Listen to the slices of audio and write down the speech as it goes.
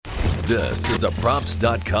This is a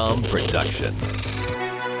Props.com production.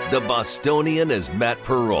 The Bostonian is Matt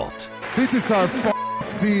Perrault. This is our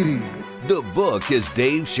city. The book is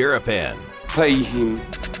Dave Sharapan. Pay him.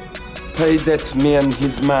 Pay that man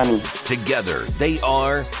his money. Together, they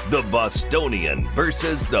are the Bostonian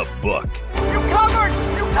versus the book. You covered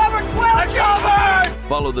 12. I covered.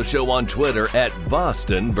 Follow the show on Twitter at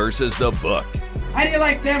Boston versus the book. How do you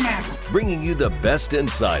like them apples? Bringing you the best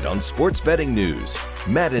insight on sports betting news,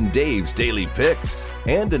 Matt and Dave's daily picks,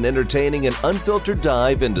 and an entertaining and unfiltered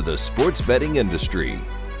dive into the sports betting industry.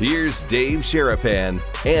 Here's Dave Sharapan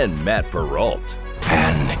and Matt Perrault.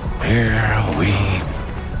 And here we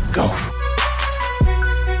go.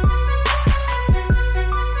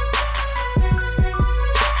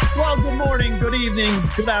 Well, good morning, good evening,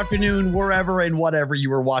 good afternoon, wherever and whatever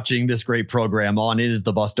you are watching this great program on. It is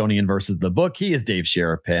the Bostonian versus the book. He is Dave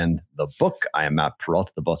Sharapan, the book. I am Matt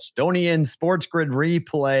Perrault, the Bostonian. Sports Grid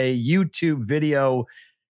replay, YouTube video.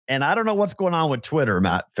 And I don't know what's going on with Twitter,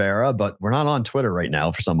 Matt Farah, but we're not on Twitter right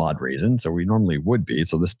now for some odd reason. So we normally would be.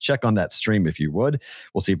 So let's check on that stream if you would.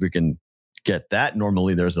 We'll see if we can get that.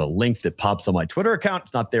 Normally there's a link that pops on my Twitter account.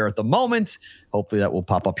 It's not there at the moment. Hopefully that will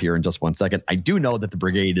pop up here in just 1 second. I do know that the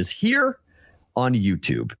Brigade is here on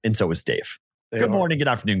YouTube, and so is Dave. Good morning, good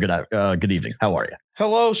afternoon, good evening. How are you?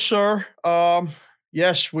 Hello, sir.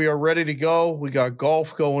 Yes, we are ready to go. We got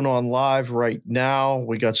golf going on live right now.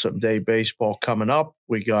 We got some day baseball coming up.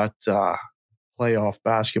 We got playoff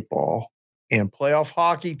basketball and playoff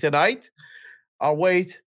hockey tonight. I'll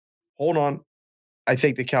wait. Hold on. I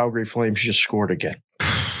think the Calgary Flames just scored again.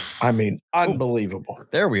 I mean, unbelievable.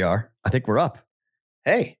 There we are. I think we're up.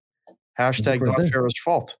 Hey, hashtag not Farah's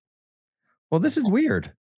fault. Well, this is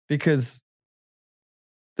weird because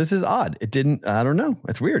this is odd. I don't know.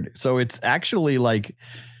 It's weird. So it's actually like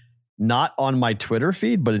not on my Twitter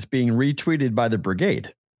feed, but it's being retweeted by the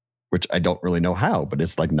Brigade, which I don't really know how, but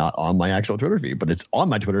it's like not on my actual Twitter feed, but it's on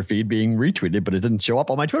my Twitter feed being retweeted, but it didn't show up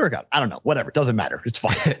on my Twitter account. I don't know. Whatever. It doesn't matter. It's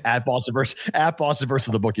fine. At Boston versus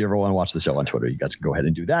the book. You ever want to watch the show on Twitter, you guys can go ahead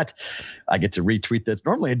and do that. I get to retweet this.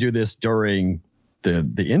 Normally I do this during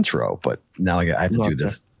the intro, but now I have to do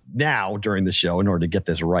this now during the show in order to get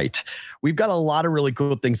this right. We've got a lot of really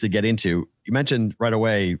cool things to get into. You mentioned right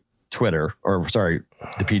away the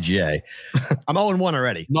PGA. I'm 0-1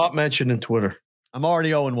 already. Not mentioned in Twitter. I'm already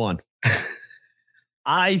 0-1.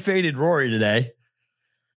 I faded Rory today,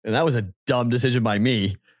 and that was a dumb decision by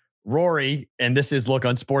me. Rory, and this is look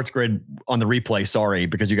on Sports Grid on the replay, sorry,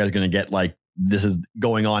 because you guys are going to get like, this is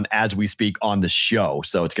going on as we speak on the show.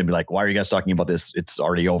 So it's going to be like, why are you guys talking about this? It's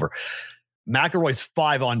already over. McIlroy's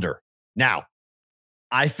 5 under. Now,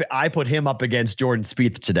 I put him up against Jordan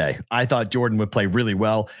Spieth today. I thought Jordan would play really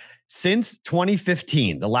well. Since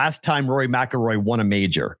 2015, the last time Rory McIlroy won a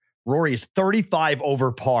major, Rory is 35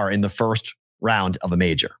 over par in the first round of a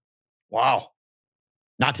major. Wow.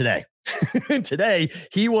 Not today. Today,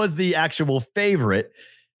 he was the actual favorite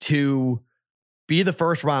to be the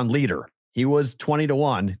first round leader. He was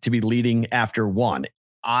 20-1 to be leading after one.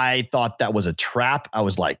 I thought that was a trap. I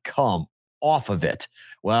was like, come off of it.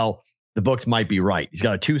 Well, the books might be right. He's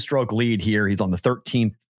got a 2-stroke lead here. He's on the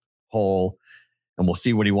 13th hole, and we'll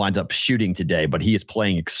see what he winds up shooting today. But he is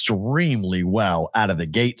playing extremely well out of the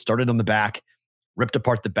gate. Started on the back, ripped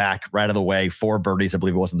apart the back right out of the way. 4 birdies, I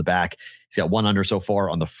believe it was in the back. He's got 1 under so far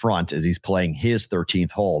on the front as he's playing his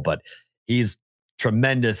 13th hole. But he's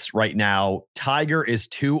tremendous right now. Tiger is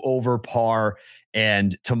 2 over par.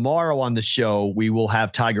 And tomorrow on the show, we will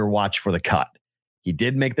have Tiger watch for the cut. He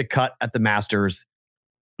did make the cut at the Masters.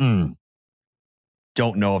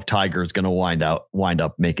 Don't know if Tiger is going to wind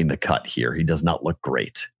up making the cut here. He does not look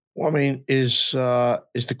great. Well, I mean, is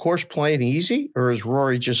the course playing easy, or is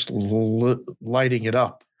Rory just lighting it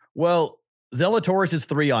up? Well, Zalatoris is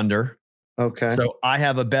 3 under. Okay. So I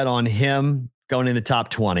have a bet on him going in the top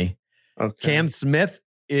 20. Okay. Cam Smith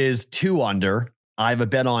is 2 under. I have a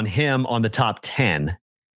bet on him on the top 10.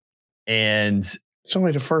 And it's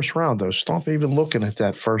only the first round, though. Stop even looking at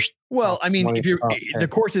that first. Well, I mean, if the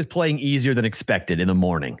course is playing easier than expected in the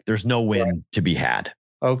morning, there's no win to be had.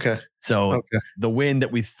 Okay. So the win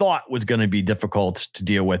that we thought was going to be difficult to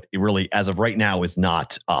deal with, it really, as of right now, is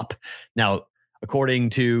not up. Now,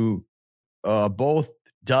 according to both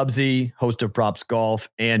Dubsy, host of Props Golf,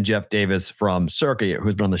 and Jeff Davis from Circuit,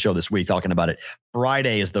 who's been on the show this week talking about it,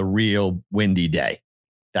 Friday is the real windy day.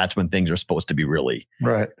 That's when things are supposed to be really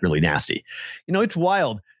nasty. You know, it's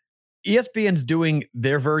wild. ESPN's doing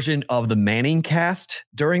their version of the Manning cast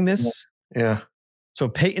during this. Yeah. So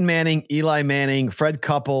Peyton Manning, Eli Manning, Fred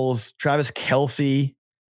Couples, Travis Kelce,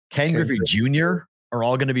 Ken Griffey Jr. are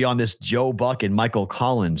all going to be on this Joe Buck and Michael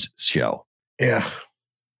Collins show. Yeah.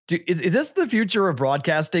 Is this the future of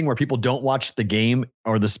broadcasting where people don't watch the game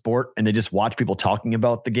or the sport and they just watch people talking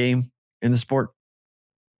about the game in the sport?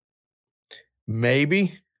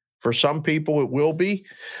 Maybe. For some people, it will be.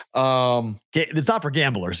 It's not for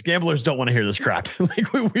gamblers. Gamblers don't want to hear this crap.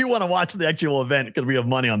 Like we want to watch the actual event because we have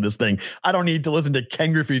money on this thing. I don't need to listen to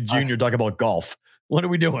Ken Griffey Jr. talk about golf. What are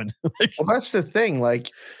we doing? Well, that's the thing.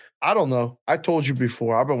 Like, I don't know. I told you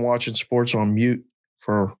before, I've been watching sports on mute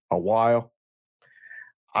for a while.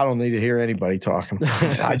 I don't need to hear anybody talking.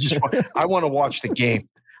 I want to watch the game.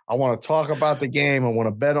 I want to talk about the game. I want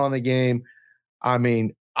to bet on the game. I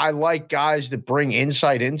mean, I like guys that bring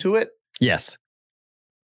insight into it. Yes.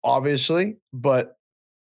 Obviously, but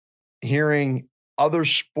hearing other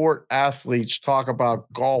sport athletes talk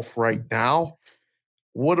about golf right now,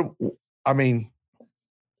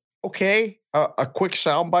 okay, a quick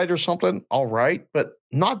soundbite or something, all right, but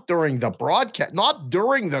not during the broadcast, not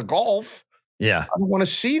during the golf. Yeah. I don't want to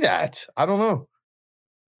see that. I don't know.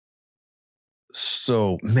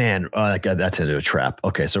 So, man, that's into a trap.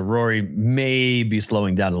 Okay, so Rory may be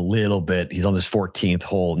slowing down a little bit. He's on this 14th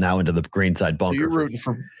hole now into the greenside bunker. So you're rooting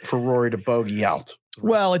for Rory to bogey out.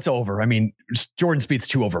 Well, it's over. I mean, Jordan Spieth's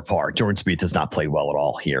 2 over par. Jordan Spieth has not played well at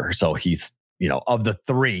all here. So he's, of the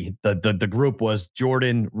 3, the group was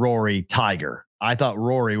Jordan, Rory, Tiger. I thought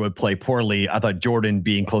Rory would play poorly. I thought Jordan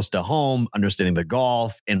being close to home, understanding the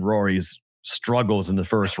golf, and Rory's struggles in the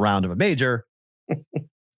first round of a major.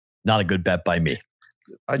 Not a good bet by me.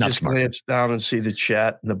 I Not just smart. glance down and see the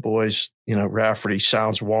chat and the boys, Rafferty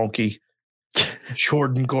sounds wonky.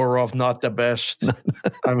 Jordan Gorov, not the best.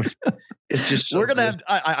 I mean, it's just so we're going to have,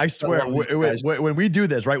 I swear, when we do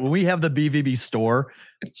this, right? When we have the BVB store,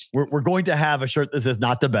 we're going to have a shirt that says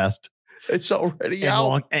not the best. It's already and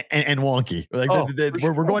out. And wonky. Like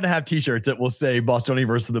we're going to have t-shirts that will say Bostoni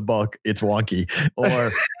versus the Buck. It's wonky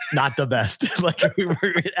or not the best. Like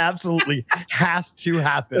it absolutely has to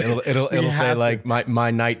happen. It'll say like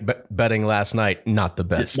my night betting last night, not the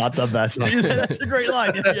best. It's not the best. That's a great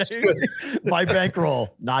line. My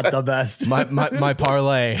bankroll, not the best. My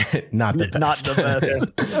parlay, not the best. Not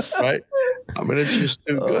the best. Right. I mean, it's just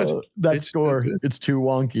too good. That score, it's too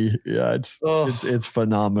wonky. Yeah, it's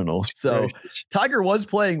phenomenal. So Tiger was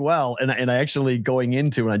playing well, and I actually going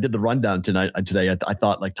into when I did the rundown today, I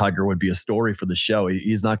thought like Tiger would be a story for the show.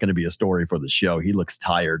 He's not going to be a story for the show. He looks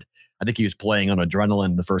tired. I think he was playing on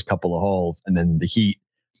adrenaline the first couple of holes, and then the heat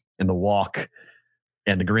and the walk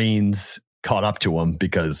and the greens caught up to him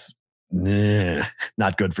because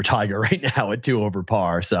not good for Tiger right now at 2 over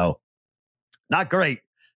par. So not great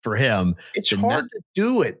for him. It's hard to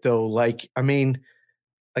do it though. Like, I mean,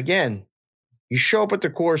 again, you show up at the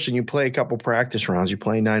course and you play a couple practice rounds, you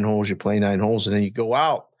play 9 holes, and then you go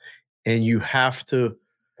out and you have to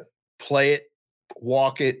play it,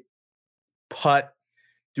 walk it, putt,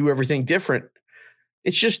 do everything different.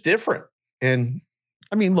 It's just different. And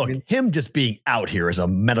I mean, look, him just being out here is a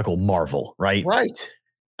medical marvel, right? Right.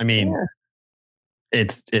 I mean,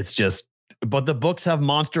 it's just, but the books have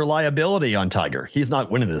monster liability on Tiger. He's not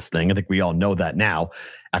winning this thing. I think we all know that now.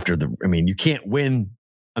 You can't win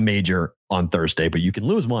a major on Thursday, but you can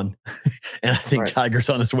lose one. And I think Tiger's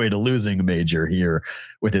on his way to losing a major here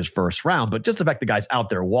with his first round. But just the fact the guy's out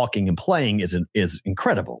there walking and playing is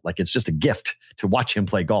incredible. Like, it's just a gift to watch him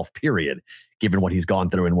play golf, period, given what he's gone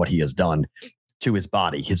through and what he has done to his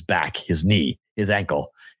body, his back, his knee, his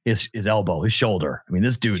ankle, his elbow, his shoulder. I mean,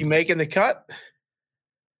 this dude's... Is he making the cut?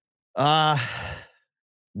 Not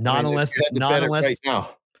unless right now.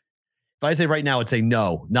 If I say right now, I'd say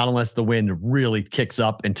no, not unless the wind really kicks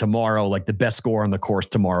up and tomorrow, like the best score on the course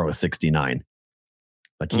tomorrow is 69.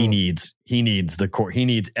 Like he needs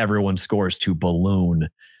everyone's scores to balloon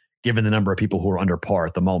given the number of people who are under par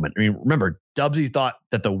at the moment. I mean, remember, Dubsy thought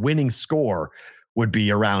that the winning score would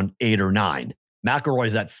be around 8 or 9.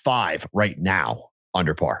 McIlroy's at 5 right now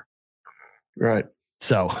under par. Right.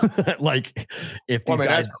 So, like, if these guys,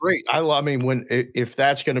 that's great. If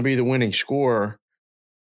that's going to be the winning score,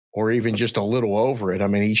 or even just a little over it, I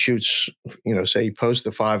mean, he shoots, say he posts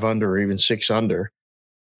the 5 under or even 6 under,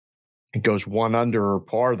 it goes 1 under or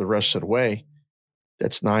par the rest of the way.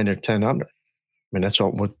 That's 9 or 10 under. I mean, that's all.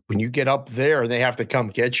 When you get up there and they have to come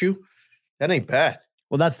get you, that ain't bad.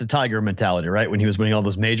 Well, that's the Tiger mentality, right? When he was winning all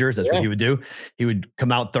those majors, that's what he would do. He would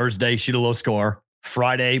come out Thursday, shoot a low score.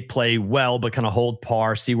 Friday, play well, but kind of hold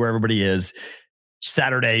par, see where everybody is.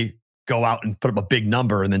 Saturday, go out and put up a big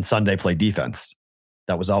number, and then Sunday, play defense.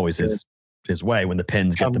 That was always his way when the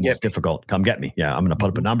pins get the most difficult. Come get me. Yeah, I'm going to put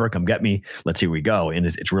up a number. Come get me. Let's see where we go. And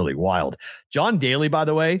it's really wild. John Daly, by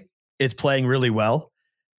the way, is playing really well.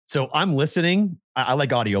 So I'm listening. I like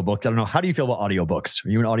audiobooks. I don't know. How do you feel about audiobooks? Are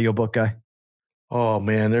you an audiobook guy? Oh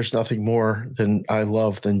man, there's nothing more than I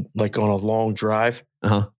love than like on a long drive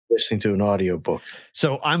listening to an audiobook.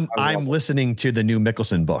 So I'm listening to the new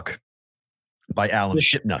Mickelson book by Alan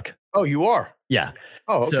Shipnuck. Oh, you are? Yeah.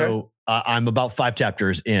 Oh, okay. So I'm about 5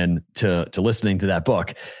 chapters in to listening to that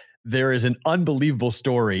book. There is an unbelievable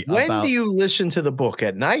story. When do you listen to the book?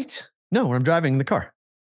 At night? No, when I'm driving in the car.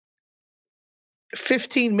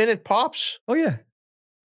 15-minute pops? Oh yeah.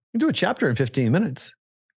 You can do a chapter in 15 minutes.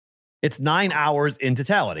 It's 9 hours in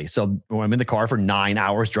totality. So when I'm in the car for 9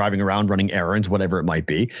 hours driving around, running errands, whatever it might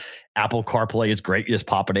be, Apple CarPlay is great. You just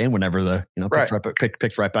pop it in whenever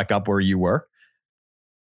picks right back up where you were.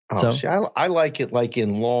 Oh, see, I like it like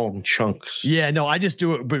in long chunks. Yeah, no, I just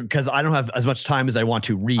do it because I don't have as much time as I want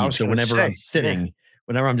to read. So whenever I'm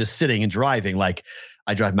just sitting and driving, like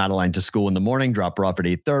I drive Madeline to school in the morning, drop her off at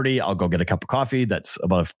 8:30. I'll go get a cup of coffee. That's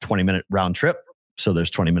about a 20-minute round trip. So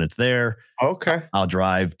there's 20 minutes there. Okay. I'll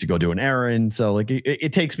drive to go do an errand. So like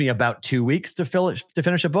it takes me about 2 weeks to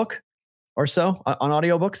finish a book or so on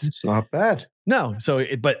audiobooks. It's not bad. No. So,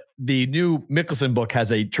 but the new Mickelson book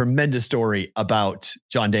has a tremendous story about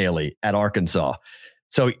John Daly at Arkansas.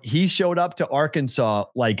 So he showed up to Arkansas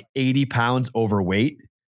like 80 pounds overweight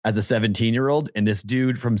as a 17-year-old. And this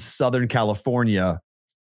dude from Southern California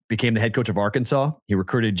became the head coach of Arkansas. He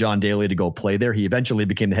recruited John Daly to go play there. He eventually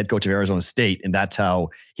became the head coach of Arizona State. And that's how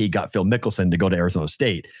he got Phil Mickelson to go to Arizona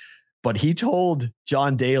State. But he told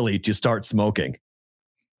John Daly to start smoking.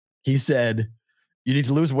 He said, you need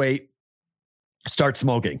to lose weight, start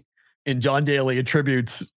smoking. And John Daly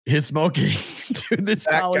attributes his smoking to this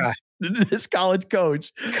college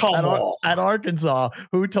coach at Arkansas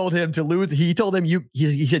who told him to lose. He told him,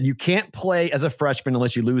 he said, you can't play as a freshman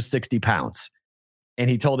unless you lose 60 pounds. And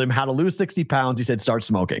he told him how to lose 60 pounds. He said, start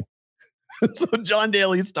smoking. So John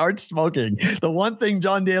Daly starts smoking. The one thing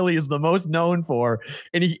John Daly is the most known for,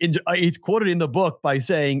 and he's quoted in the book by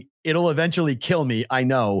saying, it'll eventually kill me, I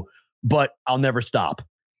know, but I'll never stop.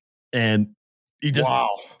 And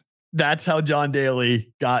that's how John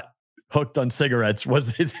Daly got hooked on cigarettes.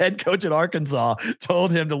 Was his head coach at Arkansas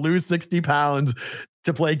told him to lose 60 pounds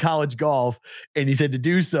to play college golf. And he said to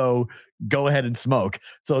do so, go ahead and smoke.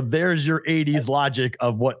 So there's your 80s logic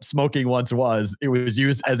of what smoking once was. It was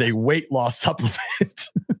used as a weight loss supplement.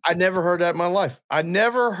 I never heard that in my life. I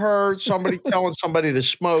never heard somebody telling somebody to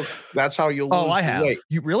smoke. That's how you'll lose I have. weight.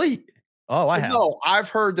 You really? Oh, I have. No, I've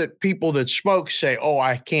heard that people that smoke say,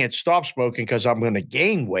 I can't stop smoking because I'm going to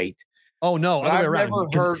gain weight. Oh, no. Other way around.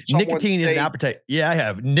 Never heard nicotine is an appetite. Yeah, I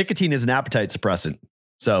have. Nicotine is an appetite suppressant.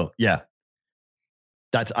 So, yeah.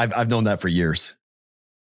 I've known that for years.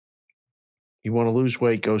 You want to lose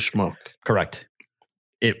weight, go smoke. Correct.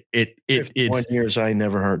 It's 1 years. I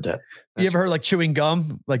never heard that. You ever heard like chewing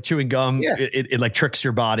gum? Like chewing gum, yeah. it like tricks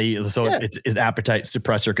your body. So it's an appetite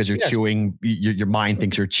suppressor because you're chewing. Your mind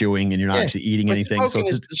thinks you're chewing and you're not actually eating anything. So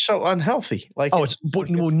it's so unhealthy. Like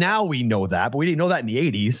now we know that, but we didn't know that in the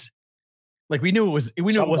 80s. Like we knew it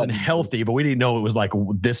wasn't healthy, but we didn't know it was like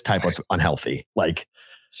this type of unhealthy, like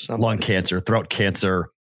lung cancer, throat cancer.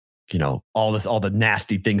 All the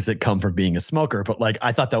nasty things that come from being a smoker. But like,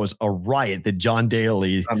 I thought that was a riot that John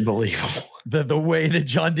Daly, unbelievable. The way that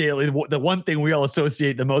John Daly, the one thing we all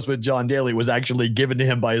associate the most with John Daly was actually given to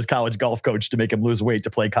him by his college golf coach to make him lose weight to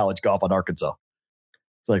play college golf on Arkansas.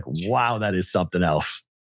 It's like, wow, that is something else.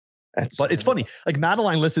 But it's funny. Like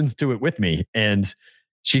Madeline listens to it with me and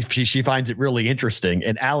she finds it really interesting.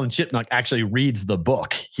 And Alan Shipnuck actually reads the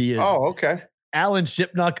book. He is. Oh, okay. Alan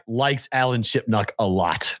Shipnuck likes Alan Shipnuck a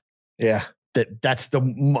lot. Yeah. That's my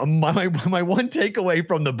one takeaway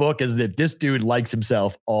from the book is that this dude likes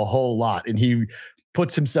himself a whole lot and he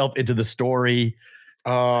puts himself into the story.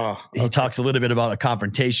 He talks a little bit about a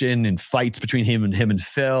confrontation and fights between him and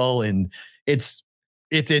Phil. And it's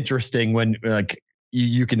interesting when like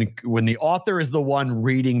you can, when the author is the one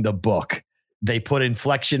reading the book, they put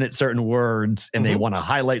inflection at certain words and they want to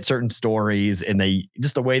highlight certain stories and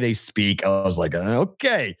just the way they speak. I was like,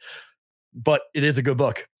 okay, but it is a good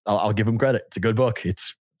book. I'll give him credit. It's a good book.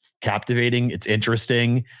 It's captivating. It's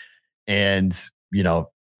interesting. And,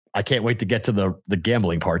 I can't wait to get to the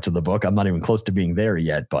gambling parts of the book. I'm not even close to being there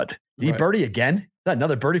yet, but did he birdie again? Is that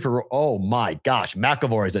another birdie for, oh my gosh,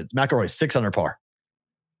 McIlroy's 6 under par.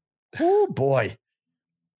 Oh boy.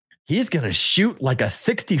 He's going to shoot like a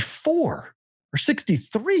 64 or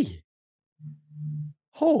 63.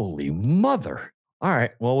 Holy mother. All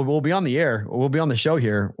right. Well, we'll be on the air. We'll be on the show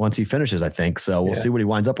here once he finishes, I think. So we'll see what he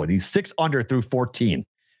winds up with. He's 6 under through 14.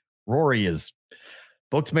 Rory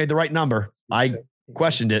books made the right number. I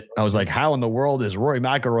questioned it. I was like, how in the world is Rory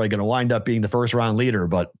McIlroy going to wind up being the first round leader?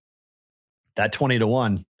 But that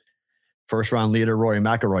 20-1 first round leader, Rory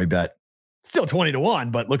McIlroy bet Still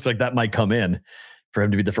 20-1, but looks like that might come in for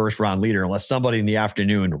him to be the first round leader unless somebody in the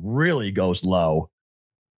afternoon really goes low.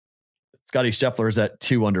 Scotty Scheffler is at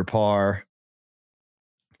 2 under par.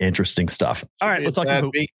 Interesting stuff. All right, let's talk some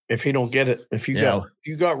hoop. If you don't get it, if you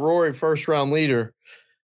got Rory first round leader,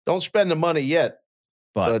 don't spend the money yet.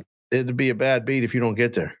 But it'd be a bad beat if you don't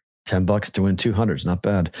get there. $10 to win 200 is not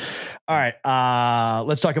bad. All right,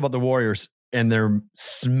 let's talk about the Warriors and their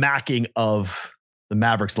smacking of the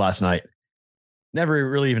Mavericks last night. Never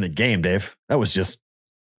really even a game, Dave. That was just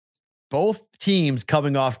both teams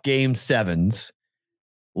coming off game 7s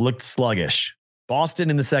looked sluggish. Boston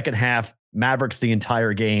in the second half, Mavericks the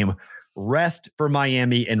entire game. Rest for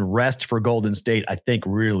Miami and rest for Golden State, I think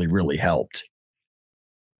really, really helped.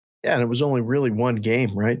 Yeah, and it was only really one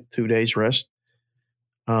game, right? 2 days rest.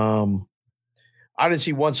 I didn't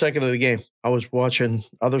see 1 second of the game. I was watching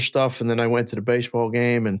other stuff, and then I went to the baseball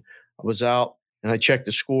game, and I was out, and I checked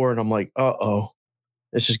the score, and I'm like, uh-oh,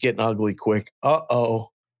 this is getting ugly quick.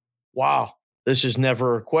 Uh-oh. Wow, this is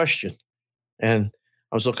never a question. And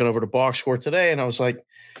I was looking over the box score today, and I was like,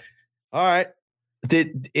 all right,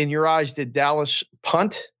 in your eyes, did Dallas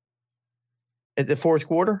punt at the fourth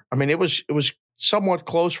quarter? I mean, it was somewhat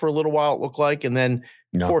close for a little while, it looked like, and then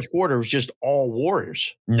fourth quarter was just all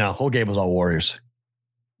Warriors. No, whole game was all Warriors.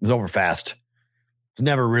 It was over fast. It's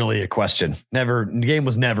never really a question. The game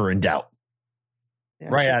was never in doubt. Yeah,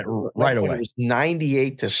 right away. It was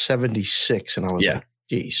 98-76, and I was like,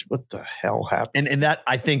 geez, what the hell happened? And that,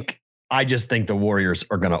 I just think the Warriors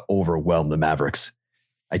are going to overwhelm the Mavericks.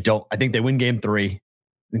 I think they win game 3. I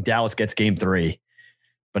think Dallas gets game 3,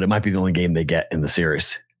 but it might be the only game they get in the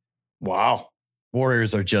series. Wow.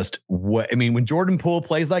 Warriors are just when Jordan Poole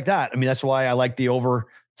plays like that, that's why I like the over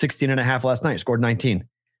 16.5 last night. Scored 19.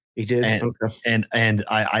 He did. And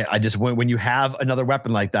I just, when you have another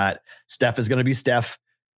weapon like that, Steph is going to be Steph.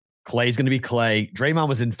 Clay's going to be Clay. Draymond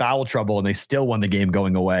was in foul trouble and they still won the game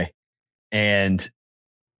going away. And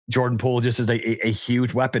Jordan Poole just is a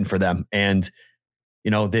huge weapon for them. And,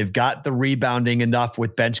 they've got the rebounding enough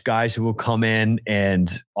with bench guys who will come in,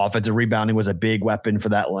 and offensive rebounding was a big weapon for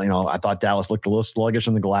that. I thought Dallas looked a little sluggish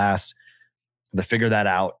on the glass. To figure that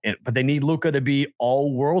out. But they need Luka to be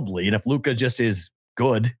all worldly. And if Luka just is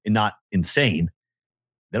good and not insane,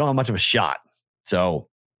 they don't have much of a shot. So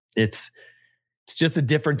it's just a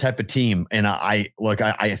different type of team. And I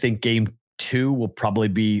think game 2 will probably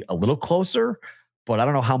be a little closer, but I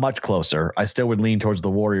don't know how much closer. I still would lean towards the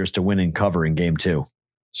Warriors to win and cover in game 2.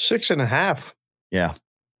 6.5. Yeah.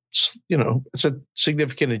 It's a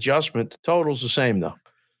significant adjustment. The total's the same though.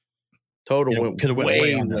 Total went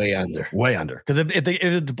way under. Way under. Because if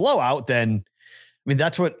it's a blowout, then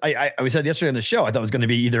that's what I said yesterday on the show. I thought it was going to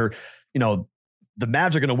be either, the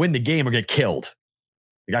Mavs are going to win the game or get killed.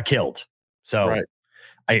 They got killed. So right.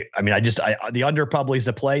 The under probably is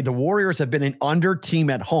the play. The Warriors have been an under team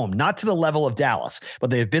at home, not to the level of Dallas, but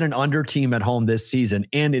they have been an under team at home this season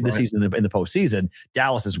and in the season in the postseason.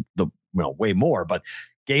 Dallas is way more, but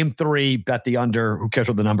game 3, bet the under. Who cares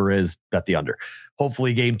what the number is? Bet the under.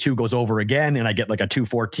 Hopefully game 2 goes over again and I get like a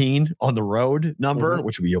 214 on the road number,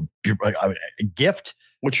 which would be a gift.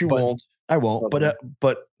 Which you won't. I won't. But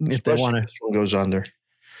if they want to, this one goes under.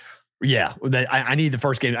 Yeah, I need the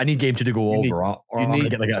first game. I need game 2 to go over, or I'm going to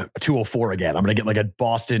get like a 204 again. I'm going to get like a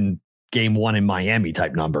Boston game 1 in Miami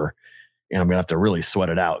type number, and I'm going to have to really sweat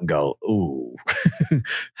it out and go, ooh,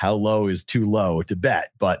 how low is too low to bet?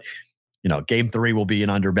 But game 3 will be an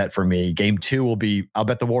under bet for me. Game 2 will be, I'll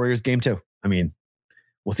bet the Warriors game 2.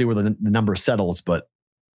 We'll see where the number settles, but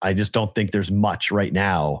I just don't think there's much right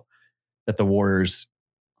now that the Warriors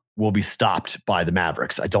will be stopped by the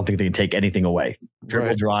Mavericks. I don't think they can take anything away.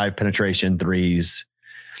 Dribble, drive, penetration, threes.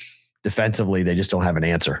 Defensively, they just don't have an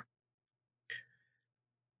answer.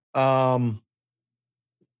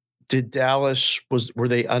 Did Dallas were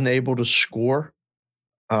they unable to score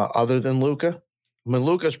other than Luka?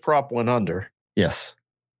 Luka's prop went under. Yes.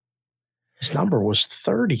 His number was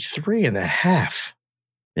 33.5.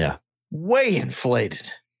 Yeah. Way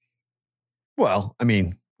inflated. Well,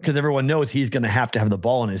 because everyone knows he's going to have the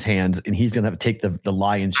ball in his hands and he's going to have to take the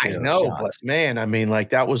lion's share. I know, but man,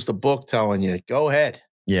 that was the book telling you, go ahead.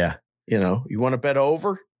 Yeah. You want to bet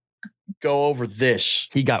over? Go over this.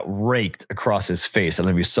 He got raked across his face. I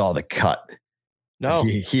don't know if you saw the cut. No.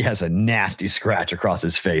 He has a nasty scratch across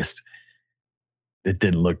his face. It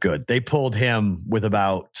didn't look good. They pulled him with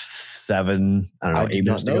about 8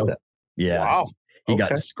 minutes to go. Yeah. Wow. He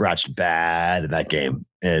got scratched bad in that game.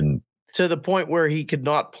 And To the point where he could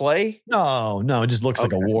not play? No, it just looks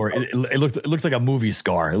like a war. It looks like a movie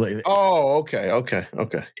scar. Oh, okay.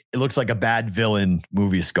 It looks like a bad villain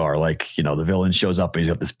movie scar. Like, the villain shows up and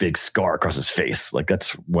he's got this big scar across his face. Like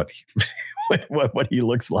that's what he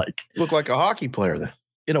looks like. Look like a hockey player then.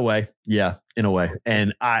 In a way. Yeah, in a way.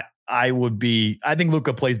 And I think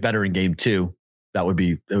Luka plays better in game 2. It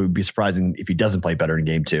would be surprising if he doesn't play better in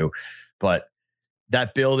game 2. But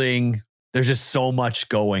that building, there's just so much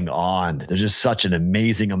going on. There's just such an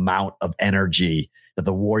amazing amount of energy that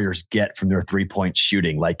the Warriors get from their 3-point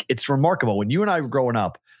shooting. Like, it's remarkable. When you and I were growing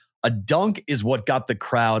up, a dunk is what got the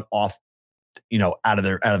crowd off, out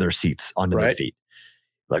of their seats onto their feet.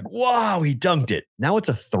 Like, wow, he dunked it. Now it's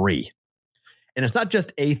a 3. And it's not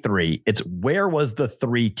just a 3. It's where was the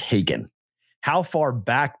 3 taken? How far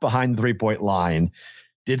back behind the 3-point line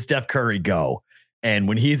did Steph Curry go? And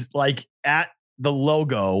when he's like at the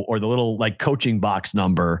logo or the little like coaching box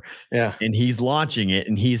number, and he's launching it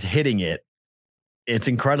and he's hitting it, it's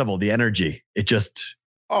incredible. The energy, it just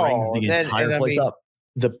brings the entire place up.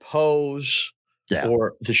 The pose,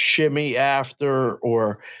 or the shimmy after,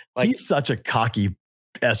 or like, he's such a cocky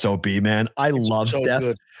SOB, man. I love Steph,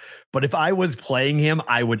 good. But if I was playing him,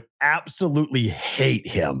 I would absolutely hate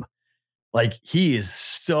him. Like, he is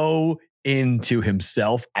so into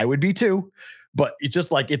himself. I would be too. But it's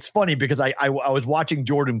just like, it's funny because I was watching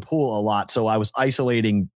Jordan Poole a lot. So I was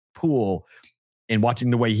isolating Poole and watching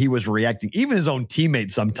the way he was reacting. Even his own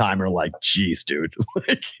teammates sometime are like, geez, dude.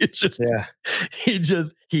 Like, it's just,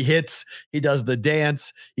 he hits, he does the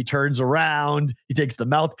dance, he turns around, he takes the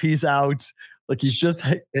mouthpiece out. Like, he's just,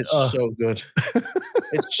 it's so good.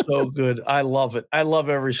 It's so good. I love it. I love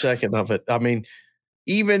every second of it. I mean,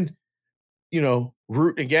 even,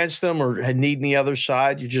 rooting against them or needing the other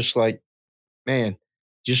side, you're just like, man,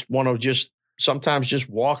 just want to sometimes just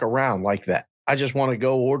walk around like that. I just want to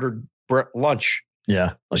go order lunch.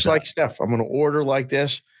 Yeah. Just like Steph. I'm going to order like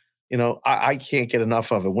this. I can't get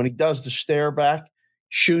enough of it. When he does the stare back,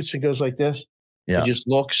 shoots and goes like this, he just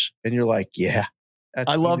looks and you're like, yeah.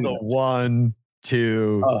 I love the 1,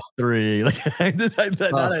 2, 3. Like,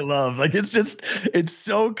 that I love. Like, it's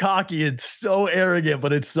so cocky, it's so arrogant,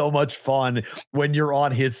 but it's so much fun when you're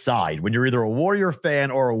on his side. When you're either a Warrior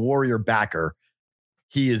fan or a Warrior backer,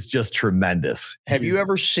 he is just tremendous. Have you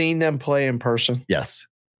ever seen them play in person? Yes.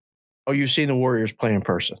 Oh, you've seen the Warriors play in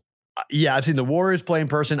person? Yeah, I've seen the Warriors play in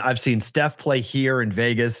person. I've seen Steph play here in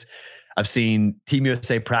Vegas. I've seen Team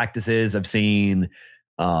USA practices. I've seen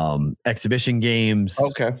exhibition games.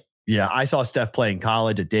 Okay. Yeah, I saw Steph play in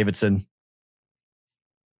college at Davidson.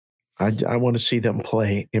 I want to see them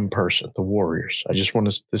play in person, the Warriors. I just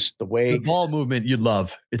want to the way the ball movement you'd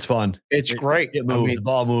love. It's fun. It's great. It moves. The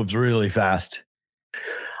ball moves really fast.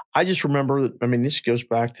 I just remember. I mean, this goes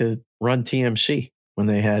back to Run TMC when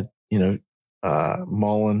they had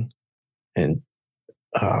Mullen and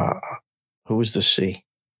who was the C?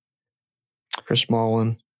 Chris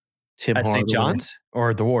Mullen. Tim at St. John's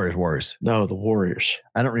or the Warriors? No, the Warriors.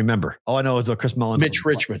 I don't remember. All I know is Chris Mullins. Mitch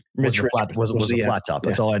Richmond. Was a flat top.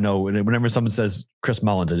 That's all I know. Whenever someone says Chris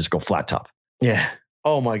Mullins, I just go flat top. Yeah.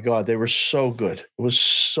 Oh my God, they were so good. It was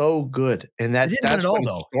so good, and that's when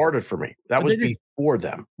it started for me. That was before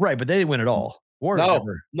them, right? But they didn't win it all. No,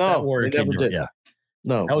 they never did. Yeah,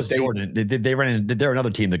 no, that was Jordan. They ran in. They're another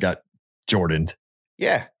team that got Jordaned.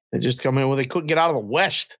 Yeah, they just come in. Well, they couldn't get out of the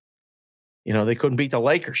West. They couldn't beat the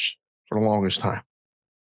Lakers for the longest time.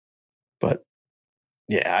 But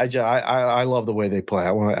yeah, I love the way they play.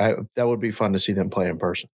 That would be fun to see them play in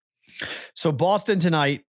person. So Boston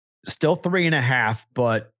tonight, still 3.5,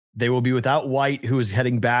 but they will be without White, who is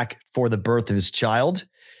heading back for the birth of his child.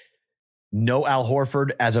 No Al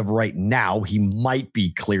Horford as of right now. He might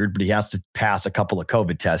be cleared, but he has to pass a couple of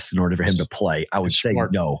COVID tests in order for him to play. I would say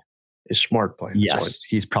no. Is Smart playing? Yes,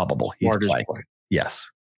 he's probable. He's playing. Yes.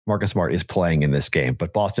 Marcus Smart is playing in this game,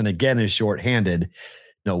 but Boston again is shorthanded.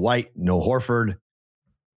 No White, no Horford.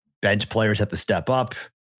 Bench players have to step up.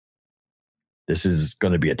 This is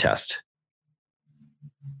going to be a test.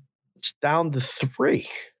 It's down to 3.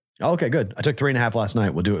 Okay, good. I took 3.5 last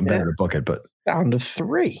night. We'll do it in better to book it, but down to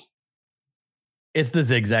 3. It's the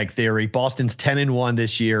zigzag theory. Boston's 10-1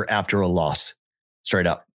 this year after a loss. Straight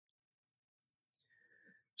up.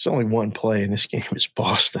 There's only one play in this game. It's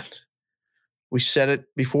Boston. We said it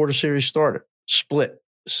before the series started. Split.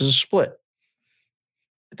 This is a split.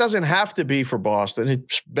 It doesn't have to be for Boston.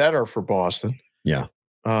 It's better for Boston. Yeah.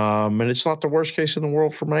 And it's not the worst case in the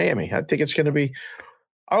world for Miami. I think it's going to be,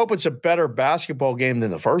 I hope it's a better basketball game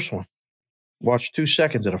than the first one. Watch 2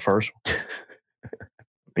 seconds of the first one.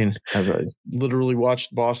 I mean, I literally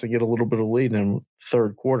watched Boston get a little bit of lead in the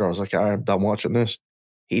third quarter. I was like, I'm done watching this.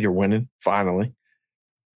 Heater winning, finally.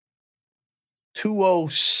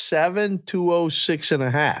 207,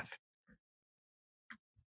 206.5.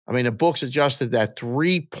 I mean, the books adjusted that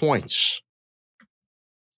 3 points.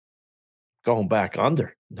 Going back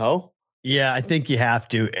under. No? Yeah, I think you have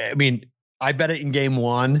to. I mean, I bet it in game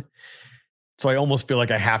 1. So I almost feel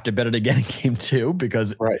like I have to bet it again in game 2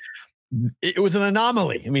 because it was an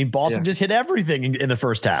anomaly. I mean, Boston just hit everything in the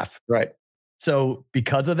first half. Right. So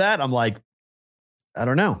because of that, I'm like, I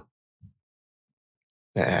don't know.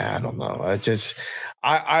 I don't know.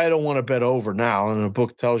 I don't want to bet over now. And the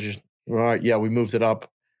book tells you, right, yeah, we moved it up.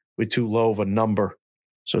 We're too low of a number.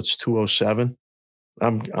 So it's 207.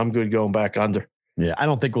 I'm good going back under. Yeah, I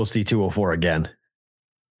don't think we'll see 204 again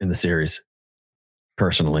in the series,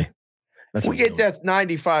 personally. If we get that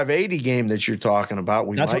 95-80 game that you're talking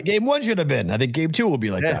about, that's what game 1 should have been. I think game 2 will be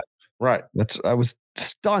like that. Right. I was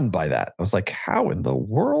stunned by that. I was like, how in the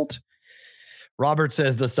world? Robert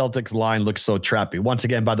says the Celtics line looks so trappy. Once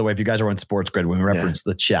again, by the way, if you guys are on Sports Grid, when we reference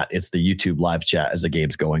the chat, it's the YouTube live chat as the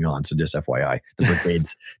game's going on. So just FYI,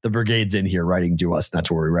 the brigade's in here writing to us. That's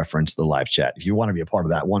where we reference the live chat. If you want to be a part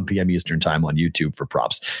of that, 1 p.m. Eastern time on YouTube for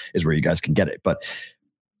props is where you guys can get it. But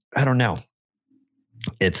I don't know.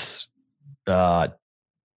 It's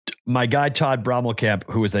my guy, Todd Brommelkamp,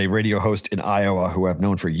 who is a radio host in Iowa, who I've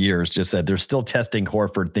known for years, just said they're still testing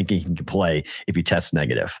Horford, thinking he can play if he tests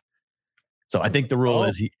negative. So I think the rule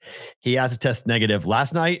is he has to test negative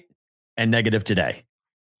last night and negative today.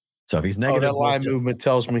 So if he's negative, that line movement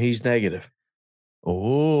tells me he's negative.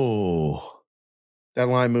 Oh, that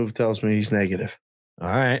line move tells me he's negative. All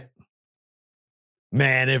right,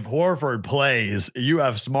 man. If Horford plays, you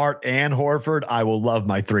have Smart and Horford. I will love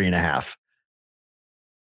my 3.5.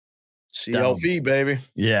 CLV, baby.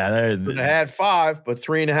 Yeah, would have had 5, but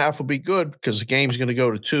 3.5 would be good because the game's going to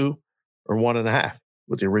go to 2 or 1.5.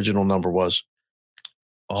 What the original number was.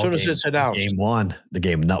 As soon as it's announced. Game 1. The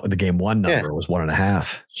game 1 number was 1.5.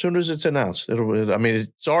 As soon as it's announced.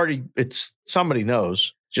 It's somebody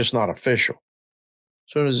knows, just not official.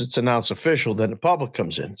 As soon as it's announced official, then the public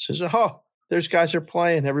comes in and says, oh, there's guys that are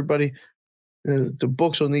playing. Everybody, the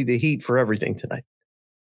books will need the heat for everything tonight.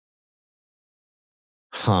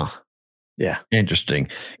 Huh. Yeah. Interesting.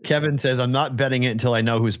 Kevin says, I'm not betting it until I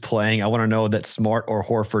know who's playing. I want to know that Smart or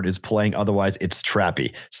Horford is playing. Otherwise, it's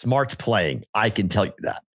trappy. Smart's playing. I can tell you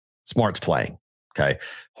that. Smart's playing. Okay.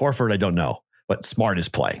 Horford, I don't know, but Smart is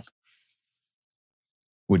playing.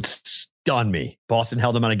 Would stun me. Boston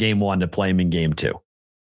held him out of game 1 to play him in game 2.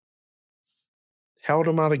 Held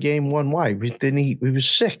him out of game 1. Why? He was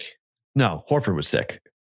sick. No, Horford was sick.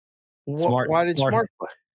 Why did Smart play?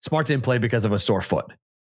 Smart didn't play because of a sore foot.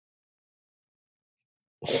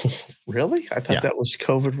 Really? I thought that was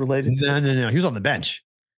COVID related. No. He was on the bench.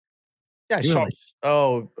 Yeah, I saw.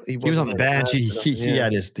 He was on the bench.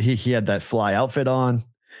 He had that fly outfit on.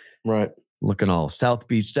 Right. Looking all South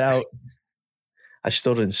Beached out. I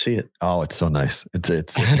still didn't see it. Oh, it's so nice.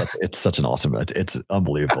 It's such an awesome. It's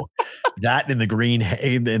unbelievable. That in the green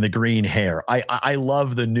hair. I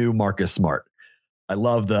love the new Marcus Smart. I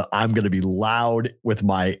love I'm going to be loud with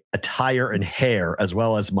my attire and hair as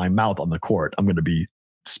well as my mouth on the court. I'm going to be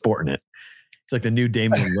sporting it. It's like the new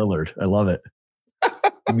Damian Lillard. I love it.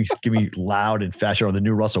 Give me loud and fashion, or the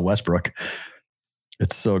new Russell Westbrook.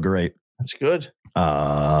 It's so great. That's good.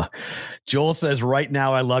 Joel says, right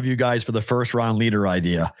now, I love you guys for the first round leader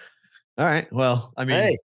idea. All right. Well, I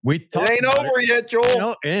mean, it ain't over yet,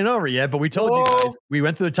 Joel. It ain't over yet, but we told you guys, we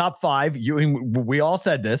went through the top 5. We all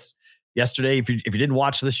said this yesterday. If you didn't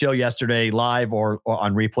watch the show yesterday live or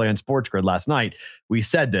on replay on Sports Grid last night, we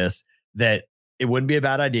said this, that it wouldn't be a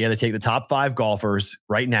bad idea to take the top 5 golfers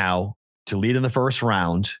right now to lead in the first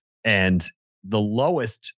round. And the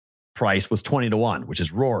lowest price was 20-1, which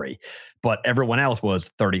is Rory, but everyone else was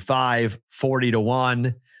 35,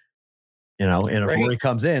 40-1, and if Rory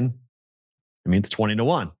comes in, it means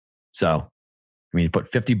 20-1. So, I mean, you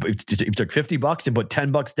put you took $50 and put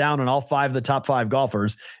 $10 down on all 5 of the top 5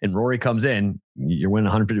 golfers, and Rory comes in, you're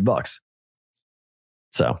winning $150.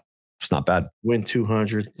 So it's not bad. Win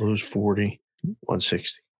 200, lose 40,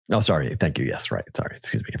 160. Oh, sorry. Thank you. Yes, right. Sorry.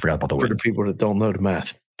 Excuse me. I forgot about the win. For the people that don't know the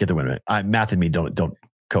math. Get the win. Math and me don't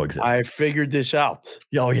coexist. I figured this out.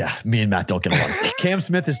 Oh, yeah. Me and Matt don't get along. Cam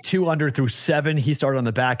Smith is 2 under through 7. He started on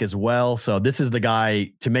the back as well. So this is the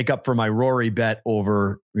guy to make up for my Rory bet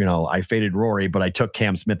over, I faded Rory, but I took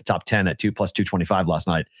Cam Smith top 10 at 2 plus 225 last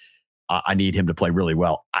night. I need him to play really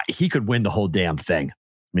well. He could win the whole damn thing. I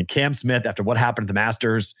mean, Cam Smith, after what happened at the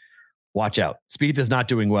Masters, watch out. Spieth is not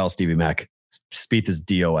doing well, Stevie Mac. Spieth is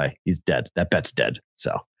DOA. He's dead. That bet's dead.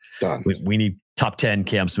 So we need top 10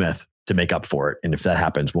 Cam Smith to make up for it. And if that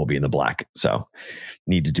happens, we'll be in the black. So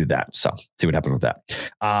need to do that. So see what happens with that.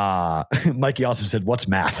 Mikey also said, what's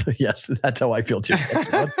math? Yes, that's how I feel too.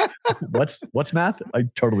 What's math? I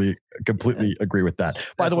completely agree with that.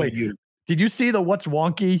 By the way, did you see the what's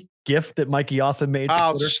wonky GIF that Mikey Awesome made?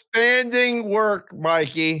 Outstanding work,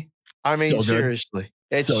 Mikey. I mean, so seriously,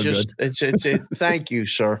 it's so just, good. Thank you,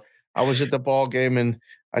 sir. I was at the ball game and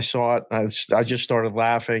I saw it. I just started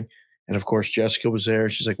laughing. And of course, Jessica was there.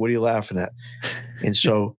 She's like, what are you laughing at? And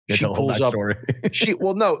so she pulls up.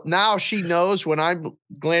 Now she knows when I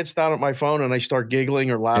glance down at my phone and I start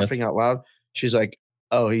giggling or laughing out loud, she's like,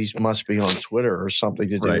 oh, he must be on Twitter or something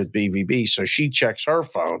to do with BVB. So she checks her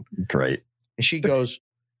phone. Great. And she goes,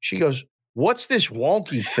 what's this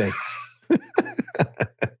wonky thing?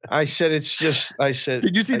 I said,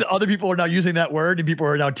 did you see the other people are now using that word and people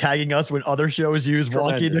are now tagging us when other shows use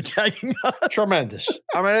wonky? They're tagging us. Tremendous.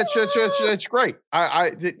 I mean, it's great.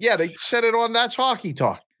 They said it on That's Hockey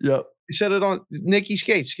Talk. Yep. They said it on Nikki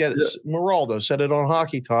Skates. Maraldo said it on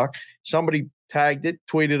Hockey Talk. Somebody tagged it,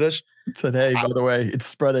 tweeted us. Said, hey, by the way, it's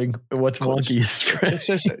spreading. What's wonky is spreading. It's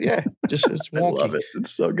wonky. I love it.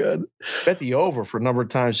 It's so good. Bet the over for a number of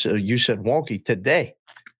times you said wonky today.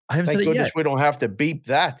 I haven't said it yet. We don't have to beep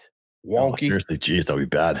that. Wonky. Seriously, geez, that'll be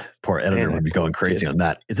bad. Poor editor would be going crazy on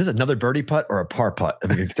that. Is this another birdie putt or a par putt? I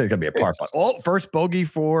think it's going to be a par putt. Oh, first bogey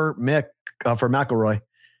for McIlroy.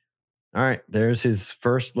 All right, there's his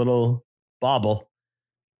first little bobble.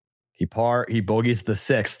 He bogeys the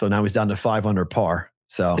 6th, so now he's down to 5 under par.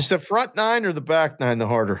 So is the front 9 or the back 9 the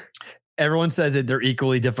harder? Everyone says that they're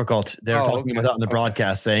equally difficult. They're talking about that on the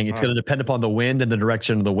broadcast, saying it's going to depend upon the wind and the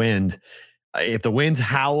direction of the wind. If the wind's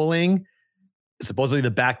howling, supposedly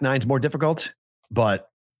the back 9's more difficult, but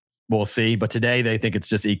we'll see. But today they think it's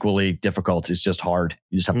just equally difficult. It's just hard.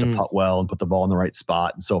 You just have to putt well and put the ball in the right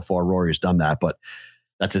spot. And so far, Rory's done that, but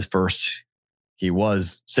that's his first. He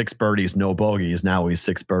was 6 birdies, no bogeys. Now he's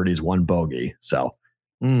 6 birdies, 1 bogey. So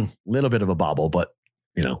little bit of a bobble, but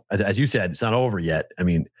as you said, it's not over yet. I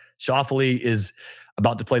mean, Schauffele is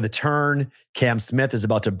about to play the turn. Cam Smith is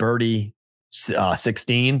about to birdie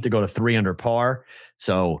 16 to go to 3 under par.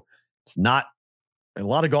 So it's not a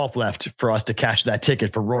lot of golf left for us to cash that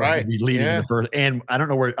ticket for Rory to be leading the first. And I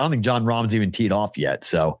don't think John Rahm's even teed off yet.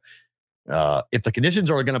 So if the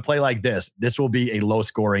conditions are going to play like this will be a low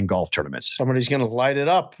scoring golf tournament. Somebody's going to light it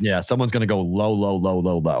up. Yeah. Someone's going to go low, low, low,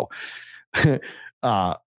 low, low.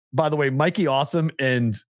 By the way, Mikey Awesome.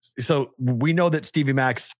 And so we know that Stevie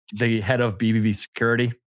Mack's the head of BBB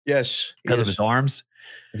security. Yes. Because of his arms.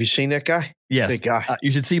 Have you seen that guy? Yes. Big guy.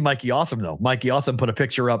 You should see Mikey Awesome though. Mikey Awesome put a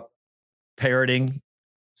picture up parroting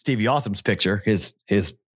Stevie Awesome's picture, his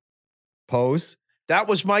pose. That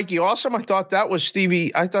was Mikey Awesome. I thought that was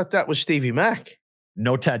Stevie Stevie Mack.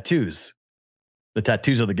 No tattoos. The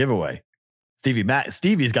tattoos are the giveaway.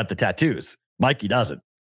 Stevie's got the tattoos. Mikey doesn't.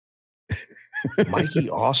 Mikey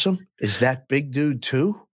Awesome is that big dude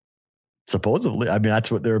too? Supposedly, I mean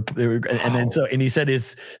that's what they were. And he said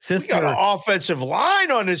his sister got an offensive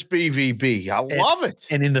line on his BVB. I love it.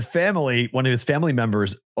 And in the family, one of his family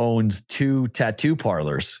members owns 2 tattoo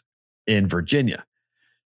parlors in Virginia.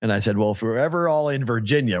 And I said, well, if we're ever all in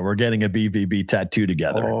Virginia, we're getting a BVB tattoo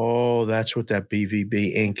together. Oh, that's what that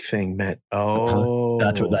BVB Inc. thing meant. Oh,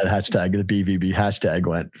 that's what that hashtag, the BVB hashtag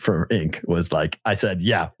went for Inc. was like. I said,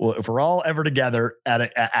 yeah, well, if we're all ever together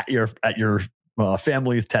at your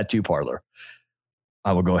family's tattoo parlor,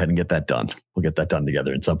 I will go ahead and get that done. We'll get that done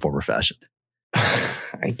together in some form or fashion. I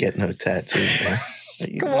ain't get no tattoo.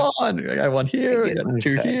 Come on, I got one here. I got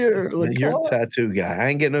 2 here. Like, you're a tattoo guy. I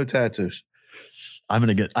ain't get no tattoos. I'm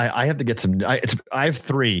gonna get. I have to get some. I have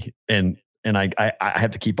 3, and I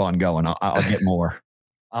have to keep on going. I'll get more.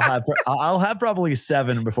 I'll have probably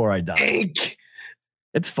 7 before I die. Ink.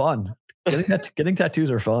 It's fun. Getting tattoos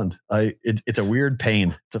are fun. It's a weird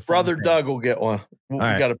pain. It's a Brother pain. Doug will get one. We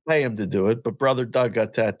got to pay him to do it, but Brother Doug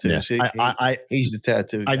got tattoos. Yeah. He's the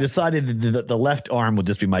tattoo guy. I decided that the left arm will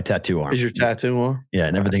just be my tattoo arm. Is your tattoo arm? Yeah,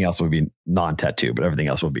 and everything else will be non-tattoo, but everything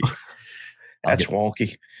else will be. That's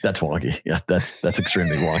wonky. That's wonky. Yeah, that's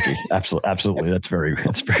extremely wonky. Absolutely. That's very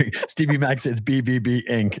Stevie Mack says BVB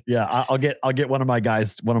Inc. Yeah, I'll get one of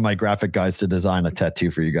my graphic guys to design a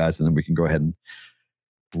tattoo for you guys, and then we can go ahead and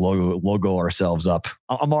logo ourselves up.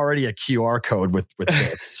 I'm already a QR code with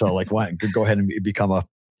this, so like, why go ahead and become a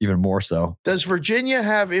even more so. Does Virginia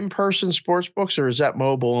have in-person sports books, or is that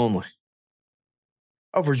mobile only?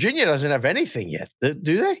 Oh, Virginia doesn't have anything yet,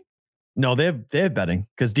 do they? No, they have betting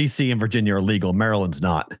because DC and Virginia are legal. Maryland's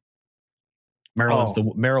not.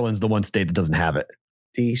 Maryland's the one state that doesn't have it.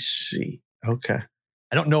 DC. Okay.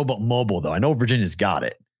 I don't know about mobile though. I know Virginia's got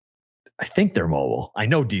it. I think they're mobile. I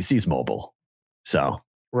know DC's mobile. So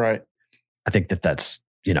right. I think that's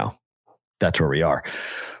where we are.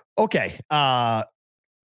 Okay.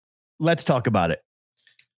 Let's talk about it.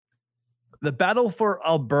 The battle for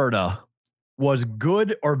Alberta was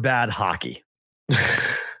good or bad hockey.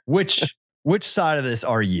 Which side of this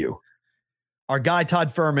are you? Our guy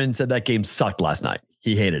Todd Furman said that game sucked last night.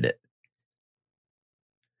 He hated it.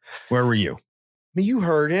 Where were you? I mean, you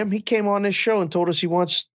heard him. He came on this show and told us he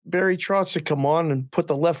wants Barry Trotz to come on and put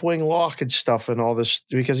the left wing lock and stuff and all this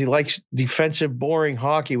because he likes defensive, boring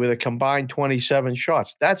hockey with a combined 27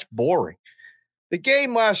 shots. That's boring. The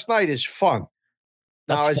game last night is fun.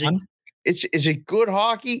 That's fun. Is it good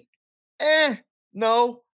hockey?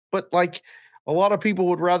 No. But like a lot of people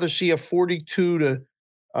would rather see a 42 to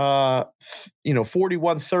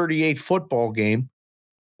 41-38 football game,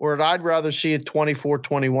 or I'd rather see a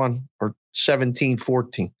 24-21 or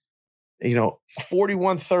 17-14.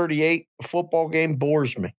 41-38 football game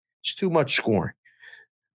bores me. It's too much scoring.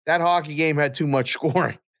 That hockey game had too much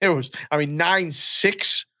scoring. It was,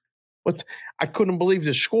 9-6. I couldn't believe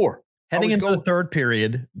the score. Heading into the third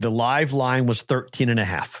period, the live line was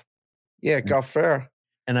 13.5. Yeah, it got fair.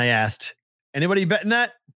 And I asked, anybody betting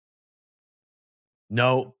that?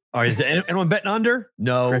 No. Or is anyone betting under?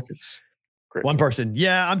 No. Crickets. One person,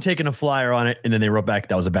 yeah, I'm taking a flyer on it. And then they wrote back,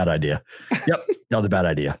 that was a bad idea. Yep, that was a bad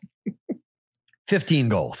idea. 15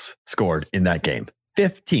 goals scored in that game.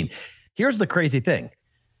 15. Here's the crazy thing.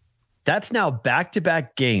 That's now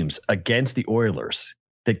back-to-back games against the Oilers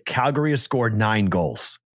that Calgary has scored 9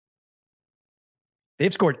 goals.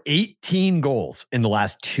 They've scored 18 goals in the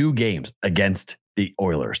last 2 games against the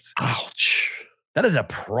Oilers. Ouch. That is a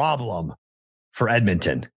problem for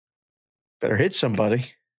Edmonton. Better hit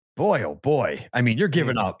somebody. Boy, oh boy. I mean, you're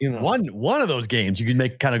giving up one of those games. You can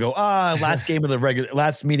kind of go, last meeting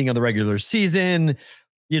of the regular season.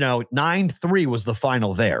 9-3 was the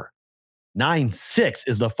final there. 9-6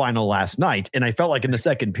 is the final last night. And I felt like in the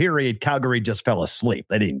second period, Calgary just fell asleep.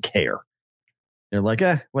 They didn't care. They're like,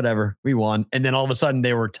 whatever, we won. And then all of a sudden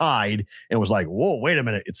they were tied and was like, whoa, wait a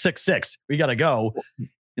minute. It's 6-6. We got to go.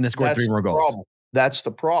 And they scored 3 more goals. That's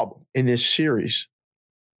the problem in this series.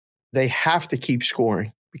 They have to keep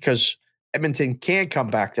scoring because Edmonton can't come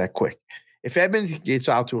back that quick. If Edmonton gets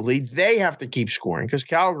out to a lead, they have to keep scoring because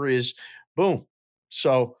Calgary is boom.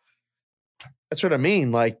 So that's what I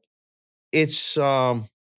mean. Like it's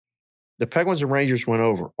the Penguins and Rangers went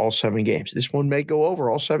over all 7 games. This one may go over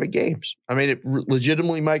all 7 games. I mean, it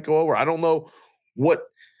legitimately might go over. I don't know what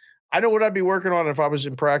I'd be working on if I was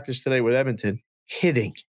in practice today with Edmonton,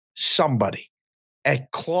 hitting somebody and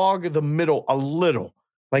clog the middle a little.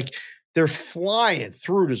 Like they're flying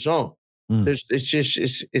through the zone.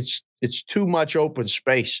 It's too much open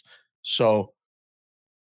space. So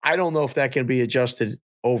I don't know if that can be adjusted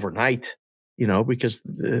overnight, because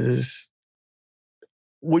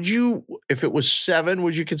would you, if it was 7,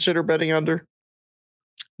 would you consider betting under?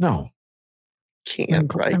 No.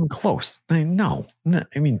 Can't, right? I'm close. No.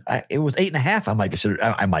 I mean, it was 8.5. I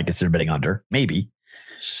might consider betting under, maybe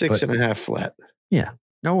 6.5 flat. Yeah.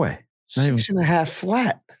 No way. 6.5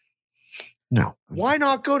 flat. No. Why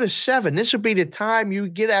not go to 7? This would be the time you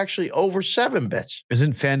get actually over 7 bets.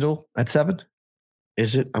 Isn't FanDuel at 7?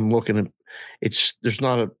 Is it? I'm looking at there's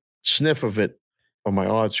not a sniff of it on my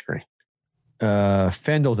odds screen.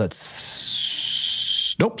 FanDuel's at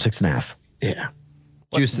 6.5. Yeah.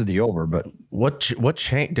 Juice to the over, but what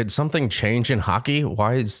change? Did something change in hockey?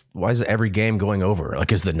 Why is every game going over?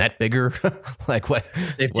 Like, is the net bigger? Like what?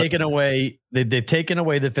 They've taken away the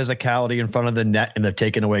physicality in front of the net, and they've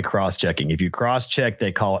taken away cross checking. If you cross check,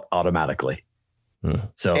 they call it automatically.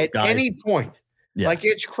 So at any point, like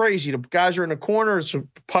it's crazy. The guys are in the corner, it's a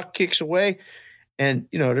puck kicks away, and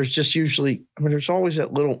there's just usually, there's always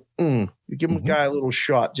that little. You give a guy a little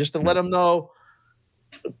shot just to let him know.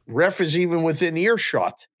 Ref is even within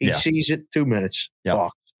earshot. He sees it 2 minutes. Yeah.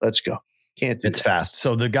 Let's go. Can't do it's fast.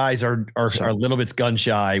 So the guys are a little bit gun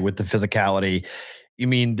shy with the physicality. You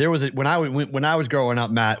mean there was when I was growing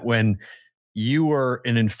up, Matt, when you were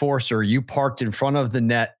an enforcer, you parked in front of the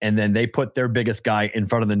net and then they put their biggest guy in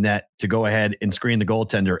front of the net to go ahead and screen the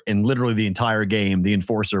goaltender. And literally the entire game, the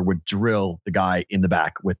enforcer would drill the guy in the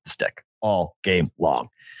back with the stick all game long.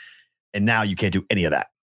 And now you can't do any of that.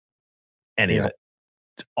 Any of it.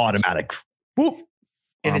 It's automatic. Whoop.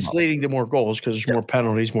 And it's leading to more goals because there's more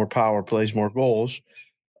penalties, more power plays, more goals.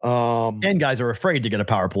 And guys are afraid to get a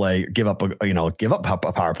power play, give up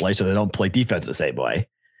a power play so they don't play defense the same way.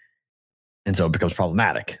 And so it becomes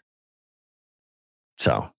problematic.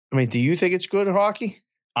 So, do you think it's good at hockey?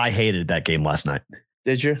 I hated that game last night.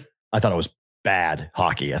 Did you? I thought it was bad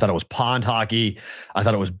hockey. I thought it was pond hockey. I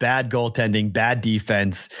thought it was bad goaltending, bad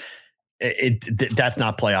defense. That's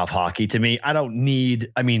not playoff hockey to me. I don't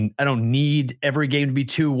need every game to be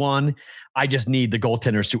 2-1. I just need the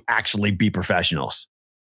goaltenders to actually be professionals.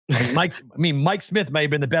 Mike Smith may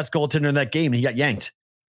have been the best goaltender in that game, and he got yanked.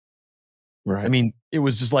 Right. I mean, it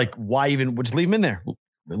was just like, why even? We'll just leave him in there.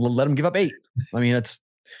 Let him give up 8. I mean, it's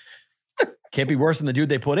can't be worse than the dude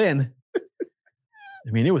they put in.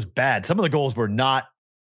 I mean, it was bad. Some of the goals were not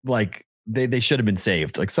like they should have been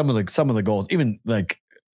saved. Like some of the goals, even like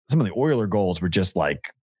some of the Oiler goals were just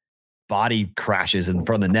like body crashes in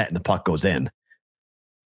front of the net and the puck goes in.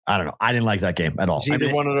 I don't know. I didn't like that game at all. Is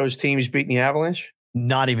either one of those teams beating the Avalanche?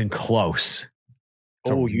 Not even close.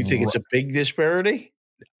 Oh, you think it's a big disparity?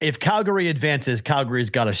 If Calgary advances, Calgary's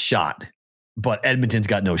got a shot, but Edmonton's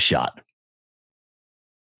got no shot.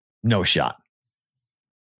 No shot.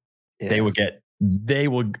 Yeah.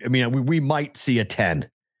 We might see a 10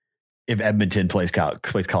 if Edmonton plays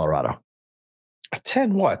Colorado. A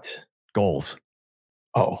 10 what? Goals.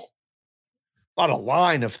 Oh. Not a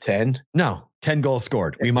line of 10. No, 10 goals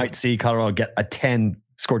scored. We might see Colorado get a 10,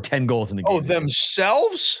 score 10 goals in the game. Oh,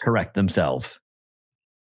 themselves? Correct, themselves.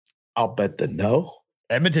 I'll bet the no.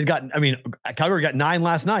 Calgary got 9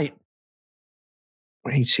 last night.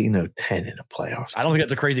 I ain't seen no 10 in the playoffs. I don't think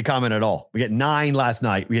that's a crazy comment at all. We get 9 last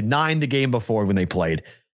night. We had 9 the game before when they played.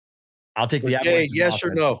 I'll take the Avalanche. Yes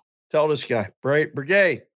or no? Tell this guy.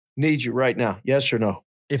 Brigade needs you right now. Yes or no?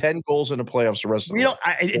 If 10 goals in the playoffs the rest of the way.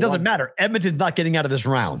 It doesn't matter. Edmonton's not getting out of this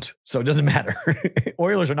round, so it doesn't matter.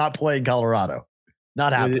 Oilers are not playing Colorado.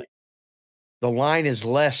 Not happening. The line is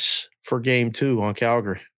less for game 2 on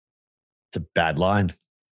Calgary. It's a bad line.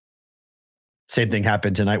 Same thing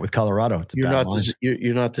happened tonight with Colorado. It's a bad line.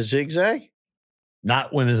 You're not the zigzag?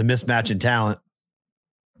 Not when there's a mismatch in talent.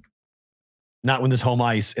 Not when there's home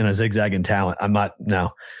ice and a zigzag in talent. I'm not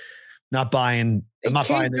buying. I'm not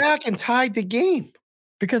buying. They came back and tied the game.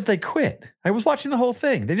 Because they quit. I was watching the whole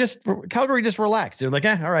thing. Calgary just relaxed. They're like,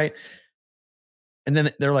 all right. And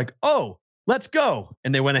then they're like, oh, let's go.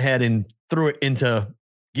 And they went ahead and threw it into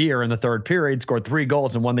gear in the third period, scored 3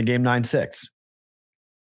 goals and won the game 9-6.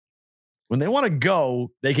 When they want to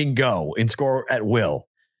go, they can go and score at will.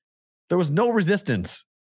 There was no resistance.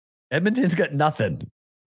 Edmonton's got nothing.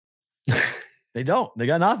 They don't. They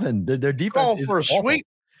got nothing. Their defense is for a awful. sweep.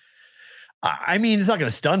 I mean, it's not going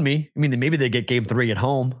to stun me. I mean, maybe they get game 3 at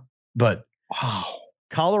home, but wow.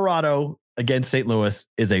 Colorado against St. Louis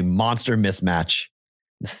is a monster mismatch.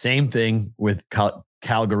 The same thing with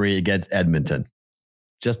Calgary against Edmonton.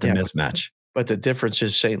 Just a mismatch. But the difference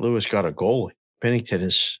is St. Louis got a goalie. Pennington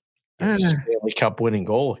is a Stanley Cup winning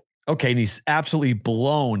goalie. Okay, and he's absolutely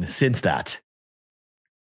blown since that.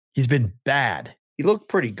 He's been bad. He looked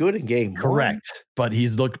pretty good in game 1. Correct. But he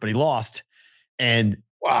lost. And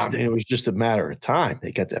well, I mean, it was just a matter of time.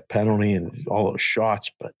 They got that penalty and all those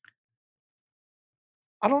shots, but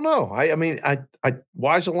I don't know. I mean,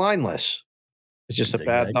 why is the line less? It's just a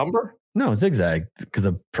bad number? No, zigzag, because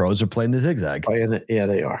the pros are playing the zigzag. Yeah,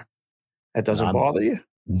 they are. That doesn't bother you?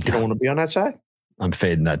 You don't want to be on that side? I'm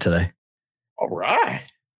fading that today. All right.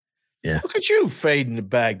 Yeah. Look at you fading the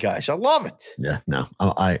bad guys. I love it. Yeah, no.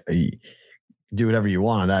 I do whatever you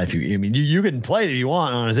want on that. You can play it if you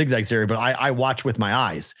want on a zigzag series, but I watch with my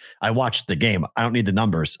eyes. I watch the game. I don't need the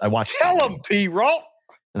numbers. I watch. Tell them, P-Roll.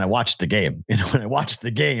 And I watched the game. And when I watched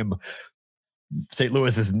the game, St.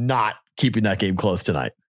 Louis is not keeping that game close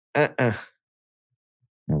tonight.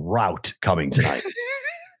 Rout coming tonight.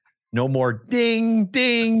 No more ding,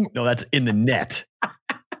 ding. No, that's in the net.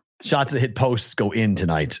 Shots that hit posts go in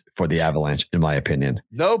tonight for the Avalanche, in my opinion.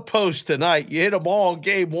 No post tonight. You hit them all in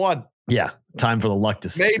game 1. Yeah. Time for the luck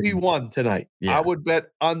to maybe 1 tonight. Yeah. I would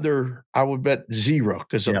bet 0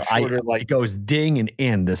 because I'm sure it goes ding and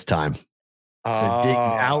in this time. So ding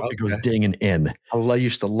out, okay. It goes ding and in. I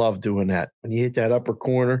used to love doing that. When you hit that upper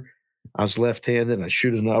corner, I was left-handed and I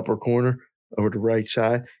shoot in the upper corner over the right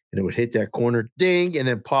side, and it would hit that corner, ding, and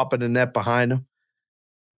then pop in the net behind him.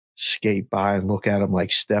 Skate by and look at him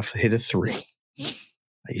like Steph hit a 3. I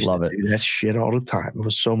used to do that shit all the time. It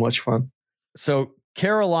was so much fun. So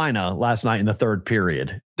Carolina last night in the third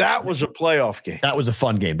period. That was a playoff game. That was a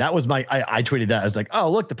fun game. That was I tweeted that. I was like, oh,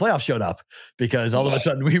 look, the playoffs showed up because all of a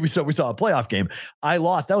sudden we saw a playoff game. I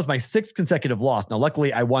lost. That was my 6th consecutive loss. Now,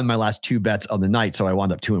 luckily I won my last 2 bets on the night. So I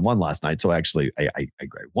wound up 2-1 last night. So actually I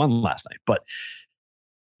won last night, but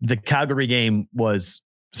the Calgary game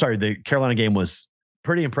the Carolina game was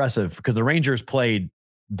pretty impressive because the Rangers played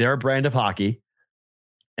their brand of hockey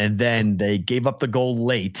and then they gave up the goal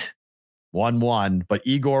late. 1-1, but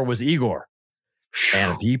Igor was Igor.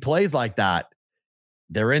 And if he plays like that,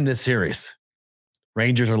 they're in this series.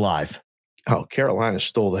 Rangers are live. Oh, Carolina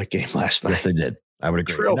stole that game last night. Yes, they did. I would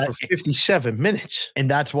agree. Trail for 57 minutes. And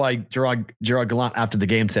that's why Gerard Gallant after the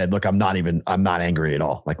game said, look, I'm not angry at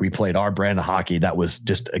all. Like, we played our brand of hockey. That was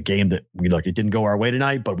just a game that it didn't go our way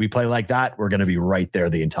tonight, but we play like that. We're going to be right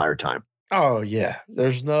there the entire time. Oh, yeah.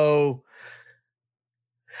 There's no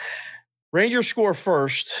Rangers score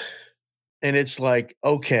first. And it's like,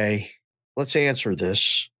 okay, let's answer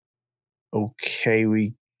this. Okay,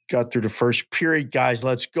 we got through the first period, guys.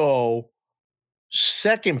 Let's go.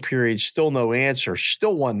 Second period, still no answer.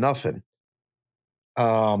 Still 1-0.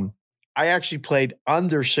 I actually played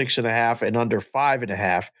under 6.5 and under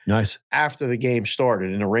 5.5. Nice. After the game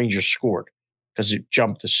started, and the Rangers scored because it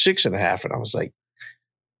jumped to 6.5, and I was like,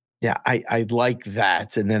 yeah, I like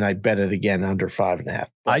that. And then I bet it again under 5.5.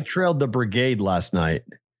 I trailed the Brigade last night.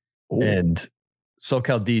 Ooh. And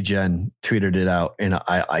SoCal DGen tweeted it out, and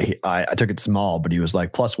I took it small, but he was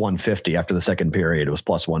like plus 150 after the second period. It was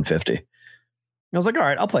plus 150. I was like, all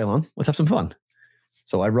right, I'll play along. Let's have some fun.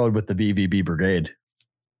 So I rode with the BVB Brigade.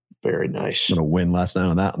 Very nice. I'm going to win last night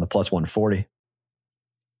on that, on the plus 140.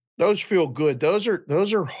 Those feel good. Those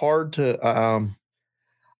are hard to.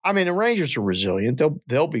 I mean, the Rangers are resilient.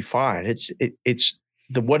 They'll be fine. It's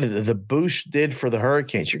what the boost did for the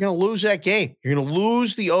Hurricanes. You're going to lose that game. You're going to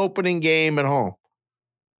lose the opening game at home.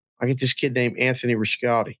 I get this kid named Anthony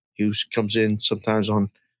Riscaldi, who comes in sometimes on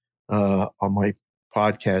my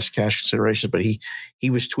podcast, Cash Considerations, but he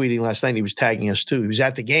was tweeting last night. He was tagging us too. He was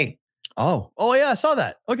at the game. Oh yeah, I saw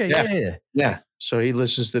that. Okay, yeah. So he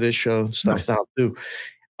listens to this show and stuff now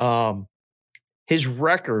too. His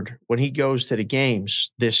record when he goes to the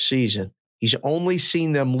games this season, he's only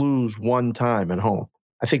seen them lose one time at home.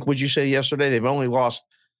 I think, would you say yesterday they've only lost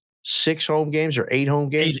 6 home games or 8 home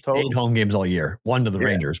games total? 8 home games all year. 1 to the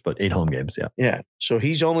Rangers, but 8 home games. Yeah. Yeah. So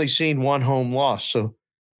he's only seen 1 home loss. So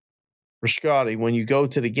Riscaldi, when you go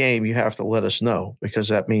to the game, you have to let us know, because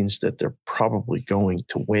that means that they're probably going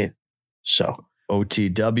to win. So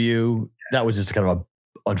OTW, that was just kind of an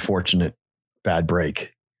unfortunate bad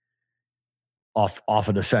break off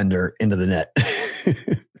a defender into the net.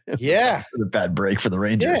 Yeah. The bad break for the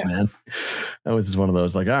Rangers, man. That was just one of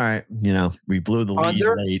those, like, all right, we blew the lead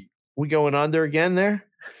late. We going under again there?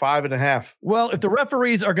 5.5. Well, if the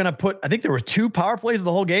referees are going to I think there were 2 power plays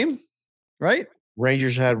the whole game, right?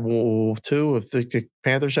 Rangers had 2. If the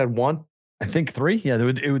Panthers had 1. I think 3. Yeah,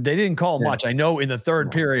 they didn't call much. I know in the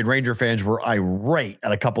third period, Ranger fans were irate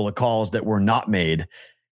at a couple of calls that were not made,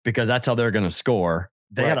 because that's how they're going to score.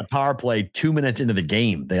 They had a power play 2 minutes into the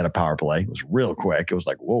game. They had a power play. It was real quick. It was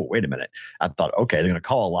like, whoa, wait a minute. I thought, okay, they're going to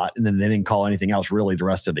call a lot. And then they didn't call anything else really the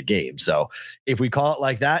rest of the game. So if we call it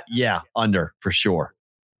like that, under for sure.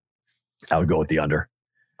 I would go with the under.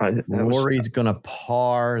 Rory's going to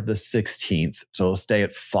par the 16th. So he'll stay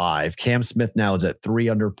at 5. Cam Smith now is at 3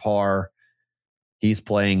 under par. He's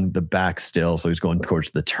playing the back still, so he's going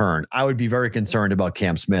towards the turn. I would be very concerned about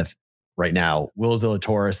Cam Smith right now. Will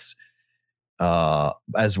Zalatoris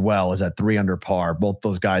as well is at 3 under par. Both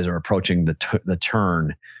those guys are approaching the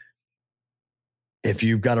turn. If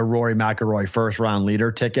you've got a Rory McIlroy first round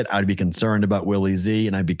leader ticket, I'd be concerned about Willie Z,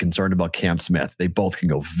 and I'd be concerned about Cam Smith. They both can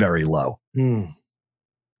go very low.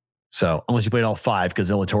 So unless you played all 5,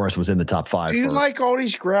 because Zalatoris was in the top 5. Do you like all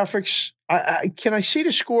these graphics? Can I see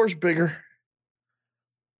the scores bigger?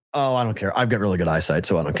 Oh, I don't care. I've got really good eyesight,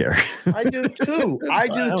 so I don't care. I do too.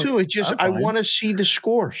 It's just I want to see the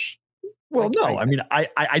scores. Well, no, I mean,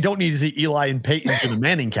 I don't need to see Eli and Peyton for the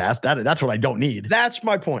Manning cast. That's what I don't need. That's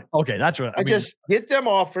my point. Okay, that's what I mean, just get them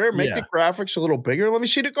off there, make the graphics a little bigger. Let me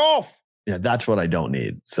see the golf. Yeah, that's what I don't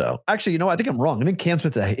need. So actually, I think I'm wrong. I think Cam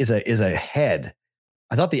Smith is a head.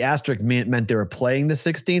 I thought the asterisk meant they were playing the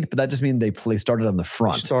 16th, but that just means they started on the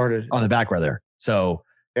front, on the back rather. So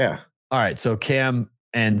yeah. All right. So Cam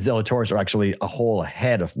and Zalatoris are actually a hole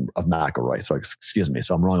ahead of McIlroy. So excuse me.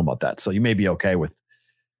 So I'm wrong about that. So you may be okay with,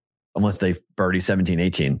 unless they birdie 17,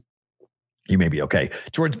 18, you may be okay.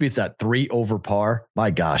 Jordan Spieth's at 3 over par.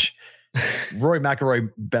 My gosh. Rory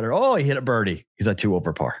McIlroy better. Oh, he hit a birdie. He's at 2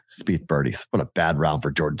 over par. Spieth birdies. What a bad round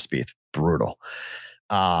for Jordan Spieth. Brutal.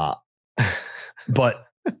 But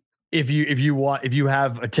if you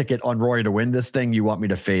have a ticket on Rory to win this thing, you want me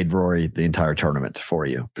to fade Rory the entire tournament for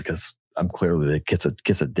you, because I'm clearly the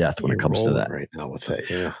kiss of death when it comes to that right now with that.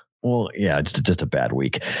 Yeah. Well, yeah, just a bad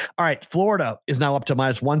week. All right. Florida is now up to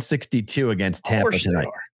minus 162 against Tampa tonight.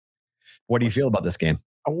 What do you feel about this game?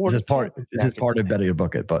 This is part of betting your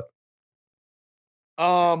bucket, but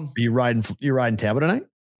are you riding Tampa tonight?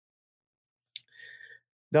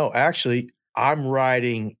 No, actually, I'm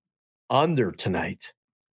riding under tonight.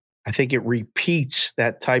 I think it repeats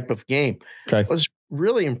that type of game. Okay.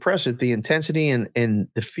 really impressed with the intensity and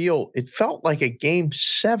the feel. It felt like a game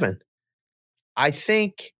 7. I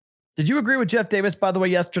think. Did you agree with Jeff Davis, by the way,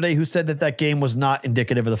 yesterday, who said that game was not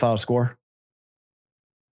indicative of the final score?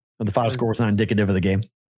 Or the final score was not indicative of the game?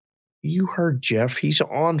 You heard Jeff. He's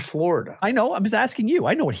on Florida. I know. I'm just asking you.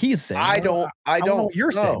 I know what he's saying. I don't know what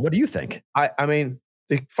you're saying. What do you think? I mean,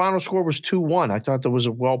 the final score was 2-1. I thought that was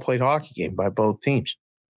a well-played hockey game by both teams.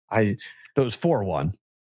 It was 4-1.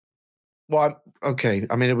 Well, okay.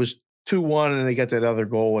 I mean, it was 2-1, and they got that other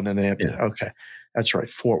goal, and then they have to. Okay, that's right,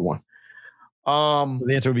 4-1.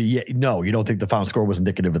 The answer would be no. You don't think the final score was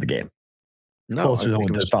indicative of the game? No, closer than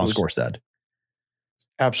what the final score said.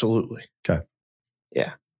 Absolutely. Okay.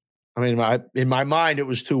 Yeah. I mean, in my mind, it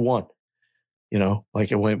was 2-1. You know,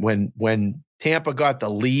 like when Tampa got the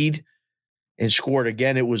lead and scored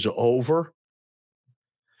again, it was over.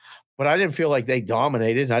 But I didn't feel like they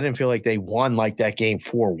dominated. I didn't feel like they won like that game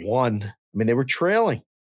 4-1. I mean, they were trailing,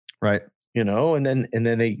 right? You know, and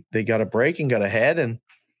then they got a break and got ahead, and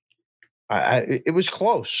it was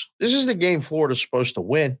close. This is the game Florida's supposed to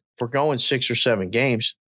win. If we're going 6 or 7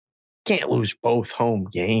 games, can't lose both home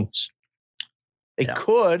games. They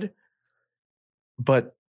could,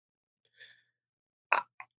 but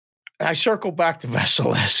I circle back to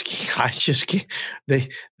Vasilevsky. I just can't.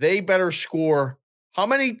 They better score. How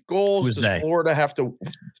many goals does Florida have to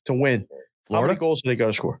win? Florida? How many goals do they got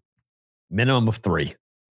to score? Minimum of 3.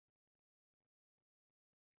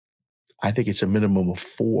 I think it's a minimum of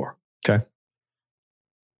 4. Okay.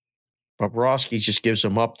 Bobrovsky just gives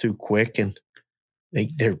them up too quick, and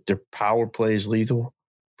their power play is lethal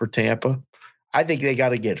for Tampa. I think they got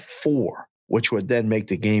to get 4, which would then make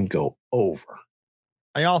the game go over.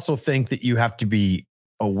 I also think that you have to be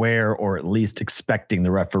aware, or at least expecting,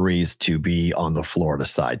 the referees to be on the Florida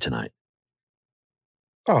side tonight.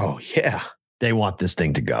 Oh yeah, they want this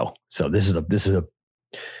thing to go. So this is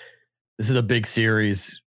a big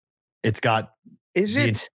series. It's got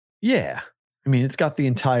Yeah. I mean, it's got the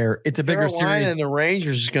entire. It's a bigger series, and the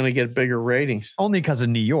Rangers is going to get bigger ratings only because of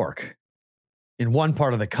New York. In one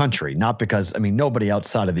part of the country, not because, I mean, nobody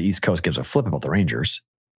outside of the East Coast gives a flip about the Rangers.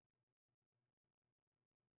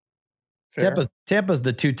 Tampa's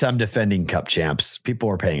the 2-time defending Cup champs. People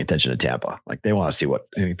are paying attention to Tampa. Like, they want to see what.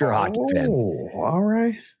 I mean, if you're a hockey fan, all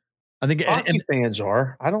right. I think hockey fans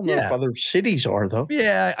are. I don't know if other cities are though.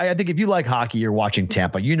 Yeah, I think if you like hockey, you're watching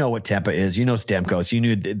Tampa. You know what Tampa is. You know Stamkos. You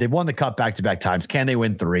knew they've won the Cup back-to-back times. Can they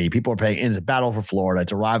win 3? People are paying. It's a battle for Florida.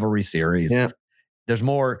 It's a rivalry series. Yeah. There's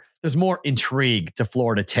more intrigue to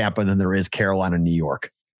Florida, Tampa than there is Carolina, New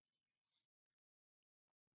York.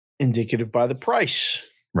 Indicative by the price.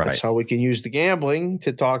 Right. That's how we can use the gambling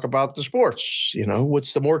to talk about the sports. You know,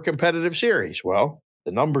 what's the more competitive series? Well,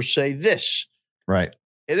 the numbers say this. Right.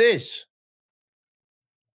 It is.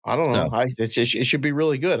 I don't know. It should be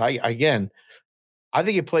really good. I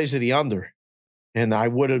think it plays to the under. And I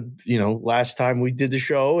would have, last time we did the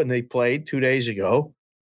show and they played 2 days ago,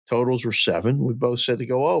 totals were 7. We both said to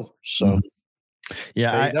go over. So,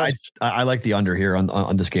 yeah, I like the under here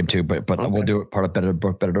on this game too. But okay. We'll do it part of better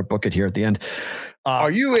to book it here at the end.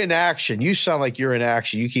 Are you in action? You sound like you're in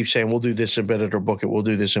action. You keep saying we'll do this and better to book it. We'll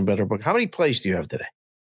do this and better book. How many plays do you have today?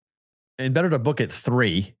 And better to book it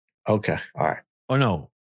 3. Okay. All right. Oh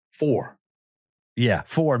no, 4. Yeah,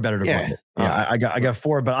 4 and better to book it. Yeah, I got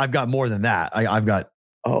 4, but I've got more than that. I've got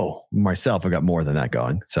myself. I got more than that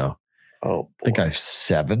going. So I think I have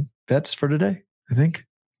 7 bets for today. I think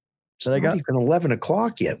that I got even 11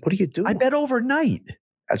 o'clock yet. What are you doing? I bet overnight.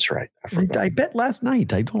 That's right. I bet last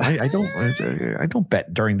night. I don't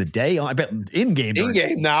bet during the day. I bet in game. In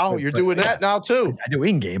game now. You're doing that now too. I do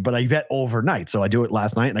in game, but I bet overnight. So I do it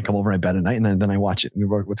last night, and I come over and I bet at night, and then I watch it.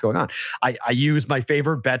 What's going on? I use my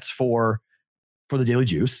favorite bets for the Daily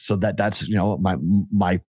Juice. So that's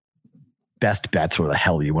my best bets, or the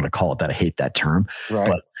hell you want to call it. That I hate that term, right?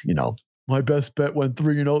 But my best bet went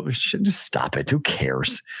 3-0. Just stop it. Who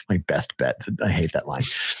cares? My best bet. I hate that line.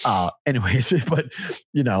 Anyways, but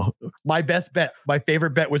my best bet, my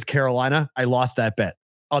favorite bet was Carolina. I lost that bet.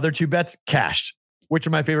 Other 2 bets cashed. Which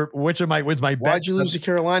are my favorite? Was my bet? Why'd you lose the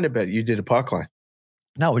Carolina bet? You did a puck line.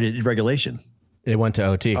 No, we did regulation. It went to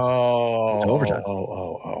OT. Oh, to overtime.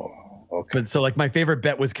 Okay. But so my favorite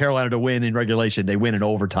bet was Carolina to win in regulation. They win in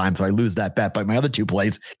overtime, so I lose that bet. But my other 2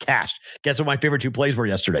 plays cashed. Guess what my favorite 2 plays were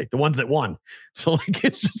yesterday? The ones that won. So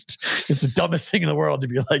it's the dumbest thing in the world to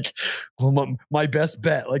be like, well, my best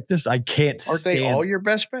bet. Like this, I can't. Aren't they all your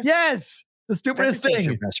best bets? Yes. The stupidest thing.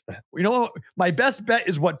 Your best bet. You know what? My best bet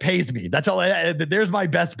is what pays me. That's all. There's my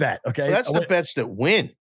best bet. Okay. Well, that's the bets that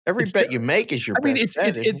win. Every bet you make is your best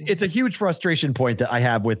bet. It's a huge frustration point that I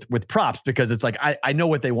have with props, because it's like I know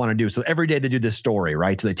what they want to do. So every day they do this story,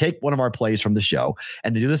 right? So they take one of our plays from the show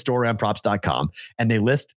and they do the story on props.com and they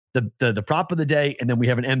list the prop of the day, and then we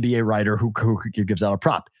have an NBA writer who gives out a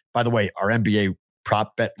prop. By the way, our NBA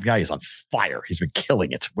prop bet guy is on fire. He's been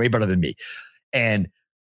killing it, way better than me.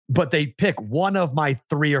 But they pick one of my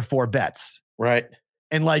 3 or 4 bets, right?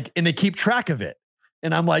 And they keep track of it.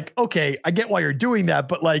 And I'm like, okay, I get why you're doing that,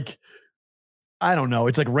 but I don't know.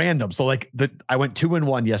 It's random. So I went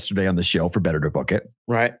 2-1 yesterday on the show for Better to Book It.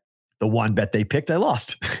 Right. The one bet they picked, I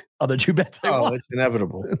lost. Other 2 bets, I won. It's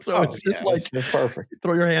inevitable. So it's just it's perfect.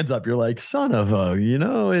 Throw your hands up. You're like, son of a,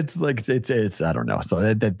 it's I don't know.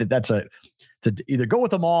 So that's to either go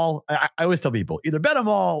with them all. I always tell people either bet them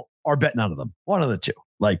all or bet none of them. One of the two.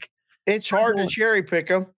 It's hard to cherry pick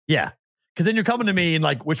them. Yeah. Because then you're coming to me and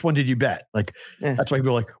which one did you bet? That's why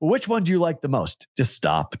people are like, well, which one do you like the most? Just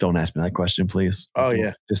stop. Don't ask me that question, please.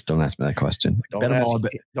 Just don't ask me that question.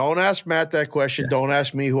 Don't ask Matt that question. Yeah. Don't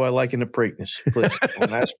ask me who I like in the Preakness. Please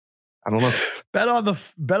don't ask. I don't know. Bet on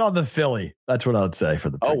the Philly. That's what I would say for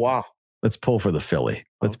the Preakness. Oh, wow. Let's pull for the Philly.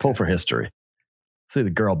 Let's pull for history. See the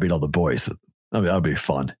girl beat all the boys. That'll be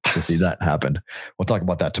fun to see that happen. We'll talk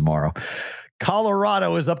about that tomorrow.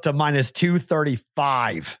 Colorado is up to minus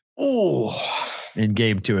 235. Oh, in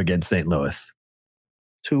game 2 against St. Louis.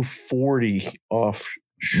 240 off.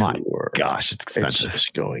 My gosh, it's expensive. It's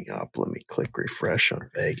just going up. Let me click refresh on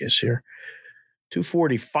Vegas here.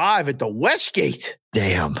 245 at the Westgate.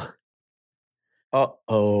 Damn. Route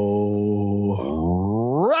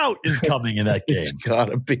is coming in that game.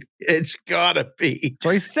 It's gotta be.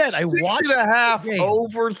 So I said, I watched 6.5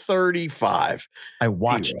 over 35. I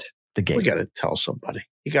watched the game. We got to tell somebody.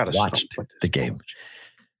 You got to watch the game.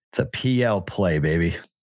 It's a PL play, baby.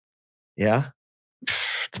 Yeah.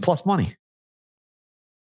 It's plus money.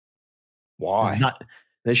 Why?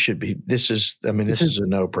 This is a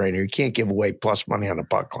no-brainer. You can't give away plus money on a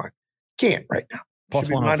puck line. Can't right now. Plus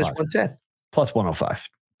 105. Minus 110. Plus 105.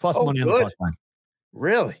 Plus money on the puck line.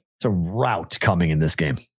 Really? It's a route coming in this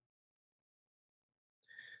game.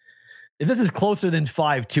 If this is closer than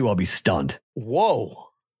 5-2, I'll be stunned. Whoa.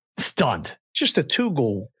 Stunned. Just a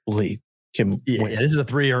 2-goal lead. This is a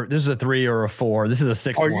 3 or a 4. This is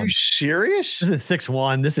a 6-1. Are you serious? This is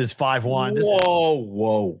 6-1. This is 5-1.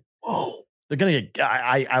 Whoa. They're gonna get.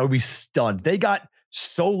 I would be stunned. They got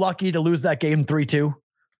so lucky to lose that game 3-2.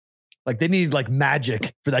 They need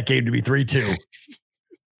magic for that game to be 3-2.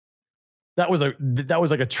 That was a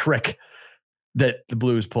trick that the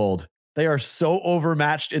Blues pulled. They are so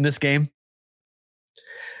overmatched in this game.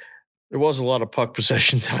 There was a lot of puck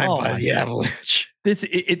possession time by the Avalanche.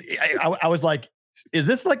 I was like, is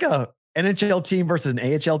this a NHL team versus an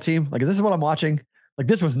AHL team? Is this what I'm watching?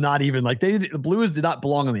 This was not even the Blues did not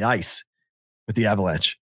belong on the ice with the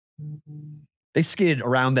Avalanche. They skated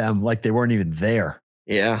around them like they weren't even there.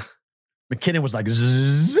 Yeah. McKinnon was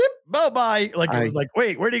zip, bye-bye. It was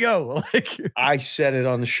wait, where'd he go? I said it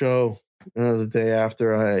on the show the day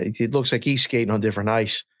after. It looks like he's skating on different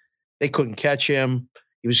ice. They couldn't catch him.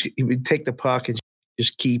 He would take the puck and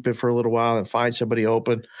just keep it for a little while and find somebody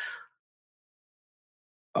open.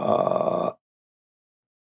 Over?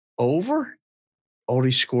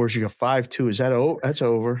 Only scores. You got 5-2. Is that over? That's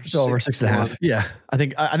over. It's over 6.5. Yeah, I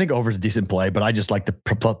think over is a decent play, but I just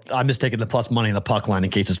I'm just taking the plus money in the puck line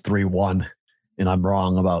in case it's 3-1, and I'm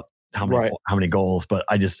wrong about how many goals. But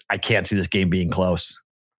I can't see this game being close.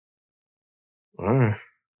 All right.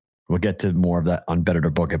 We'll get to more of that on Better to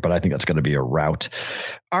Book It, but I think that's going to be a rout.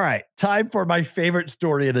 All right, time for my favorite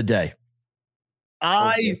story of the day.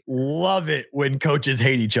 I love it when coaches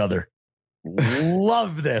hate each other.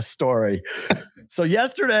 Love this story. So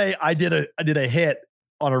yesterday I did a hit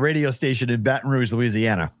on a radio station in Baton Rouge,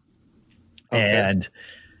 Louisiana. Okay. And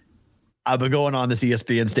I've been going on this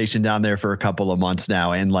ESPN station down there for a couple of months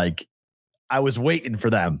now. And I was waiting for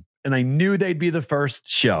them and I knew they'd be the first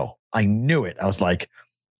show. I knew it. I was like,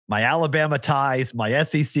 my Alabama ties, my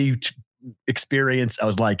SEC experience. I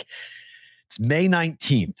was like, it's May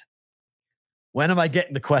 19th. When am I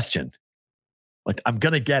getting the question? I'm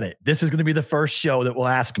going to get it. This is going to be the first show that will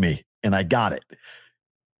ask me. And I got it.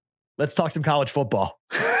 Let's talk some college football.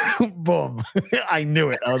 Boom. I knew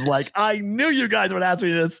it. I was like, I knew you guys would ask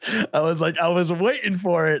me this. I was waiting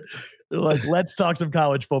for it. They're like, let's talk some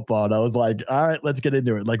college football. And I was like, all right, let's get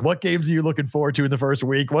into it. What games are you looking forward to in the first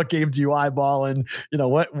week? What games are you eyeballing?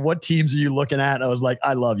 What teams are you looking at? And I was like,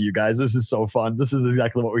 I love you guys. This is so fun. This is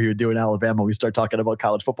exactly what we're here to do in Alabama. We start talking about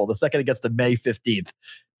college football. The second it gets to May 15th, it's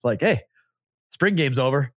like, hey, spring game's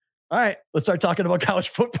over. All right, let's start talking about college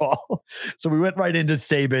football. So we went right into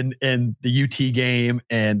Saban and the UT game,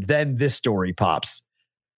 and then this story pops.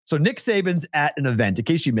 So Nick Saban's at an event. In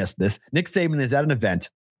case you missed this, Nick Saban is at an event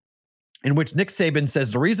in which Nick Saban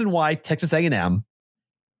says the reason why Texas A&M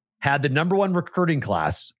had the number one recruiting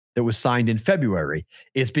class that was signed in February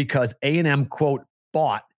is because A&M, quote,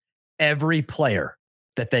 bought every player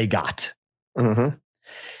that they got. Mm-hmm.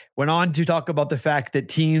 Went on to talk about the fact that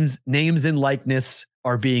teams' names and likeness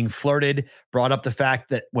are being flirted, brought up the fact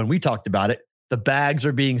that when we talked about it, the bags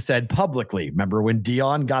are being said publicly. Remember when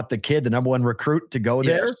Dion got the kid, the number one recruit, to go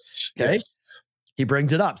there? Okay. Yes. He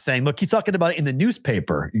brings it up saying, look, he's talking about it in the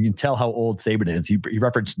newspaper. You can tell how old Saban is. He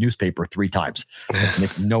referenced newspaper 3 times. Like,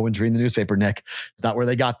 Nick, no one's reading the newspaper, Nick. It's not where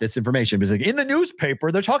they got this information. He's like, in the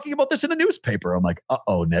newspaper, they're talking about this in the newspaper. I'm like,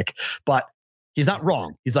 uh-oh, Nick. But he's not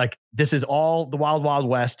wrong. He's like, this is all the wild, wild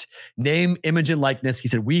west. Name, image, and likeness. He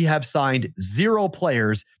said, we have signed 0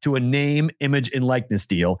 players to a name, image, and likeness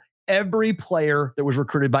deal. Every player that was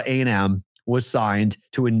recruited by A&M was signed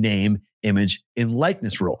to a name, image, and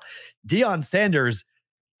likeness rule. Deion Sanders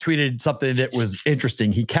tweeted something that was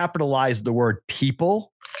interesting. He capitalized the word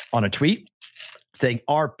people on a tweet saying,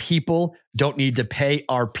 our people don't need to pay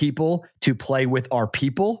our people to play with our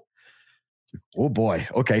people. Oh boy.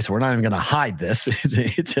 Okay. So we're not even going to hide this.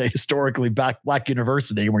 It's a historically black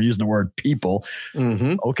university, and we're using the word people.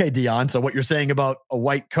 Mm-hmm. Okay, Deion. So what you're saying about a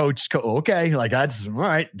white coach, okay, like that's all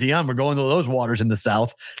right, Deion, we're going to those waters in the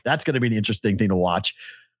South. That's going to be an interesting thing to watch.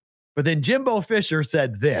 But then Jimbo Fisher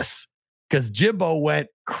said this, because Jimbo went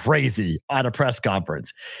crazy at a press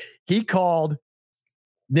conference. He called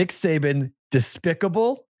Nick Saban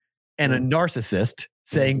despicable and a narcissist,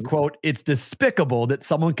 saying, quote, it's despicable that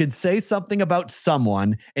someone can say something about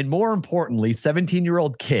someone, and more importantly,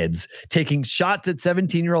 17-year-old kids, taking shots at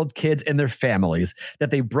 17-year-old kids and their families,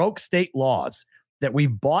 that they broke state laws, that we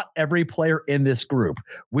bought every player in this group.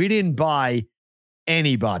 We didn't buy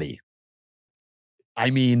anybody. I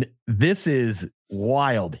mean, this is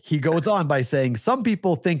wild. He goes on by saying, some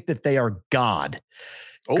people think that they are God.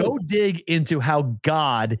 Go dig into how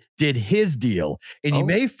God did his deal, and you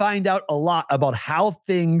may find out a lot about how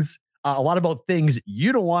things,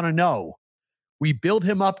 you don't want to know. We build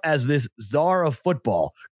him up as this czar of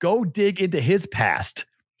football. Go dig into his past.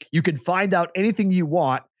 You can find out anything you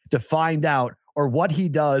want to find out, or what he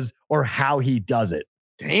does or how he does it.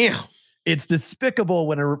 Damn. It's despicable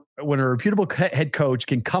when a reputable head coach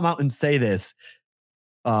can come out and say this.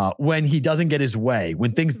 When he doesn't get his way,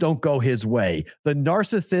 when things don't go his way, the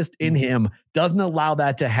narcissist in him doesn't allow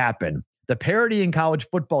that to happen. The parity in college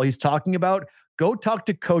football he's talking about, go talk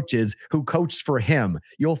to coaches who coached for him.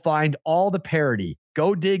 You'll find all the parity.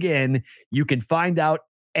 Go dig in. You can find out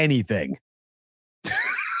anything.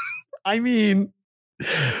 I mean,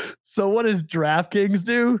 so what does DraftKings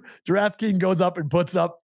do? DraftKings goes up and puts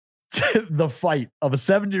up the fight of a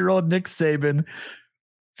 70-year-old Nick Saban,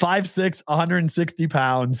 5'6", 160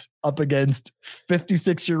 pounds, up against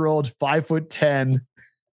 56-year-old, 5'10"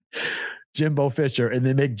 Jimbo Fisher, and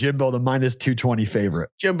they make Jimbo the -220 favorite.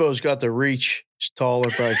 Jimbo's got the reach. He's taller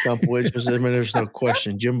by a couple inches. I mean, there's no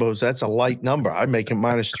question. That's a light number. I make him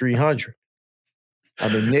 -300.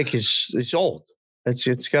 I mean, Nick is old.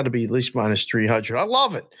 It's got to be at least -300. I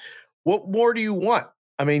love it. What more do you want?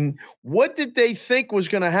 I mean, what did they think was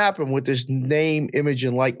going to happen with this name, image,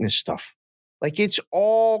 and likeness stuff? Like, it's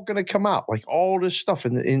all going to come out, like all this stuff.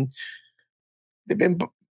 And they've been,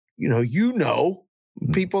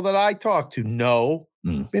 people that I talk to know,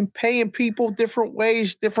 been paying people different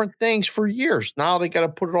ways, different things for years. Now they got to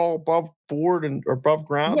put it all above board or above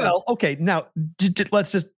ground. Well, okay. Now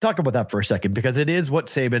let's just talk about that for a second, because it is what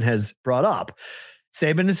Saban has brought up.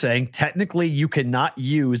 Saban is saying, technically, you cannot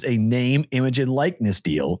use a name, image, and likeness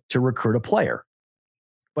deal to recruit a player,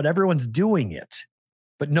 but everyone's doing it.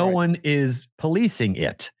 But no one is policing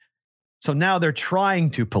it. So now they're trying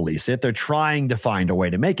to police it. They're trying to find a way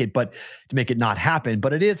to make it not happen.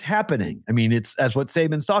 But it is happening. I mean, it's as what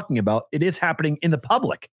Saban's talking about. It is happening in the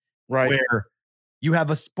public, right? Where you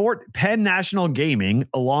have a sport, Penn National Gaming,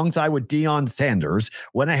 alongside with Deion Sanders,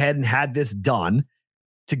 went ahead and had this done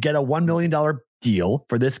to get a $1 million deal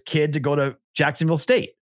for this kid to go to Jacksonville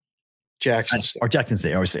State. Jackson State. Or Jackson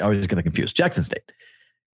State. I always get confused. Jackson State.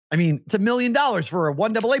 I mean, it's $1 million for a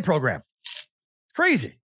 1AA program.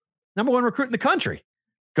 Crazy. Number one recruit in the country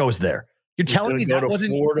goes there. You're telling me that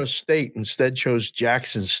wasn't Florida State, instead chose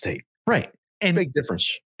Jackson State. Right. And big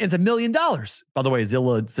difference. It's $1 million. By the way,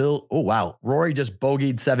 Zilla. Oh, wow. Rory just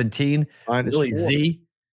bogeyed 17. Willie Z.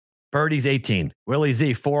 Birdie's 18. Willie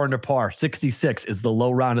Z, 4 under par. 66 is the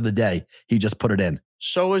low round of the day. He just put it in.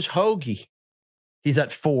 So is Hoagie. He's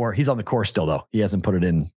at 4. He's on the course still, though. He hasn't put it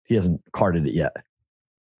in. He hasn't carded it yet.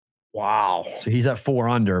 Wow. So he's at 4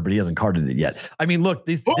 under, but he hasn't carded it yet. I mean, look,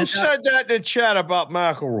 Who said that in the chat about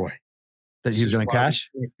McIlroy? That he was going to cash?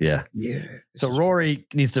 Yeah. Yeah. So Rory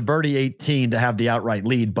needs to birdie 18 to have the outright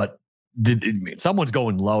lead, but someone's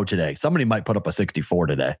going low today. Somebody might put up a 64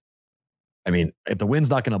 today. I mean, if the wind's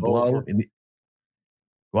not going to blow.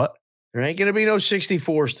 What? There ain't going to be no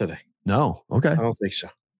 64s today. No. Okay. I don't think so.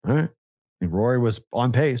 All right. And Rory was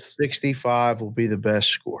on pace. 65 will be the best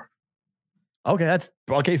score. Okay, that's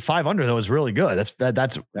okay. 5 under though is really good.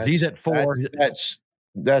 That's Z's at 4.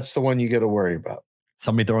 That's the one you got to worry about.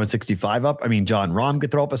 Somebody throwing 65 up. I mean, John Rahm could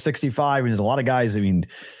throw up a 65. I mean, there's a lot of guys. I mean,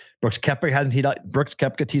 Brooks Koepka hasn't teed up. Brooks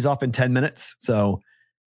Koepka tees off in 10 minutes. So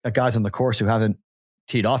got guys on the course who haven't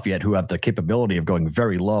teed off yet, who have the capability of going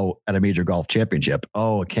very low at a major golf championship.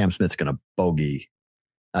 Oh, Cam Smith's going to bogey.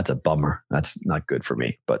 That's a bummer. That's not good for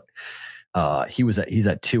me. But he's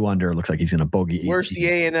at 2 under. Looks like he's going to bogey 18. Where's the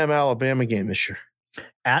A&M Alabama game this year?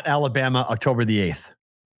 At Alabama, October the 8th.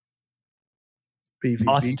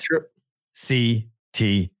 BVB trip.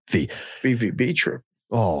 CTV. BVB trip.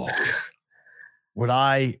 Oh, would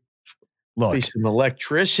I look? Be some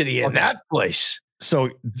electricity in that place. So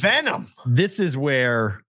Venom. This is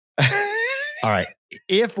where. All right,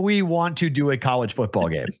 if we want to do a college football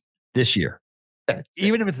game this year,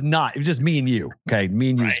 even if it's just me and you, okay,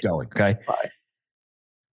 me and you's going, okay. Right.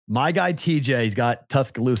 My guy TJ's got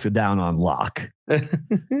Tuscaloosa down on lock.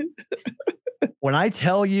 When I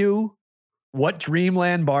tell you what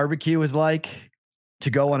Dreamland Barbecue is like to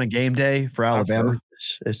go on a game day for Alabama,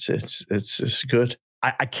 it's good.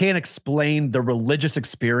 I can't explain the religious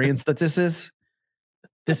experience that this is.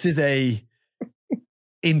 This is a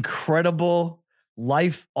incredible,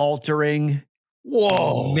 life-altering,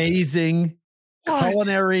 amazing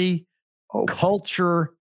culinary,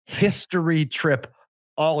 culture, history trip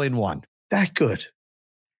all in one. That good.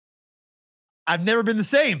 I've never been the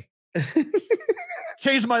same.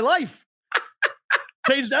 Changed my life.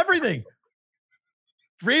 Changed everything.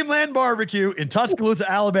 Dreamland Barbecue in Tuscaloosa,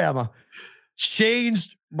 Alabama.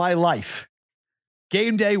 Changed my life.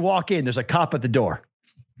 Game day, walk in. There's a cop at the door.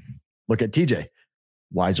 Look at TJ.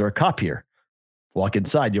 Why is there a cop here? Walk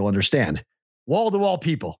inside. You'll understand. Wall-to-wall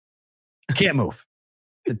people. Can't move.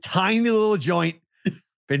 It's a tiny little joint.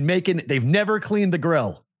 They've never cleaned the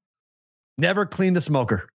grill. Never cleaned the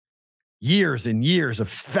smoker. Years and years of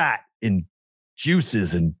fat and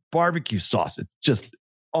juices and barbecue sauce. It's just,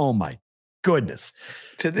 oh my goodness.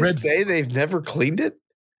 To this day, they've never cleaned it?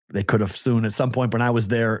 They could have soon at some point when I was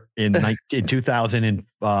there in 2000 and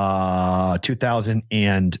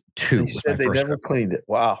 2002. They said they never cleaned it.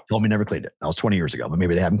 Wow. Told me never cleaned it. That was 20 years ago, but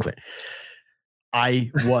maybe they haven't cleaned it.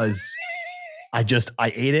 I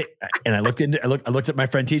ate it and I looked at my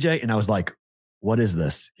friend TJ and I was like, what is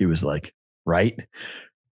this? He was like, right?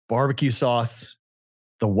 Barbecue sauce,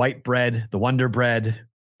 the white bread, the Wonder Bread,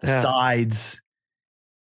 the sides.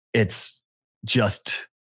 It's just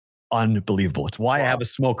unbelievable. It's why I have a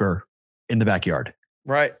smoker in the backyard.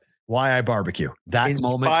 Right. Why I barbecue. That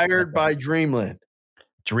moment. Inspired by Dreamland.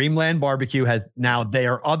 Dreamland Barbecue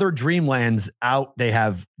there are other Dreamlands out. They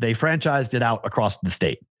franchised it out across the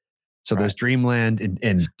state. So there's Dreamland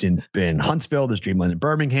in Huntsville, there's Dreamland in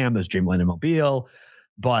Birmingham, there's Dreamland in Mobile,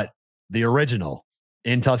 but the original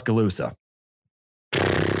in Tuscaloosa.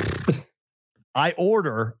 I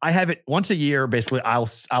have it once a year. Basically, I'll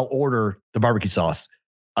order the barbecue sauce,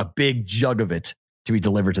 a big jug of it to be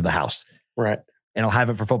delivered to the house. Right. And I'll have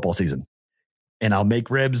it for football season. And I'll make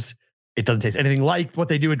ribs. It doesn't taste anything like what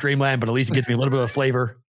they do at Dreamland, but at least it gives me a little bit of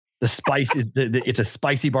flavor. The spice is it's a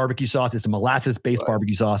spicy barbecue sauce. It's a molasses-based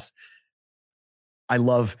barbecue sauce. I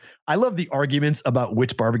love the arguments about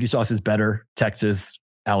which barbecue sauce is better. Texas,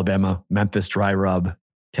 Alabama, Memphis dry rub,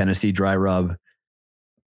 Tennessee dry rub,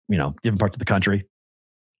 different parts of the country.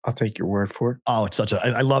 I'll take your word for it. Oh, it's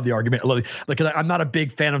I love the argument. I love it. Like, I'm not a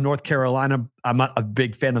big fan of North Carolina. I'm not a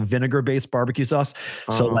big fan of vinegar-based barbecue sauce.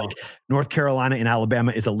 So like North Carolina and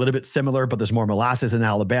Alabama is a little bit similar, but there's more molasses in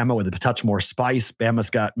Alabama with a touch more spice. Bama's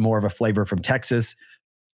got more of a flavor from Texas.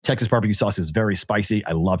 Texas barbecue sauce is very spicy.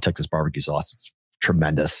 I love Texas barbecue sauce. It's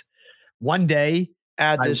tremendous. One day,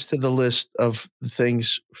 add this to the list of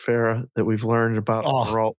things, Farah, that we've learned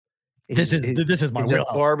about. This is my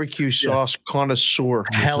wheelhouse. Barbecue sauce connoisseur.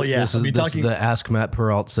 Hell yeah! This is the Ask Matt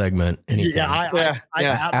Peralt segment. Anything. Yeah,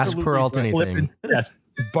 Ask Peralt anything. Yes,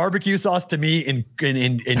 barbecue sauce to me in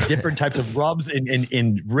different types of rubs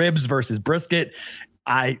in ribs versus brisket.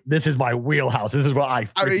 This is my wheelhouse. This is what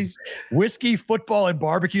whiskey, football, and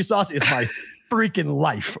barbecue sauce is my freaking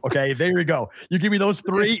life. Okay, there you go. You give me those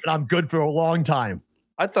three, and I'm good for a long time.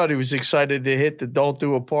 I thought he was excited to hit the don't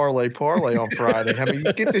do a parlay on Friday. I mean,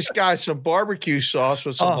 you get this guy some barbecue sauce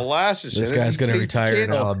with some molasses. This guy's going to retire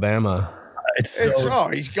in Alabama.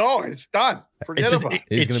 He's going. It's done. Forget about it.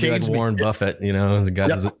 He's going to be like Warren Buffett,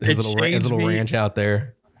 got his little ranch out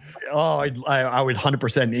there. Oh, I would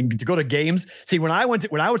 100% to go to games. See, when I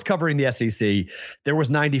was covering the SEC, there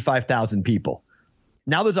was 95,000 people.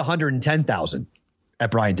 Now there's 110,000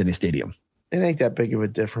 at Bryant-Denny Stadium. It ain't that big of a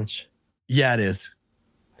difference. Yeah, it is.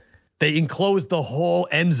 They enclosed the whole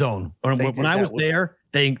end zone. When I was there,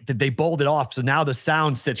 they bowled it off. So now the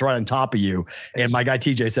sound sits right on top of you. And my guy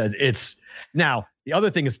TJ says it's now the other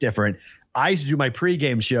thing is different. I used to do my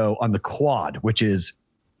pregame show on the quad, which is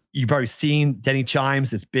you've probably seen Denny Chimes,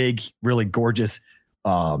 this big, really gorgeous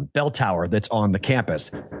bell tower that's on the campus.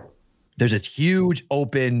 There's this huge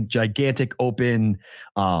gigantic open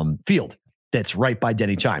field that's right by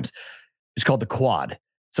Denny Chimes. It's called the quad.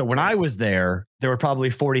 So when I was there, there were probably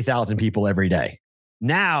 40,000 people every day.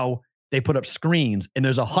 Now they put up screens and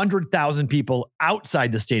there's 100,000 people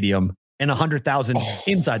outside the stadium and 100,000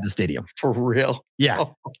 inside the stadium. For real? Yeah.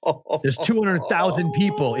 There's 200,000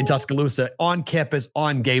 people in Tuscaloosa on campus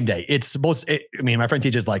on game day. My friend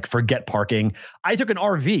teaches like, forget parking. I took an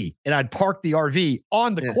RV and I'd park the RV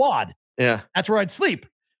on the quad. Yeah. That's where I'd sleep.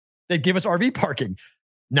 They'd give us RV parking.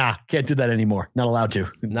 Nah, can't do that anymore. Not allowed to.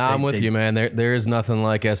 Nah, I'm with you, man. There is nothing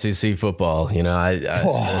like SEC football.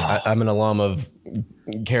 I'm an alum of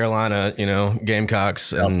Carolina,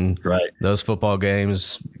 Gamecocks, and those football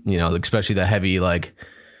games, especially the heavy, like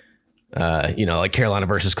Carolina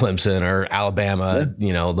versus Clemson or Alabama,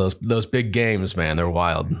 those big games, man, they're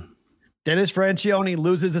wild. Dennis Francione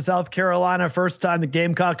loses to South Carolina. First time the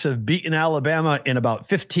Gamecocks have beaten Alabama in about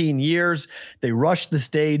 15 years. They rush the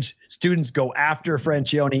stage. Students go after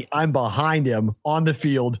Francione. I'm behind him on the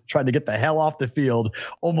field, trying to get the hell off the field.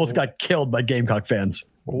 Almost got killed by Gamecock fans.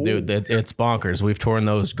 Dude, it's bonkers. We've torn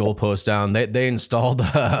those goalposts down. They installed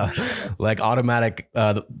like automatic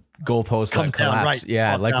goalposts that collapse. Right.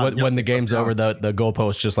 Yeah, like when the game's over, the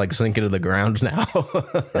goalposts just like sink into the ground now.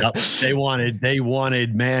 Yep. They wanted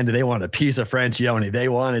a piece of Francione. They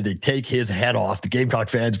wanted to take his head off. The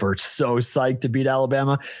Gamecock fans were so psyched to beat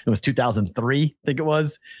Alabama. It was 2003, I think it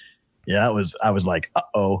was. Yeah, I was like,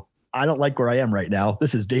 uh-oh. I don't like where I am right now.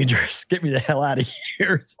 This is dangerous. Get me the hell out of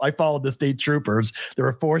here. So I followed the state troopers. There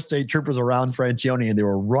were 4 state troopers around Francione and they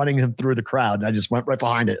were running him through the crowd. And I just went right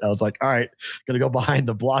behind it. I was like, all right, going to go behind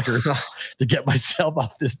the blockers to get myself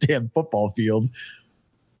off this damn football field.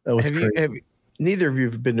 That was crazy. Neither of you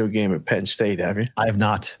have been to a game at Penn State, have you? I have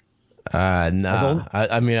not. Nah.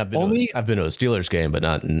 I've been to a Steelers game, but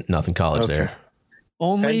nothing college there.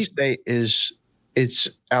 Penn State it's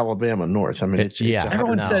Alabama North. I mean,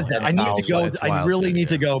 everyone says that. I need to go. I really need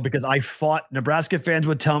to go because I fought. Nebraska fans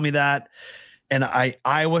would tell me that. And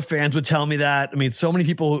Iowa fans would tell me that. I mean, so many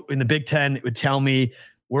people in the Big Ten would tell me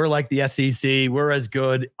we're like the SEC. We're as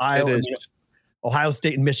good. Ohio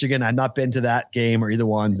State and Michigan. I've not been to that game or either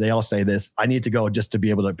one. They all say this. I need to go just to be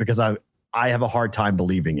able to, because I have a hard time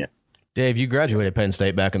believing it. Dave, you graduated Penn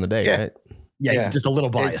State back in the day, right? Yeah, it's just a little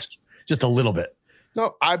biased. Just a little bit.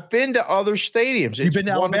 No, I've been to other stadiums. You've been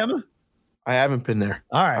to Alabama? I haven't been there.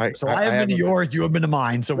 All right. So I haven't been to yours. You have been to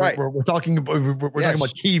mine. So we're talking about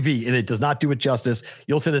TV, and it does not do it justice.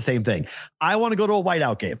 You'll say the same thing. I want to go to a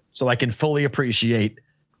whiteout game so I can fully appreciate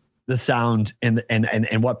the sound and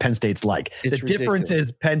what Penn State's like. The difference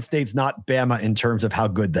is Penn State's not Bama in terms of how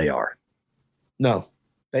good they are. No,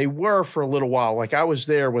 they were for a little while. Like I was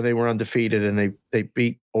there when they were undefeated and they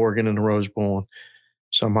beat Oregon in the Rose Bowl.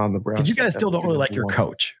 Somehow in the Browns. Because you guys still don't really like your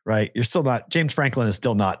coach, right? You're still not. James Franklin is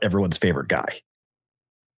still not everyone's favorite guy.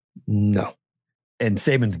 No. And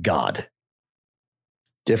Saban's God.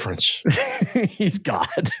 Difference. He's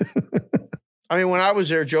God. I mean, when I was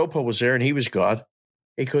there, Joe Po was there, and he was God.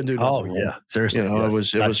 He couldn't do nothing. Oh yeah, seriously. It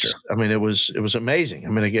was. I mean, it was amazing. I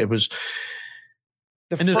mean, it was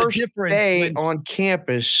the first day on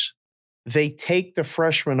campus. They take the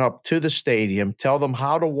freshmen up to the stadium, tell them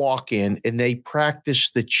how to walk in, and they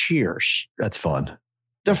practice the cheers. That's fun.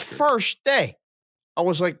 First day. I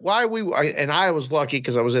was like, why and I was lucky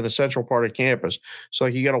because I was in a central part of campus. So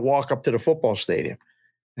like, you got to walk up to the football stadium.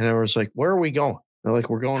 And I was like, where are we going? They're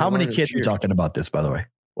like, we're going. How many kids are we talking about this, by the way?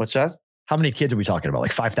 What's that? How many kids are we talking about?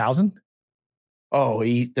 Like 5,000? Oh,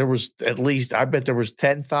 there was at least, I bet there was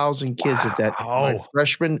 10,000 kids at that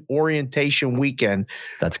freshman orientation weekend.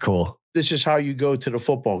 That's cool. This is how you go to the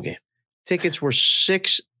football game. Tickets were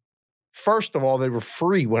 $6. First of all, they were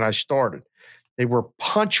free when I started. They were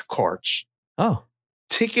punch cards. Oh.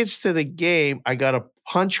 Tickets to the game, I got a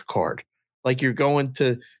punch card. Like you're going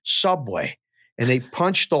to Subway. and they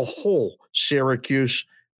punched a hole, Syracuse,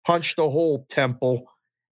 punched a hole, Temple.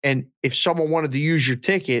 And if someone wanted to use your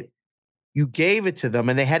ticket, you gave it to them,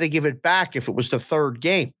 and they had to give it back if it was the third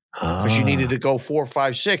game because you needed to go 4,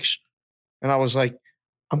 5, 6. And I was like,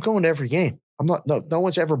 I'm going to every game. I'm not, no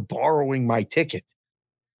one's ever borrowing my ticket.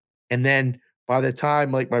 And then by the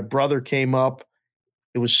time like my brother came up,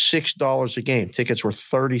 it was $6 a game. Tickets were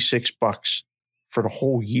 $36 for the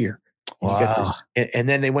whole year. Wow. And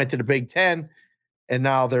then they went to the Big Ten, and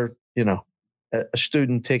now they're, a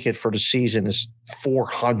student ticket for the season is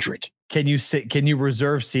 $400. Can you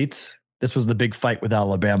reserve seats? This was the big fight with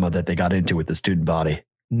Alabama that they got into with the student body.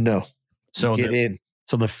 No. So get in.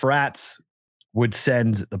 So the frats would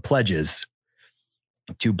send the pledges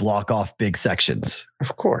to block off big sections.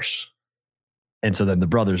 Of course. And so then the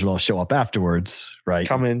brothers would all show up afterwards, right?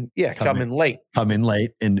 Come in late. Come in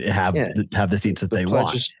late and have the seats that they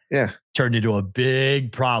want. Yeah. Turned into a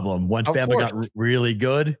big problem. Once Bama got really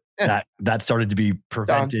good, that started to be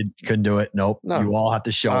prevented. You couldn't do it. Nope. No. You all have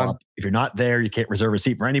to show up. If you're not there, you can't reserve a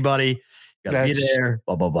seat for anybody. You got to be there,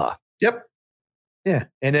 blah, blah, blah. Yep. Yeah.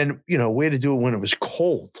 And then, we had to do it when it was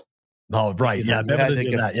cold. Oh, right. Yeah. Bama doesn't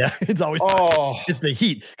do that. Yeah. It's always, it's the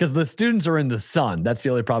heat because the students are in the sun. That's the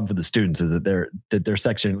only problem for the students is that their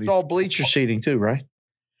section, at least. It's all bleacher seating too, right?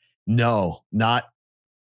 No, not.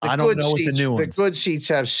 I don't know what the new ones. The good seats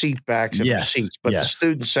have seat backs and seats, but the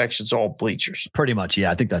student section's all bleachers. Pretty much, yeah.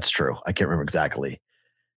 I think that's true. I can't remember exactly.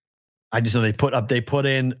 I just know they put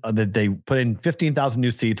in 15,000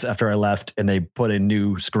 new seats after I left, and they put in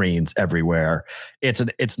new screens everywhere.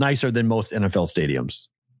 It's nicer than most NFL stadiums.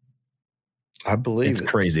 I believe it's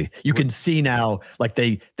crazy. You can see now, like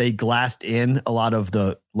they glassed in a lot of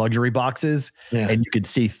the luxury boxes, and you could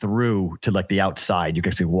see through to like the outside. You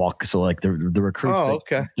can actually walk. So like the recruits,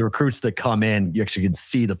 the recruits that come in, you actually can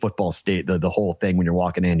see the football state, the whole thing when you're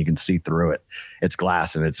walking in. You can see through it. It's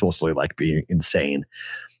glass, and it's supposed to like be insane.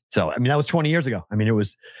 So I mean, that was 20 years ago. I mean,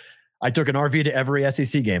 I took an RV to every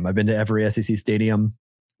SEC game. I've been to every SEC stadium.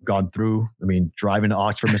 Gone through, driving to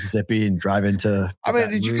Oxford, Mississippi and driving to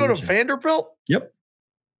did you go to Vanderbilt? Yep.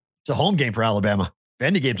 It's a home game for Alabama.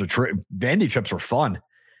 Vandy trips were fun.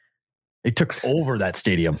 They took over that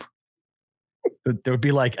stadium. There would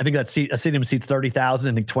be like, I think that stadium seats 30,000.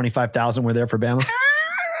 I think 25,000 were there for Bama.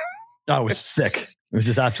 Oh, it was sick. It was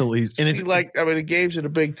just absolutely. The games in the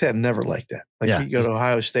Big Ten never like that. You go to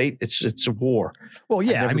Ohio State, it's a war. Well,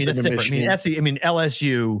 yeah, that's different.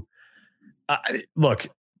 LSU. Look,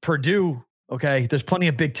 Purdue, okay, there's plenty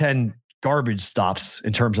of Big Ten garbage stops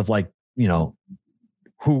in terms of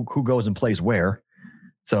who goes and plays where.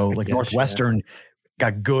 So Northwestern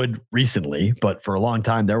got good recently, but for a long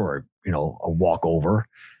time there were, a walkover.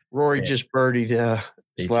 Rory just birdied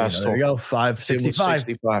his last hole. There you go,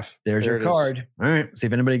 565. There's your card. All right, see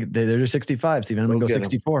if anybody, there's 65. See if anybody goes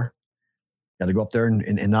 64. Got to go up there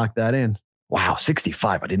and knock that in. Wow,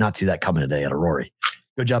 65. I did not see that coming today out of Rory.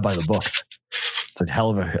 Good job by the books. It's a hell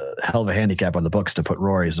of a handicap on the books to put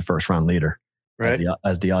Rory as the first round leader, right?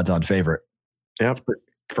 As the odds-on favorite. Yeah,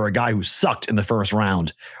 for a guy who sucked in the first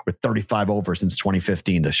round with 35 over since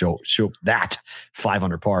 2015 to show that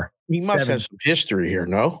 500 par. He must have some history here,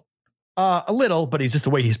 no? A little, but he's just the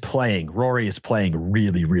way he's playing. Rory is playing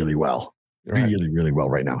really, really well, really, really well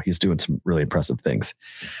right now. He's doing some really impressive things.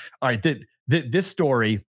 All right, this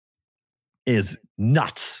story is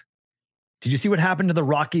nuts. Did you see what happened to the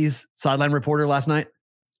Rockies sideline reporter last night?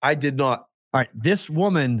 I did not. All right. This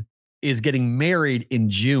woman is getting married in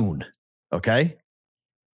June. Okay.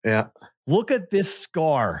 Yeah. Look at this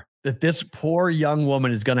scar that this poor young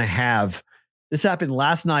woman is going to have. This happened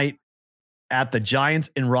last night at the Giants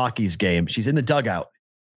and Rockies game. She's in the dugout.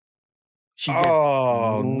 She gets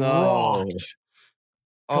rocked.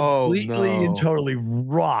 Completely and totally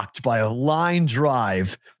rocked by a line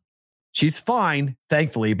drive. She's fine,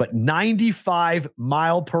 thankfully, but 95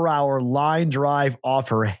 mile per hour line drive off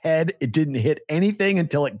her head. It didn't hit anything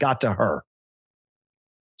until it got to her.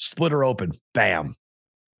 Split her open. Bam.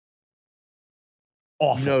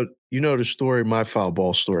 Awful. You know the story, my foul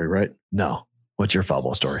ball story, right? No. What's your foul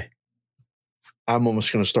ball story? I'm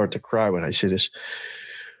almost going to start to cry when I see this.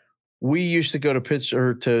 We used to go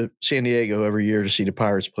to San Diego every year to see the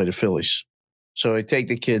Pirates play the Phillies. So I take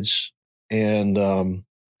the kids and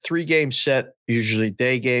 3-game set, usually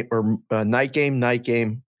day game or night game,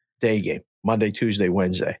 day game, Monday, Tuesday,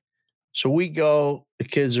 Wednesday. So we go, the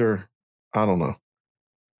kids are, I don't know,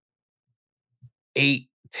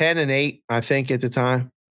 10 and 8, I think at the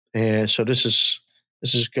time. And so this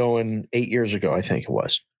is going 8 years ago, I think it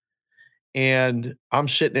was. And I'm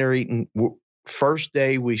sitting there eating. First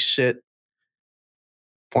day we sit,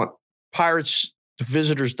 Pirates, The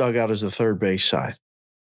visitors' dugout is the third base side.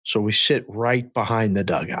 So we sit right behind the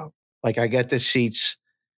dugout. Like I get the seats,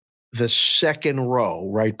 the second row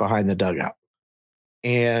right behind the dugout.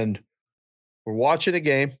 And we're watching a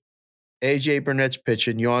game. AJ Burnett's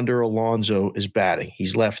pitching. Yonder Alonso is batting.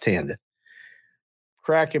 He's left-handed.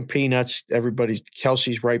 Cracking peanuts.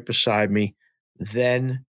 Kelsey's right beside me.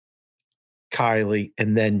 Then Kylie,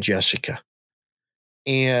 and then Jessica.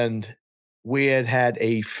 And we had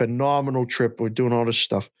a phenomenal trip. We're doing all this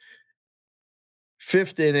stuff.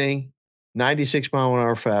 Fifth inning,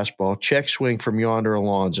 96-mile-an-hour fastball, check swing from Yonder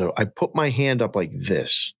Alonso. I put my hand up like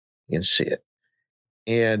this. You can see it.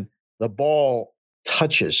 And the ball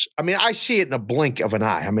touches. I mean, I see it in a blink of an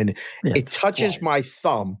eye. I mean, it touches my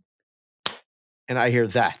thumb, and I hear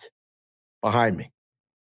that behind me.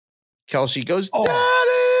 Kelsey goes,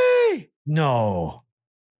 Daddy! No.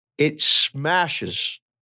 It smashes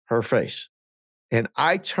her face. And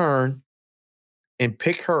I turn and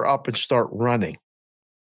pick her up and start running.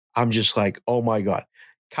 I'm just like, oh my God.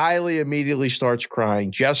 Kylie immediately starts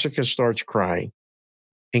crying. Jessica starts crying.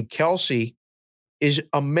 And Kelsey is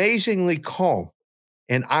amazingly calm.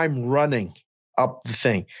 And I'm running up the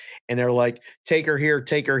thing. And they're like, take her here,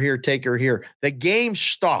 take her here, take her here. The game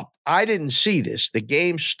stopped. I didn't see this. The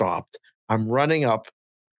game stopped. I'm running up.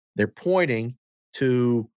 They're pointing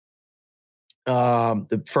to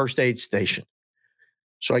the first aid station.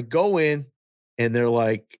 So I go in and they're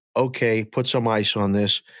like, okay, put some ice on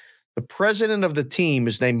this. The president of the team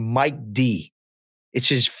is named Mike D. It's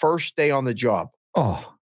his first day on the job.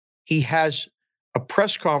 Oh. He has a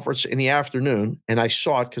press conference in the afternoon, and I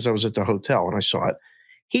saw it because I was at the hotel and I saw it.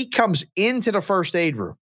 He comes into the first aid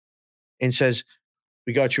room and says,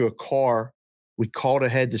 we got you a car. We called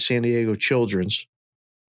ahead to San Diego Children's.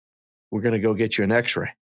 We're going to go get you an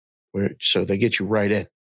x-ray. So they get you right in.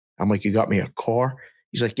 I'm like, you got me a car?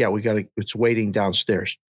 He's like, yeah, it's waiting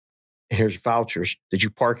downstairs. And here's vouchers. Did you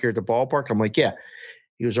park here at the ballpark? I'm like, yeah.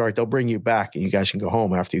 He goes, all right, they'll bring you back and you guys can go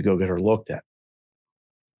home after you go get her looked at.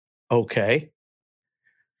 Okay.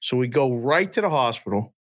 So we go right to the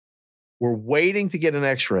hospital. We're waiting to get an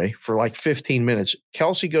x-ray for like 15 minutes.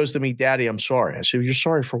 Kelsey goes to me, Daddy, I'm sorry. I said, you're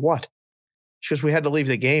sorry for what? She goes, we had to leave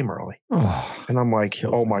the game early. Oh, and I'm like,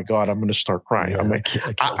 oh my God, I'm going to start crying.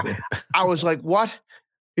 Yeah, I was like, what?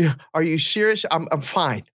 Are you serious? I'm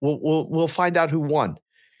fine. We'll find out who won.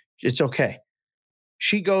 It's okay.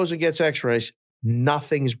 She goes and gets x-rays.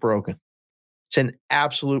 Nothing's broken. It's an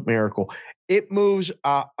absolute miracle. It moves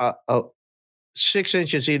 6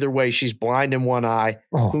 inches either way. She's blind in one eye.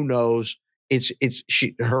 Oh. Who knows?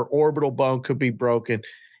 Her orbital bone could be broken.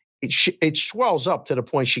 It swells up to the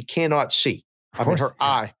point she cannot see. I mean, her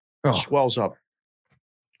eye swells up.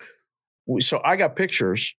 So I got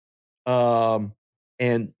pictures. And,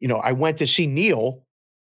 I went to see Neil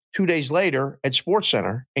 2 days later at Sports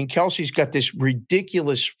Center, and Kelsey's got this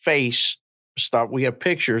ridiculous face stuff. We have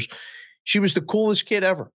pictures. She was the coolest kid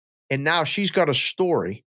ever. And now she's got a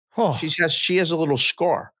story. Oh. She has a little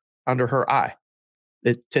scar under her eye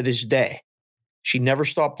that to this day. She never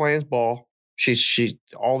stopped playing ball. She's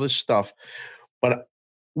all this stuff. But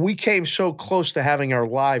we came so close to having our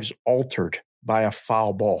lives altered by a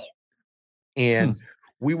foul ball. And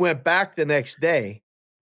we went back the next day.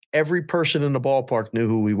 Every person in the ballpark knew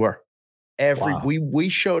who we were. Wow. We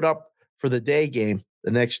showed up for the day game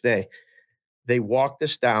the next day. They walked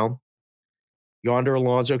us down. Yonder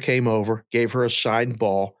Alonso came over, gave her a signed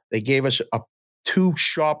ball. They gave us 2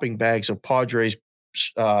 shopping bags of Padres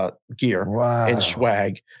gear and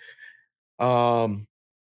swag. What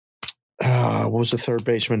was the third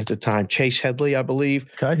baseman at the time? Chase Headley, I believe.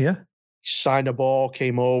 Okay, yeah. Signed a ball,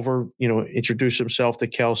 came over, introduced himself to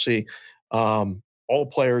Kelsey. All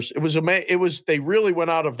players. They really went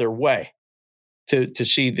out of their way to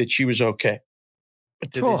see that she was okay.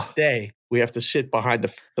 But to this day, we have to sit behind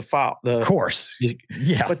the foul. Of course.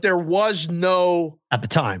 Yeah. But there was no... At the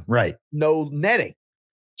time, right. No netting.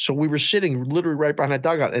 So we were sitting literally right behind that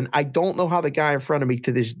dugout. And I don't know how the guy in front of me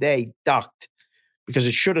to this day ducked because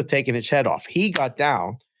it should have taken his head off. He got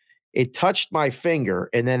down. It touched my finger.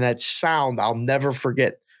 And then that sound, I'll never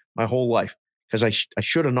forget my whole life because I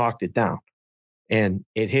should have knocked it down. And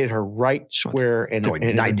it hit her right square and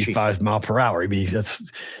going 95 mile per hour. I mean,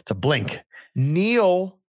 it's a blink.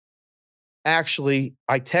 Neil, actually,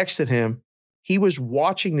 I texted him. He was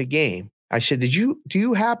watching the game. I said, do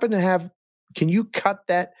you happen to have, can you cut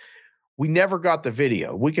that? We never got the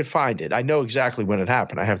video. We could find it. I know exactly when it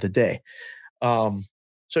happened. I have the day.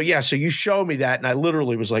 So you showed me that, and I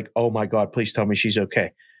literally was like, "Oh my God, please tell me she's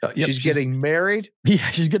okay." Yep, she's getting married. Yeah,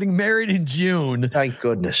 she's getting married in June. Thank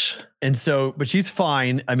goodness. And so, but she's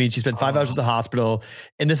fine. I mean, she spent 5 hours at the hospital,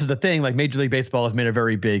 and this is the thing. Like Major League Baseball has made a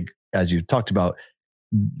very big, as you talked about.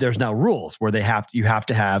 There's now rules where you have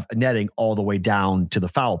to have a netting all the way down to the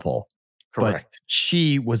foul pole. Correct. But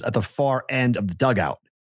she was at the far end of the dugout,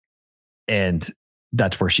 and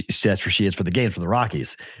that's where she is for the game for the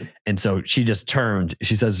Rockies. And so she just turned.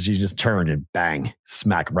 She says she just turned and bang,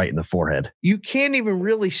 smack right in the forehead. You can't even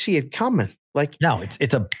really see it coming. Like no,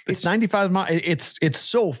 it's 95 miles. It's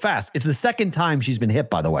so fast. It's the second time she's been hit.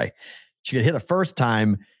 By the way, she got hit a first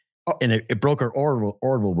time, and it broke her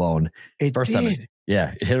orbital bone. First time,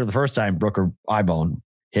 yeah, it hit her the first time, broke her eye bone.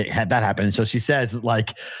 It had that happen. And so she says,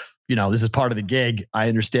 like, this is part of the gig. I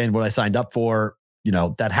understand what I signed up for.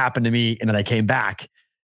 That happened to me, and then I came back.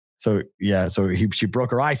 So yeah, she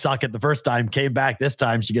broke her eye socket the first time, came back this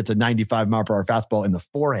time. She gets a 95 mile per hour fastball in the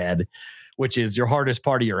forehead, which is your hardest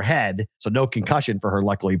part of your head. So no concussion for her,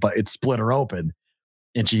 luckily, but it split her open,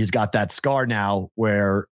 and she's got that scar now.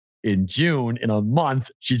 Where in June, in a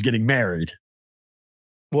month, she's getting married.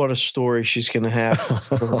 What a story she's going to have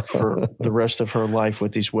for the rest of her life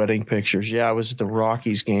with these wedding pictures. Yeah, I was at the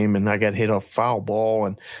Rockies game, and I got hit a foul ball,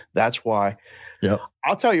 and that's why. Yeah,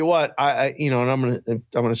 I'll tell you what, and I'm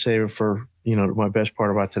gonna save it for my best part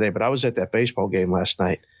about today. But I was at that baseball game last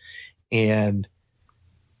night, and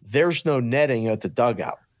there's no netting at the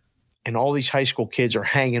dugout, and all these high school kids are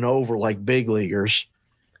hanging over like big leaguers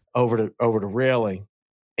over the railing.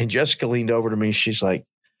 And Jessica leaned over to me. She's like,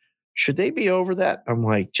 "Should they be over that?" I'm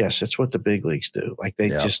like, "Jess, that's what the big leagues do. Like they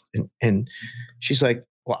just." And she's like,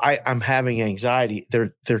 "Well, I'm having anxiety.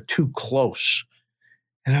 They're too close."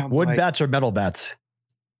 And I'm wood bats or metal bats?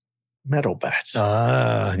 Metal bats.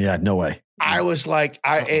 Yeah, no way. I was like,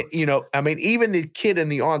 even the kid in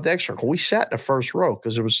the on deck circle, we sat in the first row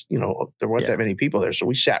because there was, there weren't that many people there. So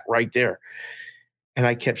we sat right there. And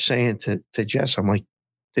I kept saying to Jess, I'm like,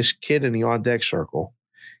 this kid in the on deck circle,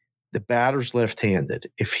 the batter's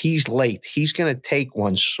left-handed. If he's late, he's going to take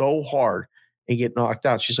one so hard and get knocked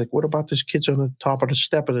out. She's like, what about this kid's on the top of the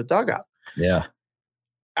step of the dugout? Yeah.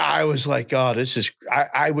 I was like, oh, this is,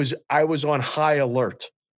 I was on high alert.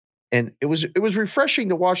 And it was refreshing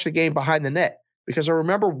to watch the game behind the net, because I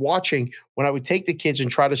remember watching when I would take the kids and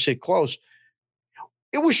try to sit close.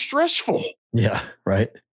 It was stressful. Yeah, right.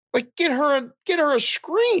 Like get her a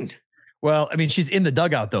screen. Well, I mean, she's in the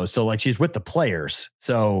dugout though, so like she's with the players.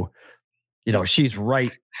 So, she's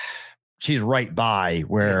right by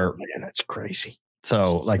where. Man, that's crazy.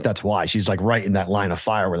 So like that's why she's like right in that line of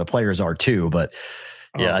fire where the players are too. But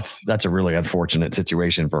yeah, that's a really unfortunate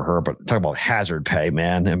situation for her. But talk about hazard pay,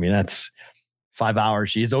 man. I mean, that's 5 hours.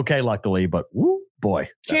 She's okay, luckily, but woo, boy.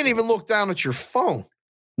 Can't even look down at your phone.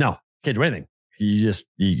 No, can't do anything. You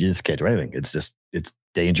just can't do anything. It's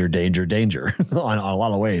danger on a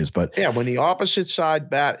lot of ways. But yeah, when the opposite side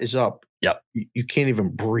bat is up, yep, you can't even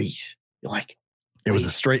breathe. You're like, it was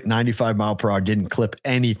a straight 95 mile per hour, didn't clip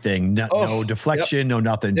anything, no deflection, no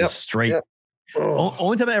nothing, just straight. Yep.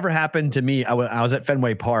 Only time it ever happened to me, I was at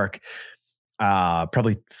Fenway Park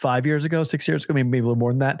probably 6 years ago, maybe a little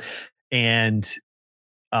more than that. And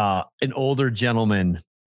an older gentleman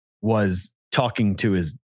was talking to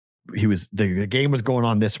the game was going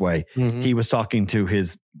on this way. Mm-hmm. He was talking to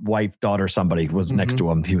his wife, daughter, somebody who was next to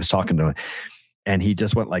him. He was talking to him, and he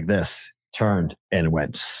just went like this, turned and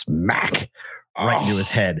went smack right into his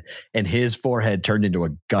head, and his forehead turned into a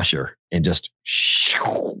gusher and just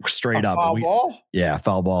straight up. Foul ball? Yeah,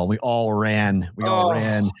 foul ball. We all ran.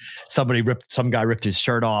 Some guy ripped his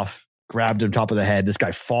shirt off, grabbed him top of the head. This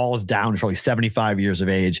guy falls down, probably 75 years of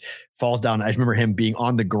age, falls down. I remember him being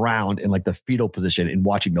on the ground in like the fetal position and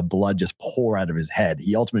watching the blood just pour out of his head.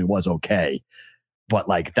 He ultimately was okay. But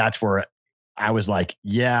like, that's where I was like,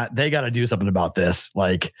 yeah, they got to do something about this.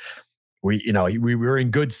 Like, we were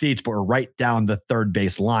in good seats, but we're right down the third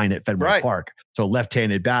base line at Fenway Park. So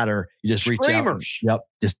left-handed batter, you just reach out. Yep.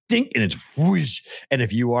 Just dink, and it's whoosh. And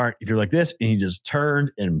if you're like this, and you just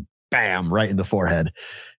turned and bam, right in the forehead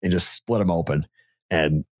and just split them open.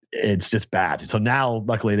 And it's just bad. So now,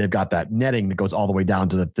 luckily, they've got that netting that goes all the way down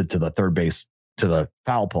to the third base, to the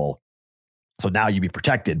foul pole. So now you be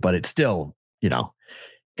protected, but it's still,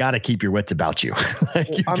 got to keep your wits about you.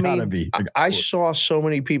 I saw so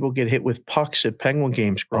many people get hit with pucks at Penguin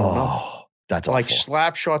games growing up. That's like awful.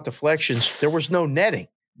 Slap shot deflections. There was no netting.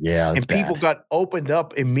 Yeah, and people got opened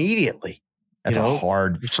up immediately. That's a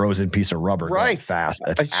hard frozen piece of rubber, right? Fast.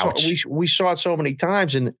 We saw it so many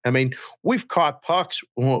times, and I mean, we've caught pucks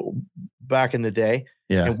back in the day,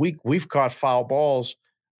 and we've caught foul balls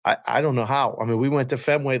I don't know how. I mean, we went to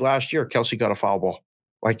Fenway last year. Kelsey got a foul ball.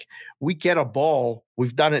 Like, we get a ball.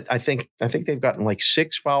 We've done it. I think they've gotten like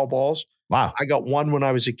 6 foul balls. Wow. I got 1 when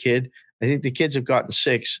I was a kid. I think the kids have gotten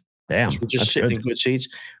 6. Damn. We're just sitting in good seats.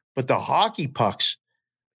 But the hockey pucks,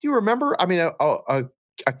 do you remember? I mean,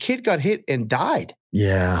 a kid got hit and died.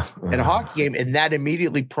 Yeah. In a hockey game, and that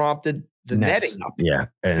immediately prompted the netting up. Yeah.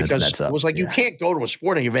 Because it was like, you can't go to a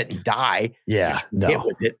sporting event and die. Yeah. No. Hit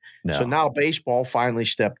with it. No. So now baseball finally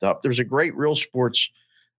stepped up. There's a great Real Sports.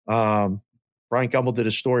 Brian Gumbel did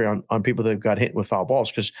a story on people that got hit with foul balls,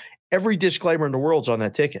 because every disclaimer in the world's on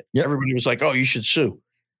that ticket. Yep. Everybody was like, oh, you should sue.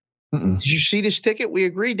 Did you see this ticket? We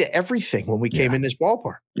agreed to everything when we came in this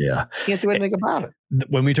ballpark. Yeah. Can't do anything about it.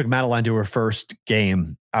 When we took Madeline to her first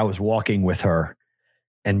game, I was walking with her,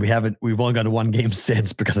 and we've only gone to one game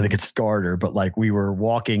since because I think it scarred her, but like, we were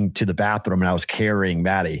walking to the bathroom and I was carrying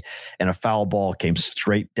Maddie, and a foul ball came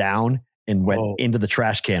straight down and went into the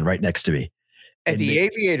trash can right next to me. At the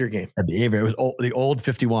Aviator game. At the Aviator. It was the old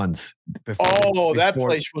 51s.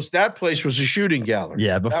 That place was a shooting gallery.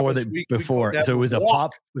 Yeah, so it was a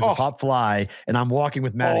pop fly, and I'm walking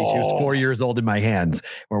with Maddie. She was 4 years old in my hands.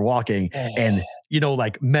 We're walking, and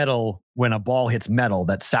like metal, when a ball hits metal,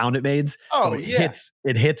 that sound it makes. So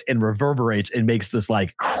it hits and reverberates and makes this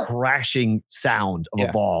like crashing sound of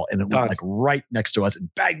a ball, and it went like right next to us,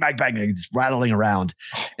 and bang, bang, bang, and just rattling around.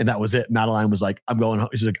 And that was it. Madeline was like, I'm going home.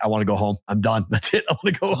 She's like, I want to go home. I'm done. That's it. I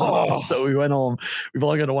want to go home. So we went home. We've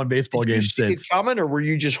only gone to one baseball game since. Coming, or were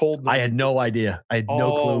you just holding? I had no idea. I had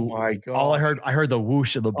no clue. Oh my god! All I heard the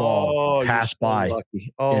whoosh of the ball pass by.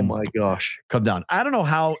 Lucky. Oh my gosh! Come down. I don't know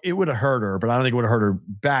how it would have hurt her, but I don't think it would have hurt her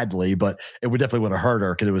badly. But it would definitely would have hurt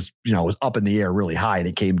her, because it was, it was up in the air really high and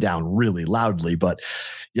it came down really loudly. But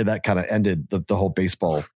yeah, that kind of ended the whole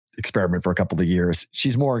baseball experiment for a couple of years.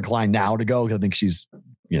 She's more inclined now to go. I think she's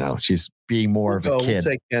being more of a kid.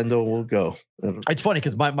 We'll take Kendall. We'll go. It's funny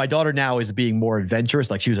because my daughter now is being more adventurous.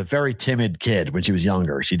 Like, she was a very timid kid when she was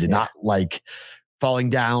younger. She did not like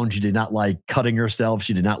falling down. She did not like cutting herself.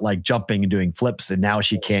 She did not like jumping and doing flips. And now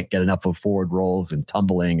she can't get enough of forward rolls and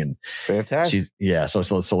tumbling. And fantastic.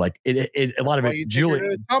 So like a lot of it.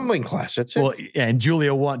 Julia tumbling class. That's it. Well, yeah, and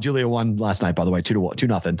Julia won last night, by the way,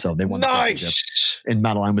 2-0. So they won. Nice. And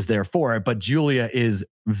Madeline was there for it. But Julia is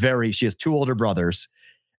she has 2 older brothers,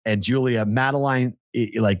 and Madeline,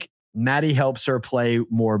 like, Maddie helps her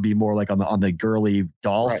be more like on the girly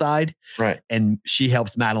doll side. Right. And she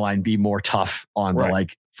helps Madeline be more tough on the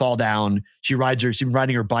like fall down. She's been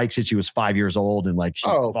riding her bike since she was 5 years old, and like she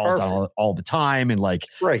falls down all the time. And like,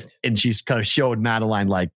 and she's kind of showed Madeline,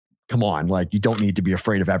 like, come on, like, you don't need to be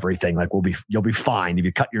afraid of everything. Like, you'll be fine. If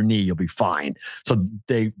you cut your knee, you'll be fine. So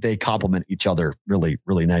they complement each other really,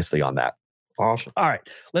 really nicely on that. Awesome. All right,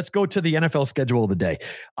 let's go to the NFL schedule of the day.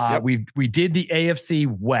 We did the AFC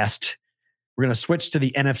West. We're going to switch to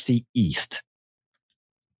the NFC East.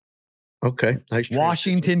 Okay. Nice.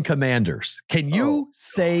 Washington Commanders. Can you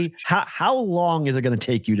say how long is it going to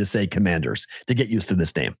take you to say Commanders to get used to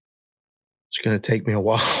this name? It's going to take me a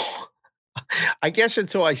while. I guess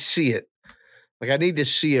until I see it. Like, I need to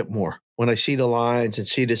see it more when I see the lines and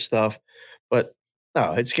see this stuff. But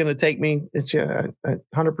no, it's going to take me. It's 100%. I'm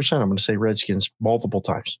going to say Redskins multiple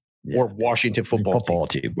times, or Washington football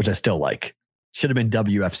team, which I still like. Should have been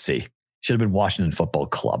WFC. Should have been Washington Football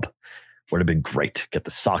Club. Would have been great. Get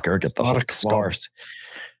the soccer. Get the scarves.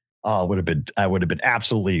 Would have been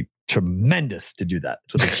absolutely tremendous to do that.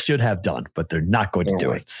 That's what they should have done, but they're not going to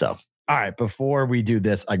do it. So, all right. Before we do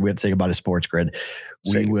this, we have to say about a Sports Grid.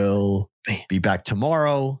 We will be back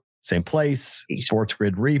tomorrow, same place. Sports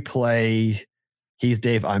Grid replay. He's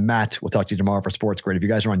Dave. I'm Matt. We'll talk to you tomorrow for Sports Grid. If you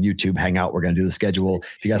guys are on YouTube, hang out. We're going to do the schedule.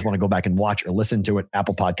 If you guys want to go back and watch or listen to it,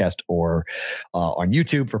 Apple Podcast or on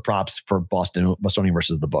YouTube for props for Bostonian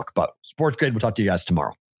versus the book. But Sports Grid, we'll talk to you guys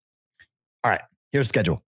tomorrow. All right. Here's the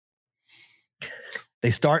schedule.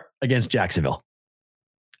 They start against Jacksonville.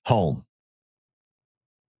 Home.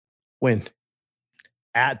 Win.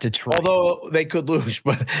 At Detroit. Although they could lose,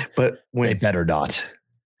 but win. They better not.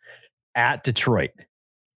 At Detroit.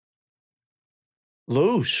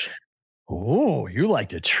 Lose. Oh, you like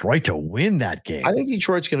Detroit to win that game. I think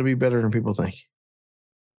Detroit's going to be better than people think.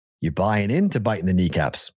 You buying into biting the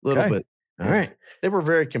kneecaps? A little bit. All right. They were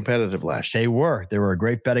very competitive last year. They were a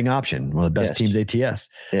great betting option. One of the best teams ATS.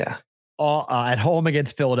 Yeah. At home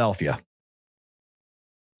against Philadelphia.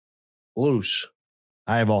 Lose.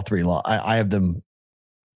 I have all 3. I have them.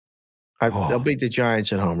 They'll beat the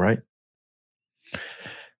Giants at home, right?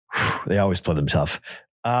 They always play them tough.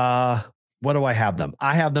 What do I have them?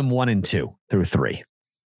 I have them 1-2 through 3.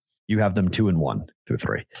 You have them 2-1 through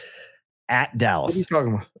 3. At Dallas. What are you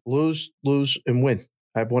talking about? Lose, and win.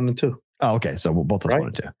 I have 1 and 2. Oh, okay. So we'll both have 1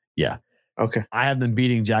 and 2. Yeah. Okay. I have them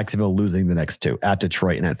beating Jacksonville, losing the next 2 at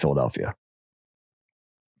Detroit and at Philadelphia.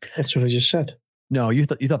 That's what I just said. No, you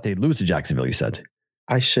thought they'd lose to Jacksonville, you said.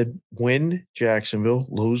 I said win Jacksonville,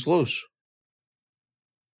 lose.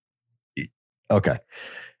 Okay.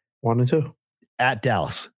 1 and 2. At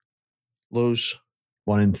Dallas. Lose.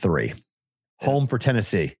 1 and 3. Home for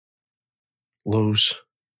Tennessee. Lose.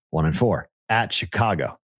 1 and 4. At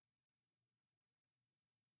Chicago.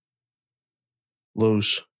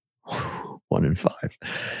 Lose. 1 and 5.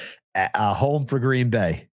 Home for Green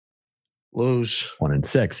Bay. Lose. 1 and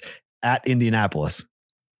 6. At Indianapolis.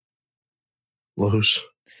 Lose.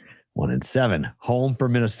 1 and 7. Home for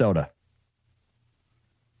Minnesota.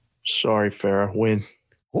 Sorry, Farrah. Win.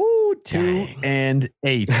 Ooh, 2 and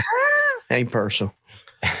 8. Ain't personal.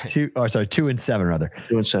 2 and 7 rather.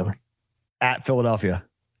 2 and 7. At Philadelphia.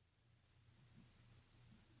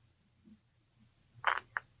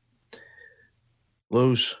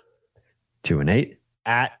 Lose. 2 and 8.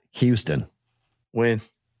 At Houston. Win.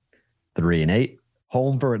 3 and 8.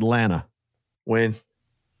 Home for Atlanta. Win.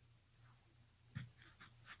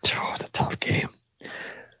 Oh, it's a tough game.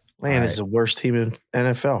 Atlanta's the worst team in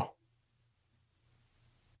NFL.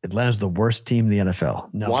 Atlanta's the worst team in the NFL.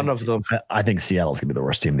 No, one of them. I think Seattle's going to be the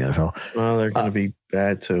worst team in the NFL. Well, they're going to be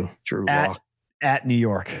bad too. Drew Lock. At New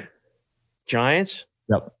York. Giants?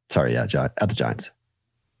 Yep. Sorry, yeah, at the Giants.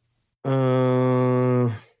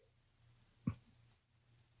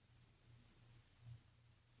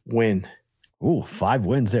 Win. Ooh, 5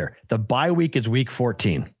 wins there. The bye week is week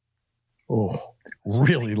 14. Oh,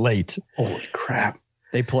 really late. Holy crap.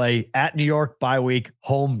 They play at New York, bye week,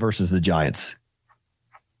 home versus the Giants.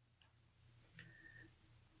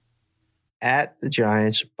 At the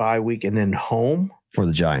Giants, bye week, and then home? For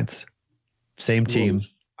the Giants. Same team.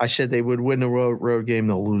 Lose. I said they would win the road game.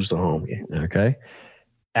 They'll lose the home game. Okay.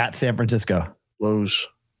 At San Francisco. Lose.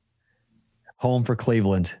 Home for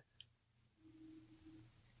Cleveland.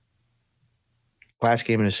 Last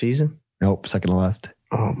game of the season? Nope, second to last.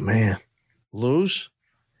 Oh, man. Lose?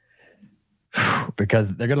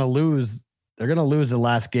 Because they're going to lose. They're going to lose the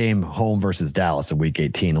last game home versus Dallas in week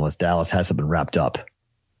 18 unless Dallas has something wrapped up.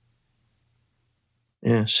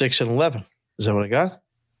 Yeah, 6 and 11. Is that what I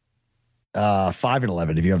got? 5 and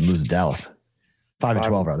 11 if you haven't lose to Dallas. 5 and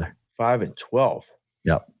 12 rather. 5 and 12.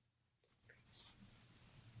 Yep.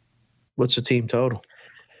 What's the team total?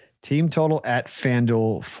 Team total at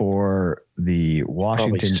FanDuel for the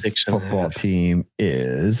Washington football team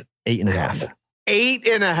is 8.5.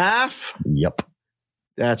 8.5? Yep.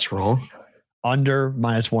 That's wrong. Under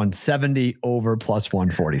minus 170, over plus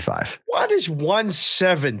 145. What is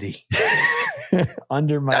 170?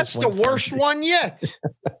 Under minus. That's the worst one yet.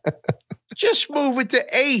 Just move it to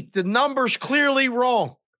 8. The number's clearly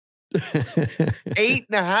wrong.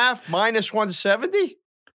 8.5 minus 170?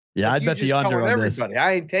 Yeah, I'd bet the under on this.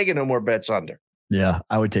 I ain't taking no more bets under. Yeah,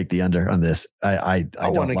 I would take the under on this. I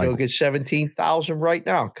want to go get 17,000 right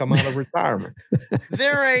now. Come out of retirement.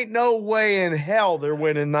 There ain't no way in hell they're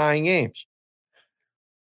winning 9 games.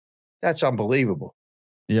 That's unbelievable.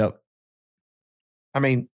 Yep. I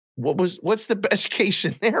mean, what's the best case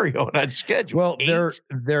scenario on that schedule? Well,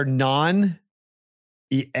 they're non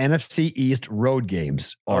NFC East road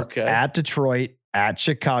games are at Detroit, at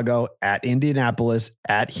Chicago, at Indianapolis,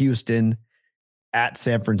 at Houston, at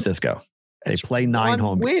San Francisco. They play 9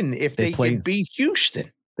 home games. Win if they can beat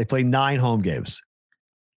Houston. They play 9 home games.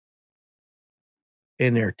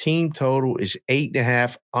 And their team total is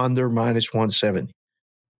 8.5 under minus 170.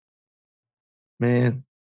 Man,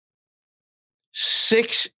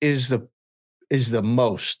 6 is the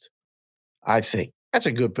most, I think. That's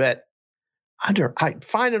a good bet. I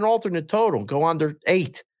find an alternate total. Go under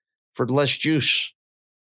 8 for less juice.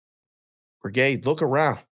 Brigade, look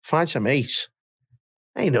around. Find some 8s.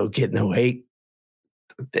 Ain't no getting no 8.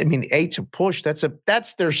 I mean, 8's a push.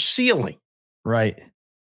 That's their ceiling. Right.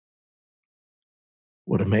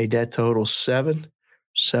 Would have made that total 7,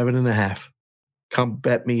 7.5. Come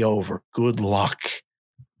bet me over. Good luck.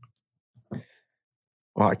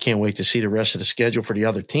 Well, I can't wait to see the rest of the schedule for the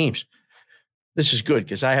other teams. This is good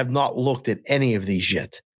because I have not looked at any of these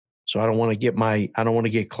yet. So I don't want to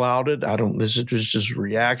get clouded. This is just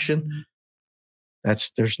reaction.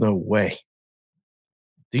 There's no way.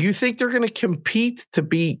 Do you think they're going to compete to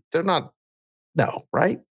be, they're not, no,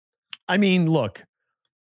 right? I mean, look,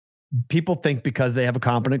 people think because they have a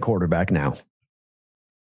competent quarterback now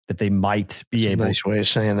that they might be able. Nice way of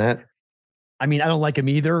saying that. I mean, I don't like him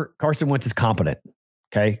either. Carson Wentz is competent.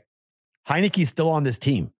 Okay. Heineke's still on this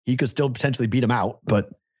team. He could still potentially beat him out,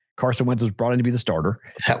 but Carson Wentz was brought in to be the starter.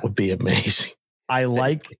 That would be amazing.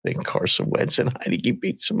 I think Carson Wentz and Heineke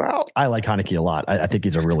beats him out. I like Heineke a lot. I think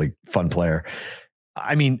he's a really fun player.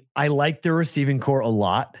 I mean, I like the receiving core a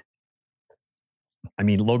lot. I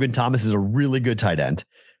mean, Logan Thomas is a really good tight end.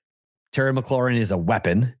 Terry McLaurin is a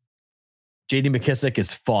weapon. J.D. McKissick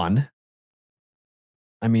is fun.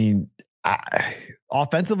 I mean,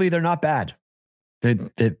 offensively, they're not bad.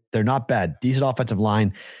 They're not bad. Decent offensive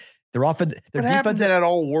line. Their defense to that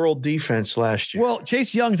all-world defense last year? Well,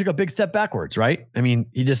 Chase Young took a big step backwards, right? I mean,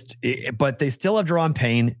 but they still have Jerron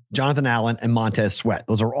Payne, Jonathan Allen, and Montez Sweat.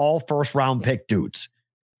 Those are all first-round pick dudes.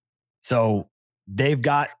 So they've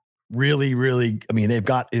got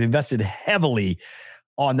they've invested heavily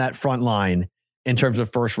on that front line in terms of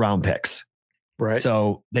first-round picks. Right.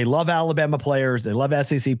 So they love Alabama players. They love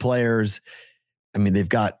SEC players. I mean, they've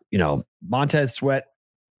got, Montez Sweat,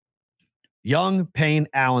 Young, Payne,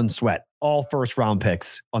 Allen, Sweat, all first-round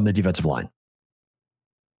picks on the defensive line.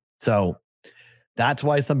 So that's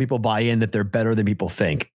why some people buy in that they're better than people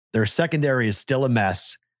think. Their secondary is still a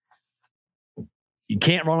mess. You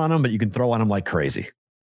can't run on them, but you can throw on them like crazy.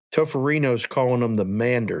 Toffarino's calling them the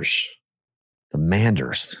Manders. The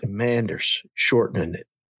Manders. Shortening it.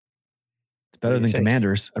 It's better than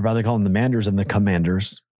Commanders. I'd rather call them the Manders than the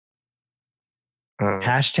Commanders.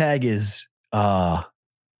 Hashtag is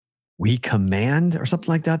we command or something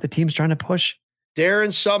like that. The team's trying to push.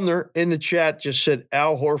 Darren Sumner in the chat just said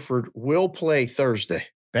Al Horford will play Thursday.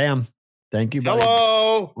 Bam. Thank you, buddy.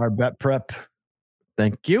 Hello. Our bet prep.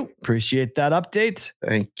 Thank you. Appreciate that update.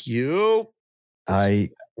 Thank you. I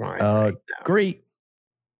agree.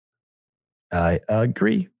 I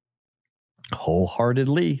agree.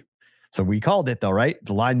 Wholeheartedly. So we called it though, right?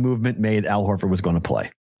 The line movement made Al Horford was going to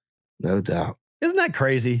play. No doubt. Isn't that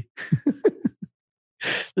crazy?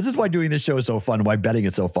 This is why doing this show is so fun, why betting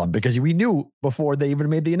is so fun, because we knew before they even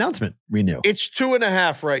made the announcement. We knew. It's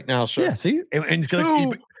 2.5 right now, sir. Yeah, see? And it's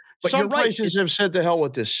gonna, but some places have said to hell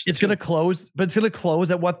with this. It's going to close, but it's going to close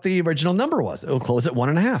at what the original number was. It'll close at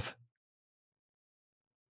 1.5.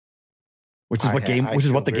 Which is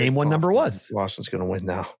what the game one number was. Boston's going to win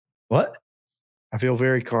now. What? I feel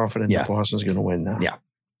very confident that Boston's going to win now. Yeah.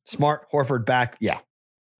 Smart, Horford back. Yeah.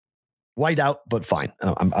 White out, but fine.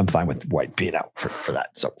 I'm fine with White being out for that.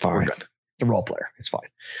 So fine. We're good. It's a role player. It's fine.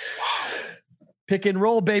 Pick and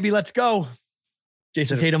roll, baby. Let's go.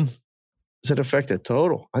 Jason Tatum. Does it affect the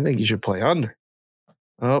total? I think you should play under.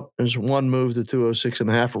 Oh, there's one move to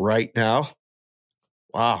 206.5 right now.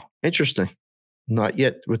 Wow. Interesting. Not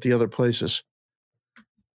yet with the other places.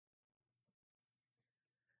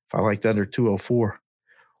 If I liked under 204.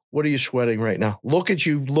 What are you sweating right now? Look at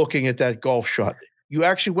you looking at that golf shot. You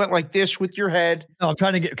actually went like this with your head. No, I'm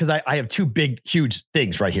trying to get, because I have two big, huge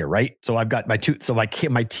things right here, right? So I've got my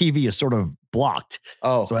TV is sort of blocked.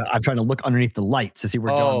 Oh. So I'm trying to look underneath the lights to see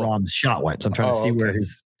where John Rahm's shot went. So I'm trying to see where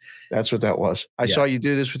his. That's what that was. I saw you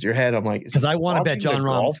do this with your head. I'm like, because I want to bet John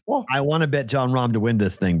Rahm. I want to bet John Rahm to win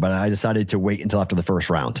this thing, but I decided to wait until after the first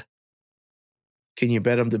round. Can you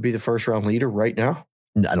bet him to be the first round leader right now?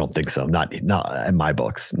 No, I don't think so. Not in my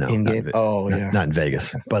books. No. Not in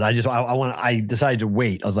Vegas. But I decided to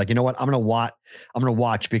wait. I was like, you know what? I'm gonna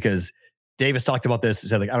watch because Davis talked about this. He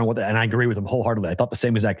said, like, I don't know what that, and I agree with him wholeheartedly. I thought the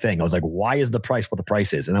same exact thing. I was like, why is the price what the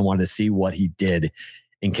price is? And I wanted to see what he did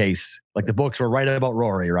in case, like, the books were right about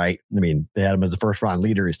Rory, right? I mean, they had him as a first round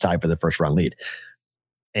leader. He's tied for the first round lead.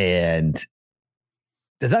 And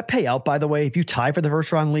does that pay out, by the way? If you tie for the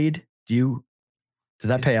first round lead, does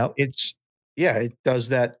that pay out? It does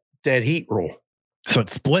that dead heat rule. So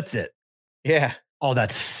it splits it. Yeah. Oh,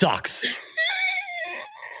 that sucks.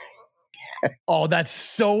 Oh, that's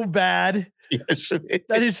so bad. Yes,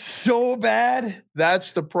 that is so bad.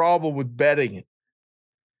 That's the problem with betting.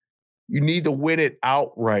 You need to win it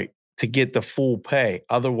outright to get the full pay.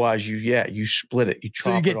 Otherwise, you split it.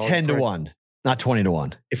 So you get 10-1, not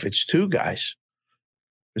 20-1. If it's two guys,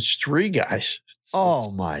 it's three guys.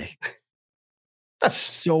 My. That's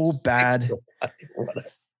so bad.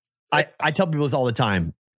 I tell people this all the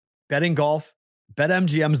time. Betting golf,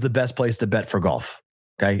 BetMGM is the best place to bet for golf.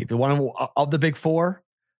 Okay. If you want to, of the big four,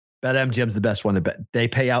 BetMGM is the best one to bet. They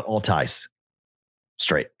pay out all ties.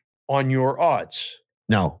 Straight. On your odds.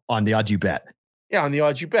 No, on the odds you bet. Yeah, on the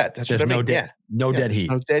odds you bet. That's There's what I mean. No dead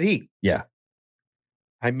heat. No dead heat. Yeah.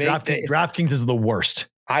 DraftKings is the worst.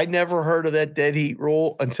 I never heard of that dead heat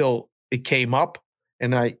rule until it came up,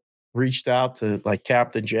 and I reached out to like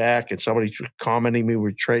Captain Jack and somebody commenting me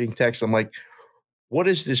with trading text. I'm like, what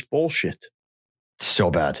is this bullshit? It's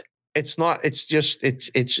so bad. It's not, it's just,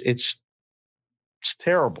 it's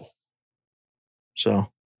terrible. So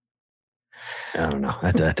I don't know.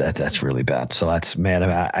 That's really bad. So that's, man,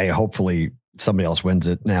 I hopefully somebody else wins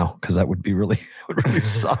it now, because that would really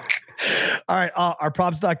suck. All right. Our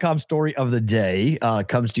props.com story of the day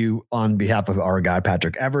comes to you on behalf of our guy,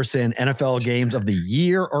 Patrick Everson. NFL games of the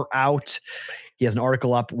year are out. He has an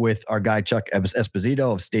article up with our guy, Chuck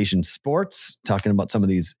Esposito of Station Sports, talking about some of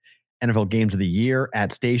these NFL games of the year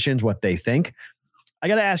at stations, what they think. I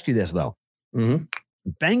got to ask you this, though. Mm-hmm.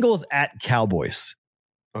 Bengals at Cowboys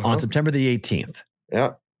on September the 18th.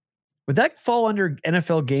 Yeah. Would that fall under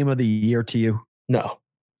NFL game of the year to you? No.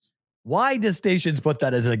 Why does stations put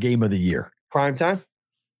that as a game of the year? Prime time?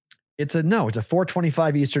 It's a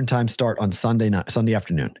 4:25 Eastern time start on Sunday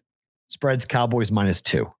afternoon. Spreads Cowboys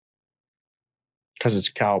 -2. Because it's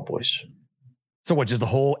Cowboys. So what, just the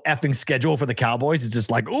whole effing schedule for the Cowboys is just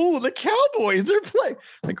like, oh, the Cowboys are playing.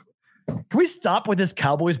 Like, can we stop with this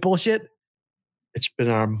Cowboys bullshit? It's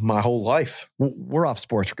been my whole life. We're off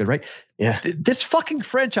sports, good, right? Yeah. This fucking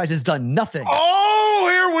franchise has done nothing. Oh,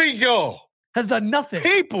 here we go. Has done nothing.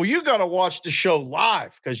 People, you got to watch the show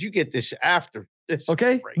live because you get this after this.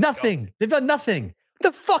 Okay? Nothing. They've done nothing.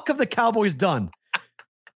 What the fuck have the Cowboys done?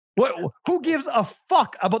 Who gives a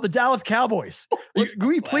fuck about the Dallas Cowboys? Can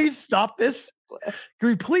we please stop this? Can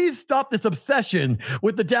we please stop this obsession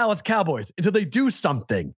with the Dallas Cowboys until they do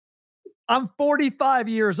something? I'm 45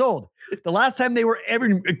 years old. The last time they were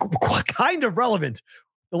ever kind of relevant,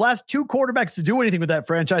 the last two quarterbacks to do anything with that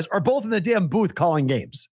franchise are both in the damn booth calling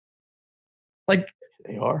games. Like,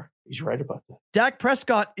 they are. He's right about that. Dak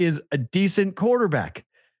Prescott is a decent quarterback,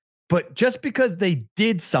 but just because they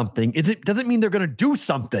did something doesn't mean they're going to do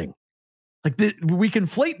something. Like we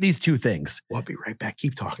conflate these two things. Well, I'll be right back.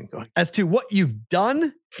 Keep talking. Go ahead. As to what you've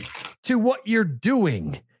done to what you're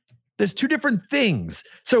doing. There's two different things.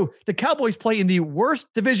 So the Cowboys play in the worst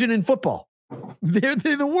division in football. They're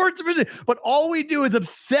the worst division, but all we do is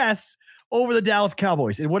obsess over the Dallas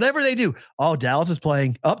Cowboys. And whatever they do, Dallas is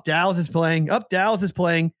playing, Dallas is playing, Dallas is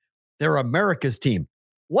playing. They're America's team.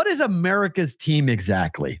 What is America's team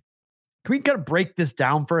exactly? Can we kind of break this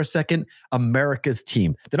down for a second? America's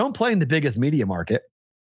team. They don't play in the biggest media market.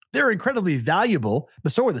 They're incredibly valuable,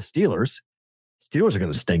 but so are the Steelers. Steelers are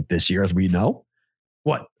going to stink this year, as we know.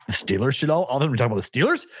 What? The Steelers should all of them talk about the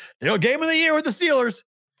Steelers? They're game of the year with the Steelers.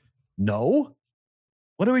 No.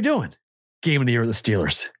 What are we doing? Game of the year with the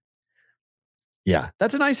Steelers. Yeah,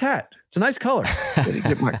 that's a nice hat. It's a nice color. Gotta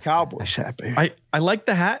get my Cowboys hat, baby. I like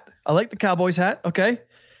the hat. I like the Cowboys hat. Okay.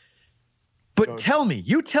 But tell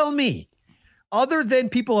me, other than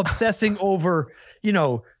people obsessing over,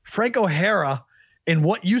 Frank O'Hara and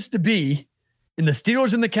what used to be in the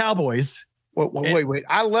Steelers and the Cowboys. Wait.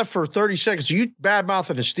 I left for 30 seconds. Are you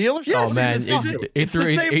bad-mouthing the Steelers? Yes, oh, man. He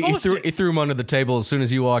threw him under the table as soon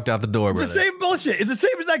as you walked out the door, brother. It's the same bullshit. It's the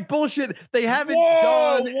same exact bullshit. They haven't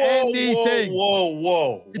done anything.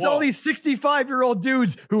 Whoa. It's all these 65-year-old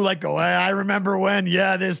dudes who go, hey, I remember when,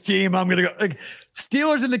 this team, I'm going to go. Like,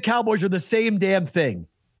 Steelers and the Cowboys are the same damn thing,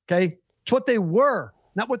 okay? It's what they were,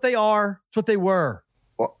 not what they are. It's what they were.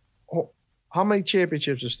 Well, how many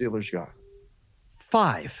championships the Steelers got?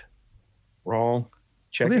 5. Wrong.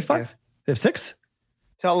 Check. They have 5? They have 6?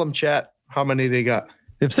 Tell them, chat, how many they got.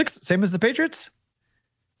 They have 6, same as the Patriots?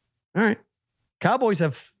 All right. Cowboys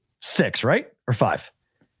have 6, right? Or 5?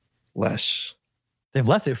 Less. They have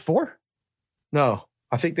less? They have 4? No.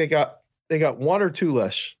 I think they got 1 or 2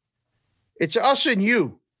 less. It's us and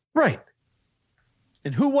you. Right.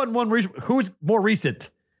 And who won one? Who's more recent?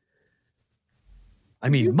 I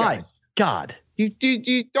mean, my God.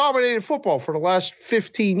 You dominated football for the last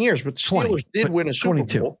 15 years, but the Steelers did win a Super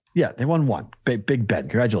Bowl. Yeah, they won 1. Big Ben.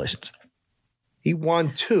 Congratulations. He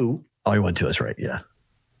won 2. Oh, he won 2. That's right. Yeah.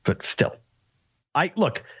 But still.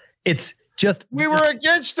 It's just. We were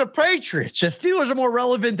against the Patriots. The Steelers are more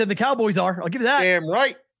relevant than the Cowboys are. I'll give you that. Damn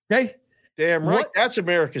right. Okay. Damn right. That's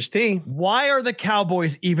America's team. Why are the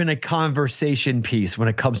Cowboys even a conversation piece when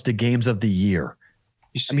it comes to games of the year?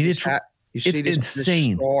 It's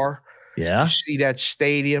insane. Star. Yeah. You see that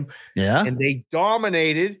stadium. Yeah. And they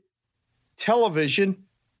dominated television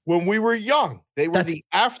when we were young. They were the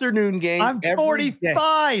afternoon game. I'm 45.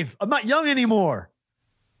 Day. I'm not young anymore.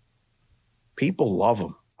 People love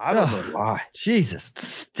them. I don't know why. Jesus,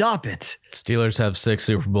 stop it. Steelers have 6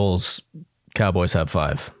 Super Bowls. Cowboys have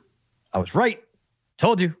 5. I was right.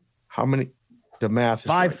 Told you. How many? The math is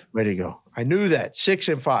 5. Right. Way to go. I knew that. 6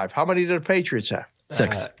 and 5. How many did the Patriots have?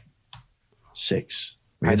 6. 6.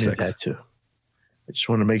 I knew that too. I just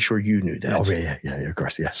want to make sure you knew that. Oh, yeah, of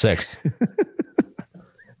course, yeah. 6.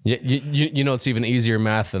 You know, it's even easier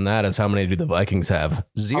math than that is how many do the Vikings have?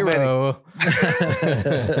 0.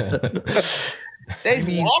 They've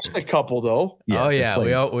lost a couple though. Yes,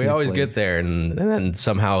 we always get there, and then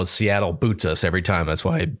somehow Seattle boots us every time. That's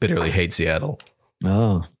why I bitterly hate Seattle.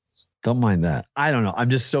 Oh, don't mind that. I don't know. I'm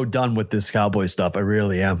just so done with this Cowboy stuff. I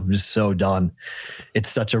really am. I'm just so done. It's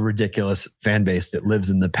such a ridiculous fan base that lives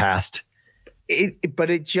in the past. But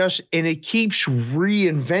it keeps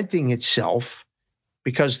reinventing itself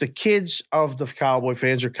because the kids of the Cowboy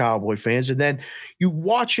fans are Cowboy fans. And then you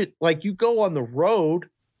watch it, like you go on the road,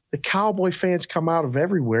 the Cowboy fans come out of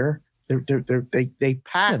everywhere. They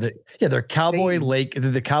pack. They're Cowboy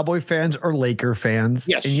the Cowboy fans are Laker fans.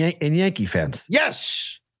 Yes. And Yankee fans.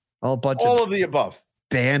 Yes. All of the above.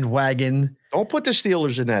 Bandwagon. Don't put the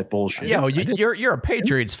Steelers in that bullshit. You're a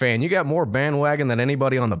Patriots fan. You got more bandwagon than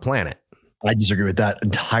anybody on the planet. I disagree with that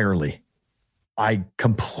entirely. I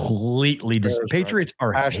completely disagree. Patriots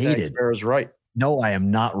are hated. Bear's right. No, I am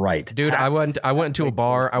not right. Dude, I went to a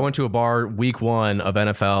bar week 1 of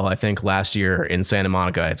NFL, I think last year in Santa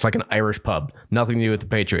Monica. It's like an Irish pub. Nothing to do with the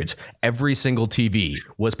Patriots. Every single TV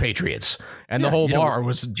was Patriots. And the whole bar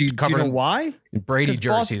was covered. Do you know why? Brady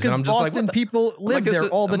jerseys. And I'm just Boston people live there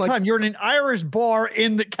all the time. You're in an Irish bar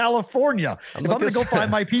in California. If I'm going to go find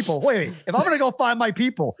my people, if I'm going to go find my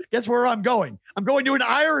people, guess where I'm going? I'm going to an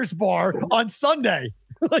Irish bar on Sunday.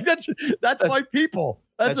 Like that's my people.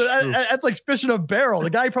 That's like fishing a barrel.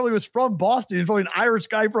 The guy probably was from Boston. He's probably an Irish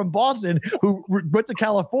guy from Boston who went to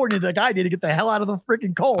California. The guy needed to get the hell out of the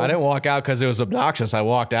freaking cold. I didn't walk out because it was obnoxious. I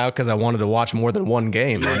walked out because I wanted to watch more than one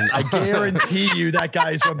game. I guarantee you that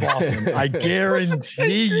guy is from Boston. I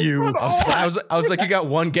guarantee you. I was like, you got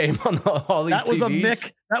one game on all these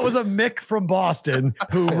TVs? That was a Mick from Boston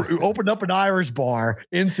who opened up an Irish bar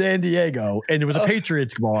in San Diego, and it was a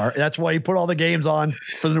Patriots bar. That's why he put all the games on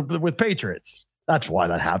with Patriots. That's why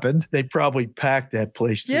that happened. They probably packed that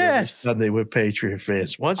place Sunday with Patriot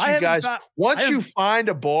fans. Once you find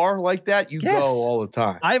a bar like that, you go all the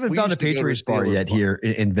time. I haven't found a Patriots bar yet here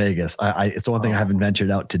in Vegas. It's the one thing I haven't ventured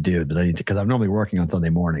out to do that I need to, because I'm normally working on Sunday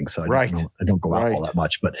morning, so I don't go out all that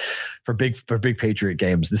much. But for big Patriot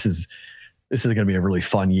games, this is going to be a really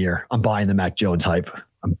fun year. I'm buying the Mac Jones hype.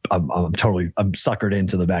 I'm suckered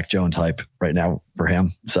into the Mac Jones hype right now for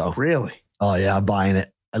him. So really, oh yeah, I'm buying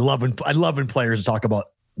it. I love when players talk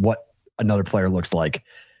about what another player looks like.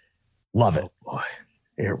 Love it. Oh boy,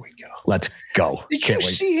 here we go. Let's go. Did you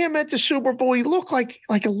see him at the Super Bowl? He looked like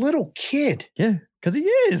a little kid. Yeah, because he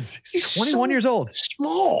is. He's 21 years old.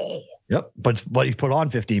 Small. Yep, but he's put on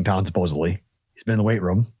 15 pounds supposedly. He's been in the weight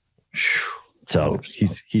room. So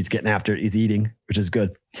he's getting after it. He's eating, which is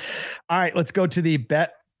good. All right, let's go to the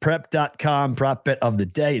betprep.com prop bet of the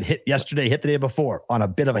day. It hit yesterday, hit the day before on a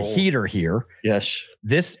bit of a heater here. Yes.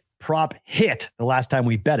 This prop hit the last time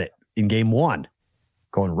we bet it in game 1.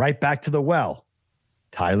 Going right back to the well.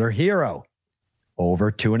 Tyler Hero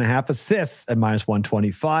over 2.5 assists at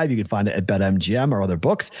 -125. You can find it at BetMGM or other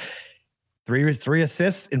books. Three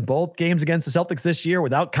assists in both games against the Celtics this year.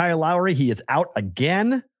 Without Kyle Lowry, he is out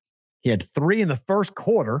again. He had 3 in the first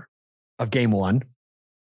quarter of game 1.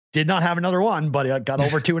 Did not have another one, but he got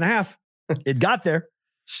over 2.5. It got there.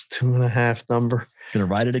 It's 2.5 number. Gonna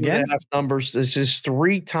write it again. 2.5 numbers. This is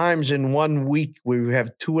 3 times in 1 week. We have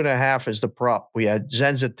 2.5 as the prop. We had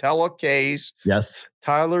Zenzatella K's. Yes.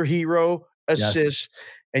 Tyler Hero assists. Yes.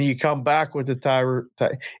 And you come back with the Tyler.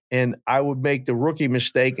 And I would make the rookie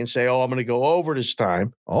mistake and say, I'm going to go over this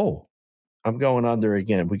time. Oh. I'm going under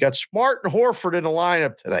again. We got Smart and Horford in the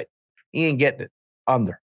lineup today. He ain't getting it.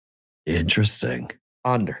 Under. Interesting.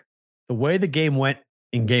 Under. The way the game went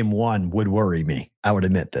in game 1 would worry me. I would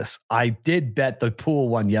admit this. I did bet the pool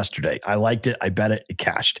one yesterday. I liked it. I bet it. It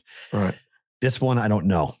cashed. Right. This one, I don't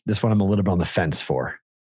know. This one I'm a little bit on the fence for.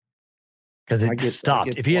 Because it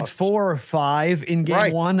stopped. If he had 4 or 5 in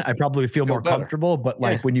game 1, I probably would feel more comfortable. But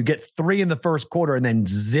when you get 3 in the first quarter and then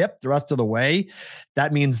zip the rest of the way,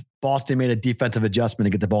 that means Boston made a defensive adjustment to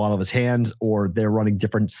get the ball out of his hands, or they're running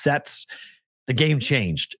different sets. The game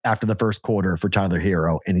changed after the first quarter for Tyler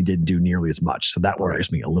Hero, and he didn't do nearly as much. So that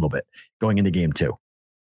worries me a little bit going into game 2.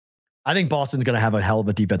 I think Boston's going to have a hell of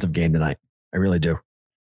a defensive game tonight. I really do.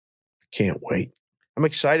 Can't wait. I'm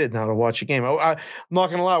excited now to watch a game. I'm not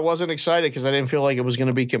going to lie. I wasn't excited because I didn't feel like it was going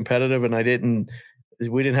to be competitive, and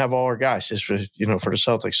we didn't have all our guys just for the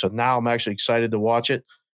Celtics. So now I'm actually excited to watch it.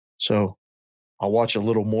 So I'll watch a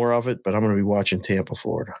little more of it, but I'm going to be watching Tampa,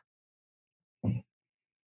 Florida.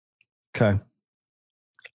 Okay.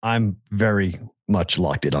 I'm very much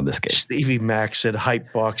locked in on this game. Stevie Mack said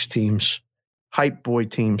hype box teams, hype boy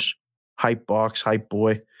teams, hype box, hype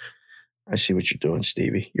boy. I see what you're doing,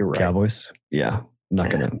 Stevie. You're right. Cowboys. Yeah. Not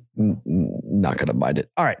gonna mind it.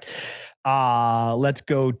 All right. Let's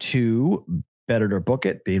go to Bet It or Book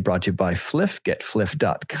It, being brought to you by Fliff.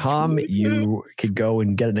 GetFliff.com. You can go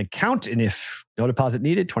and get an account, and if no deposit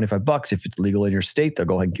needed, $25. If it's legal in your state, they'll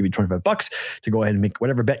go ahead and give you $25 to go ahead and make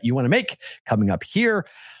whatever bet you want to make. Coming up here,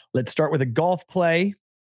 let's start with a golf play.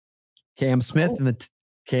 Cam Smith in the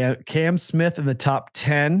top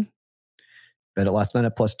 10. Bet it last night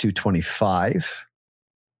at plus 225.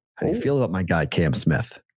 How do you feel about my guy Cam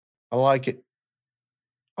Smith? I like it.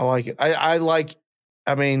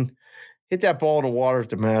 I mean, hit that ball in the water at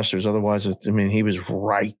the Masters. Otherwise, he was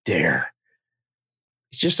right there.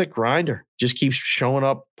 He's just a grinder. Just keeps showing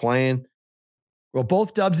up, playing. Well,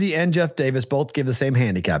 both Dubsy and Jeff Davis both give the same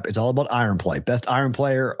handicap. It's all about iron play. Best iron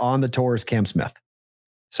player on the tour is Cam Smith.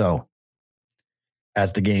 So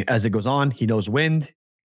as it goes on, he knows wind,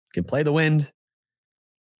 can play the wind.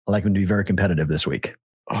 I like him to be very competitive this week.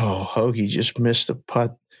 Oh, Hoagie just missed a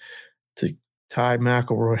putt to tie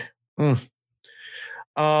McIlroy.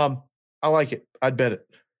 I like it. I'd bet it.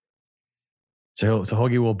 So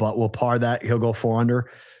Hoagie will par that. He'll go 4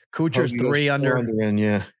 under. Kuchar's 3 under.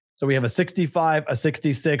 Yeah. So we have a 65, a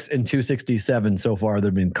 66, and 267 so far that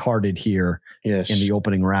have been carded here in the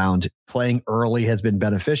opening round. Playing early has been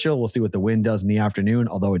beneficial. We'll see what the wind does in the afternoon,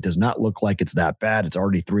 although it does not look like it's that bad. It's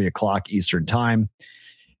already 3 o'clock Eastern time.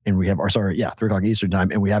 And 3 o'clock Eastern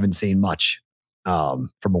time. And we haven't seen much from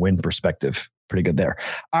a wind perspective. Pretty good there.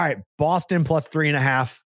 All right. Boston plus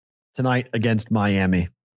 3.5 tonight against Miami.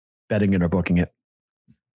 Betting it or booking it?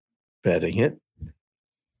 Betting it.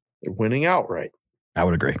 They're winning outright. I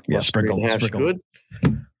would agree. Yeah, sprinkle. Good.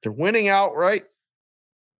 They're winning outright,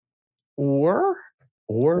 or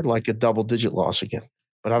like a double-digit loss again.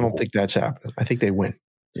 But I don't think that's happening. I think they win.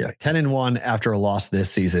 Yeah, 10-1 after a loss this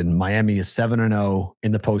season. Miami is 7-0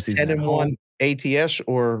 in the postseason. 10-1 ATS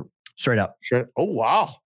or straight up. Oh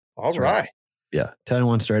wow! All right. Yeah,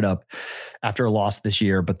 10-1 straight up after a loss this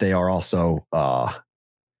year. But they are also.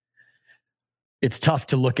 It's tough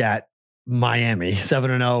to look at Miami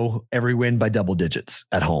 7-0 every win by double digits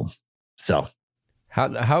at home. So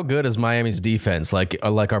how good is Miami's defense? Like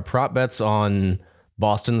our prop bets on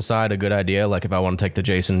Boston's side a good idea? Like if I want to take the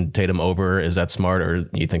Jason Tatum over, is that smart or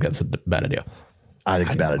you think that's a bad idea? I think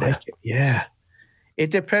it's a bad idea. Yeah. It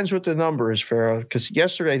depends what the number is, Farrah, because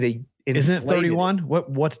yesterday isn't it 31?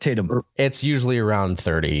 What's Tatum? It's usually around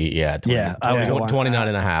 30. Yeah. 29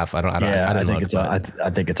 and a half. I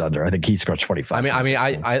think it's under. I think he scratched 25.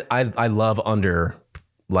 I love under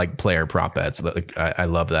like player prop bets. I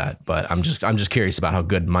love that, but I'm just curious about how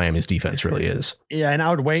good Miami's defense really is. Yeah. And I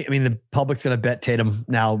would wait. I mean, the public's going to bet Tatum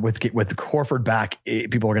now with Horford back.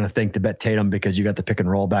 People are going to think to bet Tatum because you got the pick and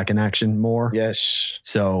roll back in action more. Yes.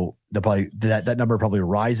 So that number probably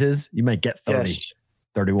rises. You might get 30. Yes.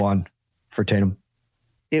 31 for Tatum.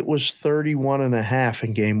 It was 31.5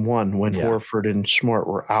 in game 1 when Horford and Smart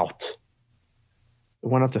were out. It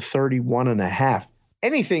went up to 31.5.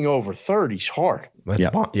 Anything over 30 is hard. That's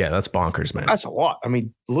bonkers, man. That's a lot. I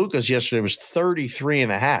mean, Lucas yesterday was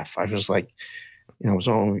 33.5. I was like, it was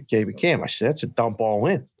only Gabe and Cam. I said, that's a dump all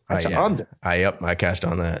in. That's an under. I cashed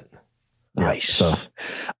on that. Nice. Yep.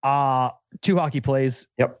 So, 2 hockey plays.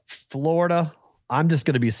 Yep. Florida. I'm just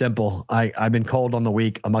going to be simple. I've been cold on the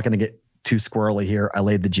week. I'm not going to get too squirrely here. I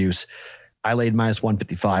laid the juice. I laid minus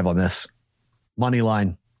 155 on this. Money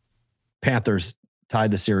line. Panthers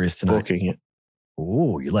tied the series tonight. Booking it.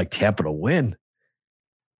 Ooh, you like Tampa to win.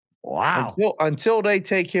 Wow. Until they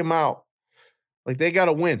take him out. Like they got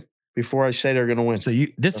to win before I say they're going to win. So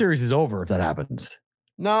this series is over if that happens.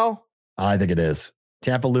 No. I think it is.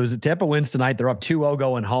 Tampa loses. Tampa wins tonight. They're up 2-0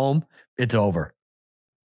 going home. It's over.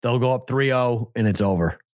 They'll go up 3-0 and it's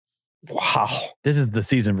over. Wow. This is the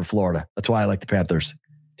season for Florida. That's why I like the Panthers.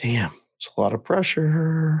 Damn. It's a lot of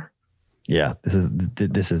pressure. Yeah,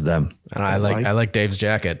 this is them. And I like Dave's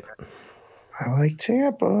jacket. I like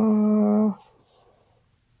Tampa.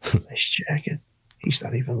 Nice jacket. He's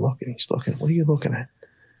not even looking. He's looking. What are you looking at?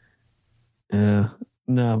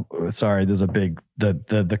 No, sorry. There's a big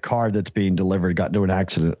the car that's being delivered got into an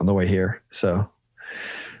accident on the way here. So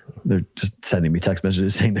they're just sending me text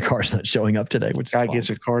messages saying the car's not showing up today. Which guy gets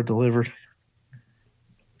a car delivered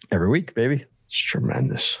every week, baby. It's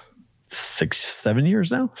tremendous. 7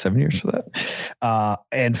 years now. 7 years for that.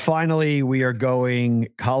 And finally, we are going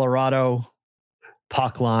Colorado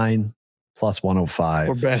puck line plus 105.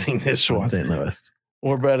 We're betting this one. St. Louis.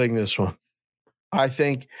 We're betting this one. I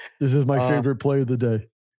think this is my favorite play of the day.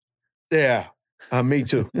 Yeah, me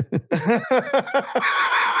too.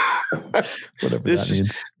 Whatever that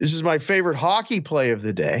means. This is my favorite hockey play of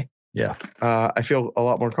the day. Yeah. I feel a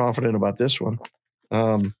lot more confident about this one.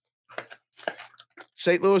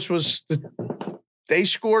 St. Louis they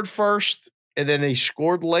scored first and then they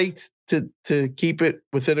scored late to keep it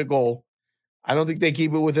within a goal. I don't think they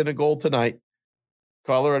keep it within a goal tonight.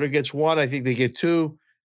 Colorado gets 1. I think they get 2.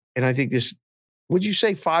 And I think this, would you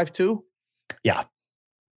say 5-2? Yeah.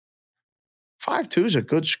 5-2 is a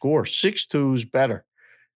good score. 6-2 is better.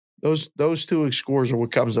 Those two scores are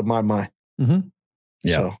what comes to my mind. Mm-hmm.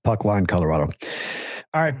 Yeah. So. Puck line, Colorado.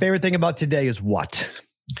 All right. Favorite thing about today is what?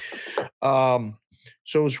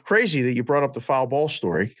 So it was crazy that you brought up the foul ball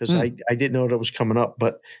story because I didn't know that was coming up,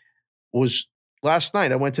 but was last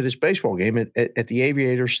night I went to this baseball game at the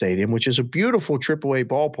Aviator Stadium, which is a beautiful AAA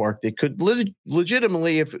ballpark that could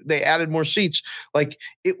legitimately, if they added more seats, like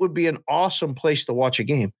it would be an awesome place to watch a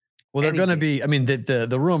game. Well, they're going to be, I mean,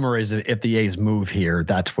 the rumor is that if the A's move here,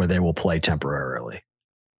 that's where they will play temporarily.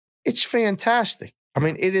 It's fantastic. I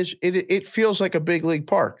mean, it feels like a big league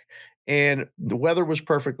park, and the weather was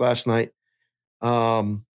perfect last night.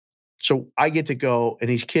 So I get to go, and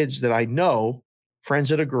these kids that I know, friends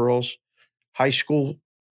of the girls, high school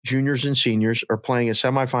juniors and seniors, are playing a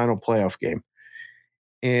semifinal playoff game.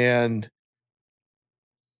 And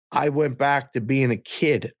I went back to being a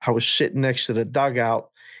kid. I was sitting next to the dugout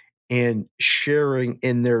and sharing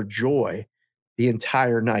in their joy the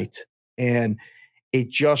entire night. And it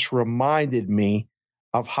just reminded me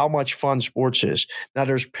of how much fun sports is. Now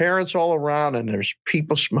there's parents all around and there's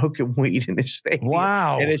people smoking weed in the stadium.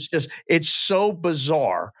 Wow. And it's so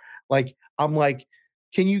bizarre. Like, I'm like,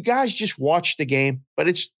 can you guys just watch the game? But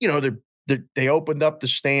it's, they opened up the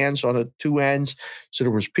stands on the two ends. So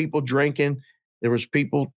there was people drinking. There was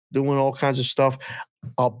people doing all kinds of stuff.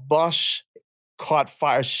 A bus caught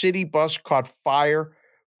fire. A city bus caught fire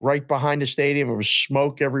right behind the stadium. There was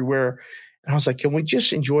smoke everywhere. And I was like, can we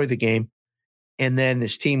just enjoy the game? And then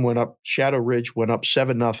this team went up. Shadow Ridge went up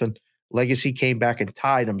 7-0. Legacy came back and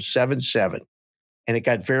tied them 7-7. And it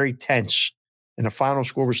got very tense. And the final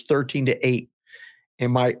score was 13-8.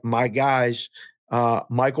 And my guys,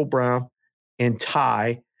 Michael Brown and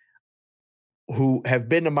Ty, who have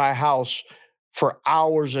been to my house for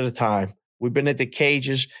hours at a time. We've been at the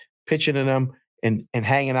cages, pitching in them and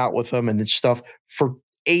hanging out with them and stuff for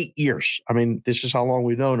 8 years. I mean, this is how long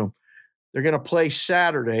we've known them. They're going to play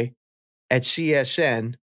Saturday at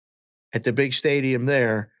CSN at the big stadium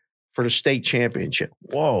there for the state championship.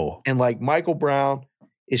 Whoa. And like Michael Brown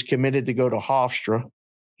is committed to go to Hofstra.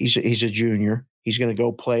 He's a junior. He's going to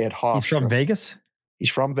go play at Hofstra. He's from Vegas? He's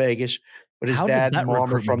from Vegas, but his dad and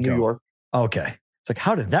mom are from New York. Okay. It's like,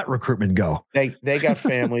 how did that recruitment go? They got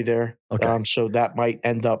family there. Okay. So that might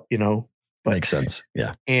end up, makes sense.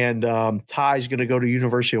 Yeah. And Ty's going to go to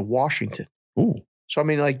University of Washington. Ooh. So, I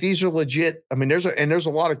mean, like, these are legit. I mean, there's a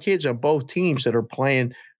lot of kids on both teams that are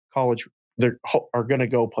playing college. They are going to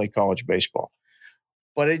go play college baseball.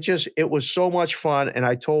 But it was so much fun. And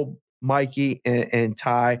I told Mikey and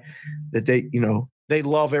Ty that they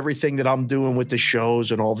love everything that I'm doing with the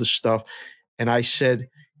shows and all this stuff. And I said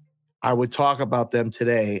I would talk about them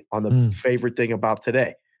today on the favorite thing about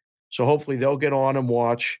today. So hopefully they'll get on and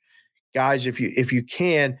watch. Guys, if you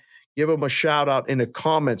can, give them a shout out in the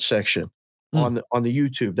comment section on the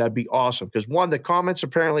YouTube. That'd be awesome. Because the comments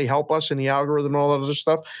apparently help us in the algorithm and all that other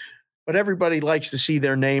stuff. But everybody likes to see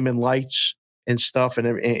their name in lights and stuff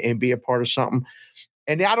and be a part of something.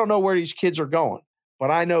 And I don't know where these kids are going,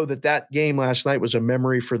 but I know that game last night was a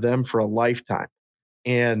memory for them for a lifetime.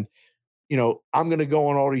 And, I'm going to go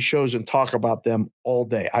on all these shows and talk about them all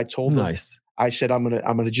day. I told them, I said, I'm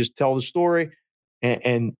going to just tell the story.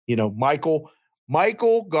 And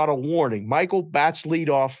Michael got a warning. Michael bats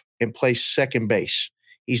leadoff and plays second base.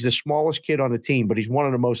 He's the smallest kid on the team, but he's one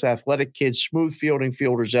of the most athletic kids, smooth fielding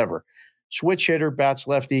fielders ever. Switch hitter, bats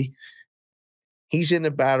lefty. He's in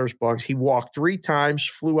the batter's box. He walked 3 times,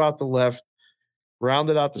 flew out the left,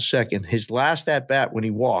 rounded out the second. His last at bat when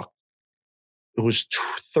he walked, it was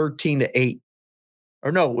 13-8.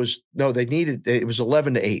 Or no, it was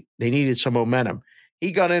 11-8. They needed some momentum.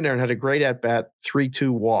 He got in there and had a great at bat,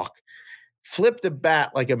 3-2 walk. Flipped the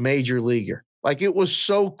bat like a major leaguer. Like, it was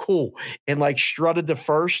so cool. And like strutted to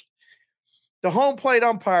first. The home plate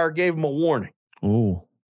umpire gave him a warning. Ooh.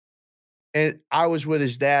 And I was with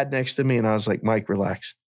his dad next to me, and I was like, Mike,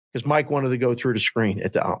 relax. Because Mike wanted to go through the screen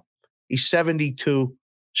at the ump. He's 72,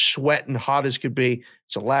 sweating, hot as could be.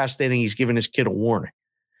 It's the last inning. He's giving his kid a warning.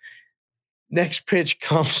 Next pitch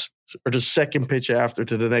comes, or the second pitch after,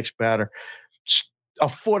 to the next batter. A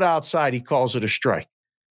foot outside, he calls it a strike.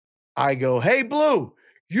 I go, hey, Blue,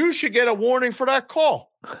 you should get a warning for that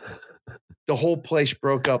call. The whole place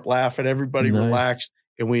broke up laughing. Everybody relaxed,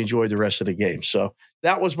 and we enjoyed the rest of the game. So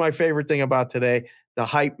that was my favorite thing about today, the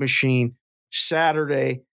hype machine.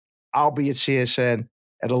 Saturday, I'll be at CSN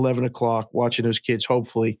at 11 o'clock watching those kids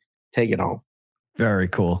hopefully take it home. Very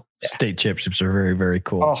cool. Yeah. State championships are very, very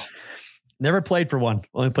cool. Oh. Never played for one.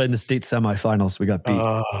 Only played in the state semifinals. We got beat.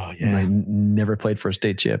 Oh, yeah. And I never played for a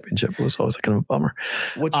state championship. It was always kind of a bummer.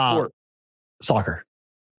 What sport? Soccer.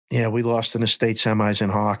 Yeah, we lost in the state semis in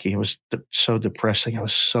hockey. It was so depressing. I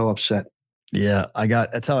was so upset. Yeah,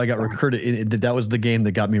 that's how I got recruited. That was the game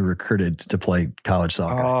that got me recruited to play college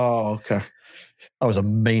soccer. Oh, okay. I was a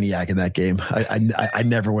maniac in that game. I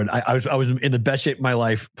never would. I was in the best shape of my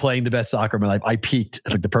life, playing the best soccer of my life. I peaked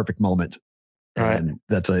at like the perfect moment. And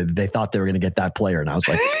they thought they were going to get that player, and I was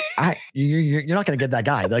like, "You're not going to get that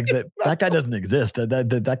guy. Like that guy doesn't exist.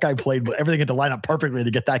 That guy played everything had to line up perfectly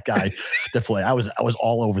to get that guy to play. I was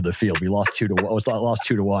all over the field. We lost 2-1. I lost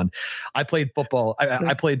 2-1. I played football.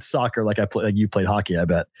 I played soccer like you played hockey. I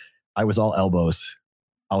bet I was all elbows.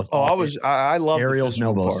 I love aerials and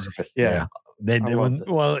elbows. Yeah.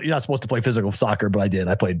 Well, you're not supposed to play physical soccer, but I did.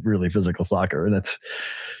 I played really physical soccer, and that's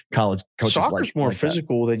college coaches. Soccer's more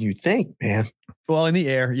physical than you think, man. Well, in the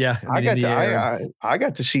air, yeah. I got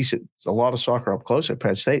to see a lot of soccer up close at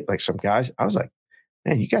Penn State. Like some guys, I was like,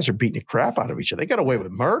 man, you guys are beating the crap out of each other. They got away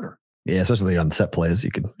with murder. Yeah, especially on set plays,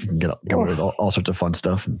 you can get away with all sorts of fun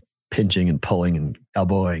stuff and pinching and pulling and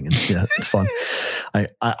elbowing, and yeah, it's fun.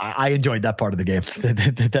 I enjoyed that part of the game.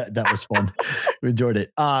 that was fun. We enjoyed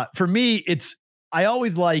it. For me,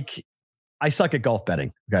 I suck at golf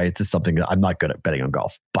betting. Okay, it's just something that I'm not good at betting on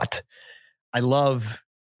golf, but I love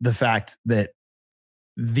the fact that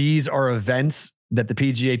these are events that the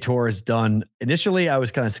PGA Tour has done. Initially, I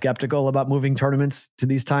was kind of skeptical about moving tournaments to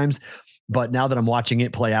these times, but now that I'm watching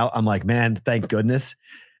it play out, I'm like, man, thank goodness,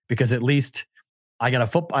 because at least I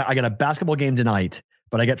got a basketball game tonight,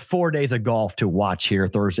 but I get 4 days of golf to watch here: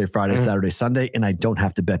 Thursday, Friday, Saturday, Sunday, and I don't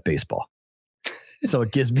have to bet baseball. So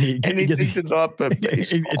it gives me anything to not bet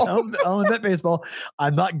baseball. I'll bet baseball.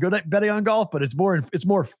 I'm not good at betting on golf, but it's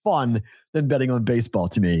more fun than betting on baseball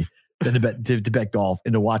to me than to bet golf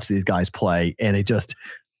and to watch these guys play. And it just,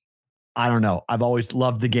 I don't know. I've always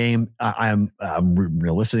loved the game. I'm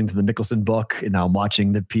listening to the Mickelson book, and now I'm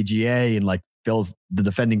watching the PGA, and like Phil's the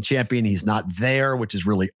defending champion. He's not there, which is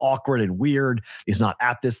really awkward and weird. He's not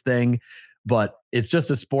at this thing, but it's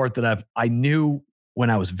just a sport that I knew when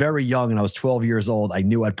I was very young and I was 12 years old. I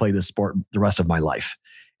knew I'd play this sport the rest of my life,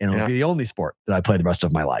 and it'll be the only sport that I play the rest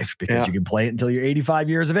of my life, because you can play it until you're 85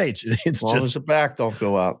 years of age. It's as long as the back don't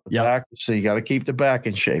go out. Back, so you got to keep the back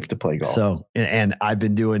in shape to play golf. So, and I've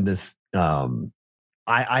been doing this. I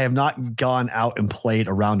have not gone out and played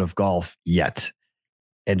a round of golf yet.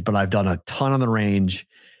 But I've done a ton on the range,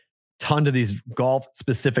 ton of these golf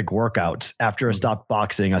specific workouts. After I stopped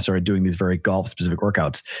boxing, I started doing these very golf specific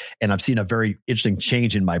workouts, and I've seen a very interesting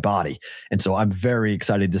change in my body. And so I'm very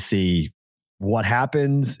excited to see what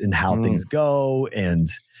happens and how things go. And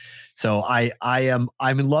so I'm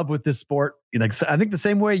in love with this sport. I think the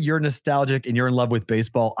same way you're nostalgic and you're in love with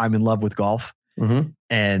baseball, I'm in love with golf.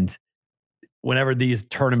 And whenever these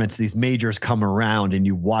tournaments, these majors come around and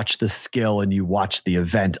you watch the skill and you watch the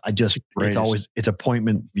event, it's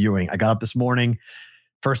appointment viewing. I got up this morning.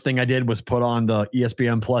 First thing I did was put on the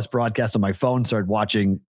ESPN Plus broadcast on my phone, started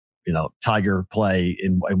watching, Tiger play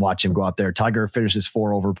and watch him go out there. Tiger finishes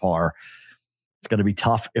 4 over par. It's going to be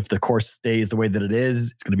tough if the course stays the way that it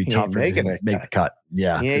is. It's going to be tough for him to make the cut.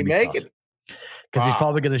 Yeah. He ain't making it. Because he's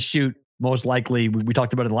probably going to shoot, most likely. We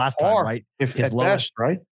talked about it last time, right? If his lowest,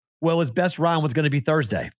 right? Well, his best round was going to be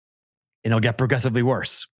Thursday, and it'll get progressively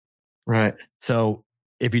worse. Right. So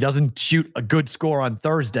if he doesn't shoot a good score on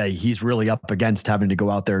Thursday, he's really up against having to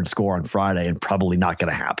go out there and score on Friday, and probably not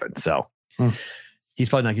going to happen. So he's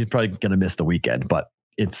probably going to miss the weekend, but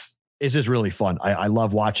it's just really fun. I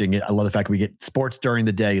love watching it. I love the fact we get sports during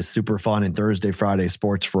the day is super fun, and Thursday, Friday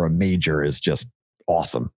sports for a major is just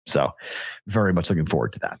awesome. So very much looking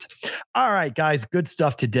forward to that. All right, guys, good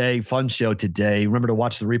stuff today. Fun show today. Remember to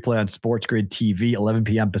watch the replay on Sports Grid TV, 11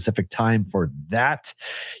 p.m. Pacific time for that.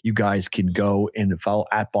 You guys can go and follow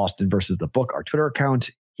at Boston versus the Book, our Twitter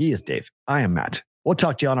account. He is Dave. I am Matt. We'll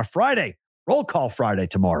talk to you on a Friday. Roll call Friday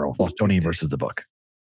tomorrow. Bostonian versus the Book.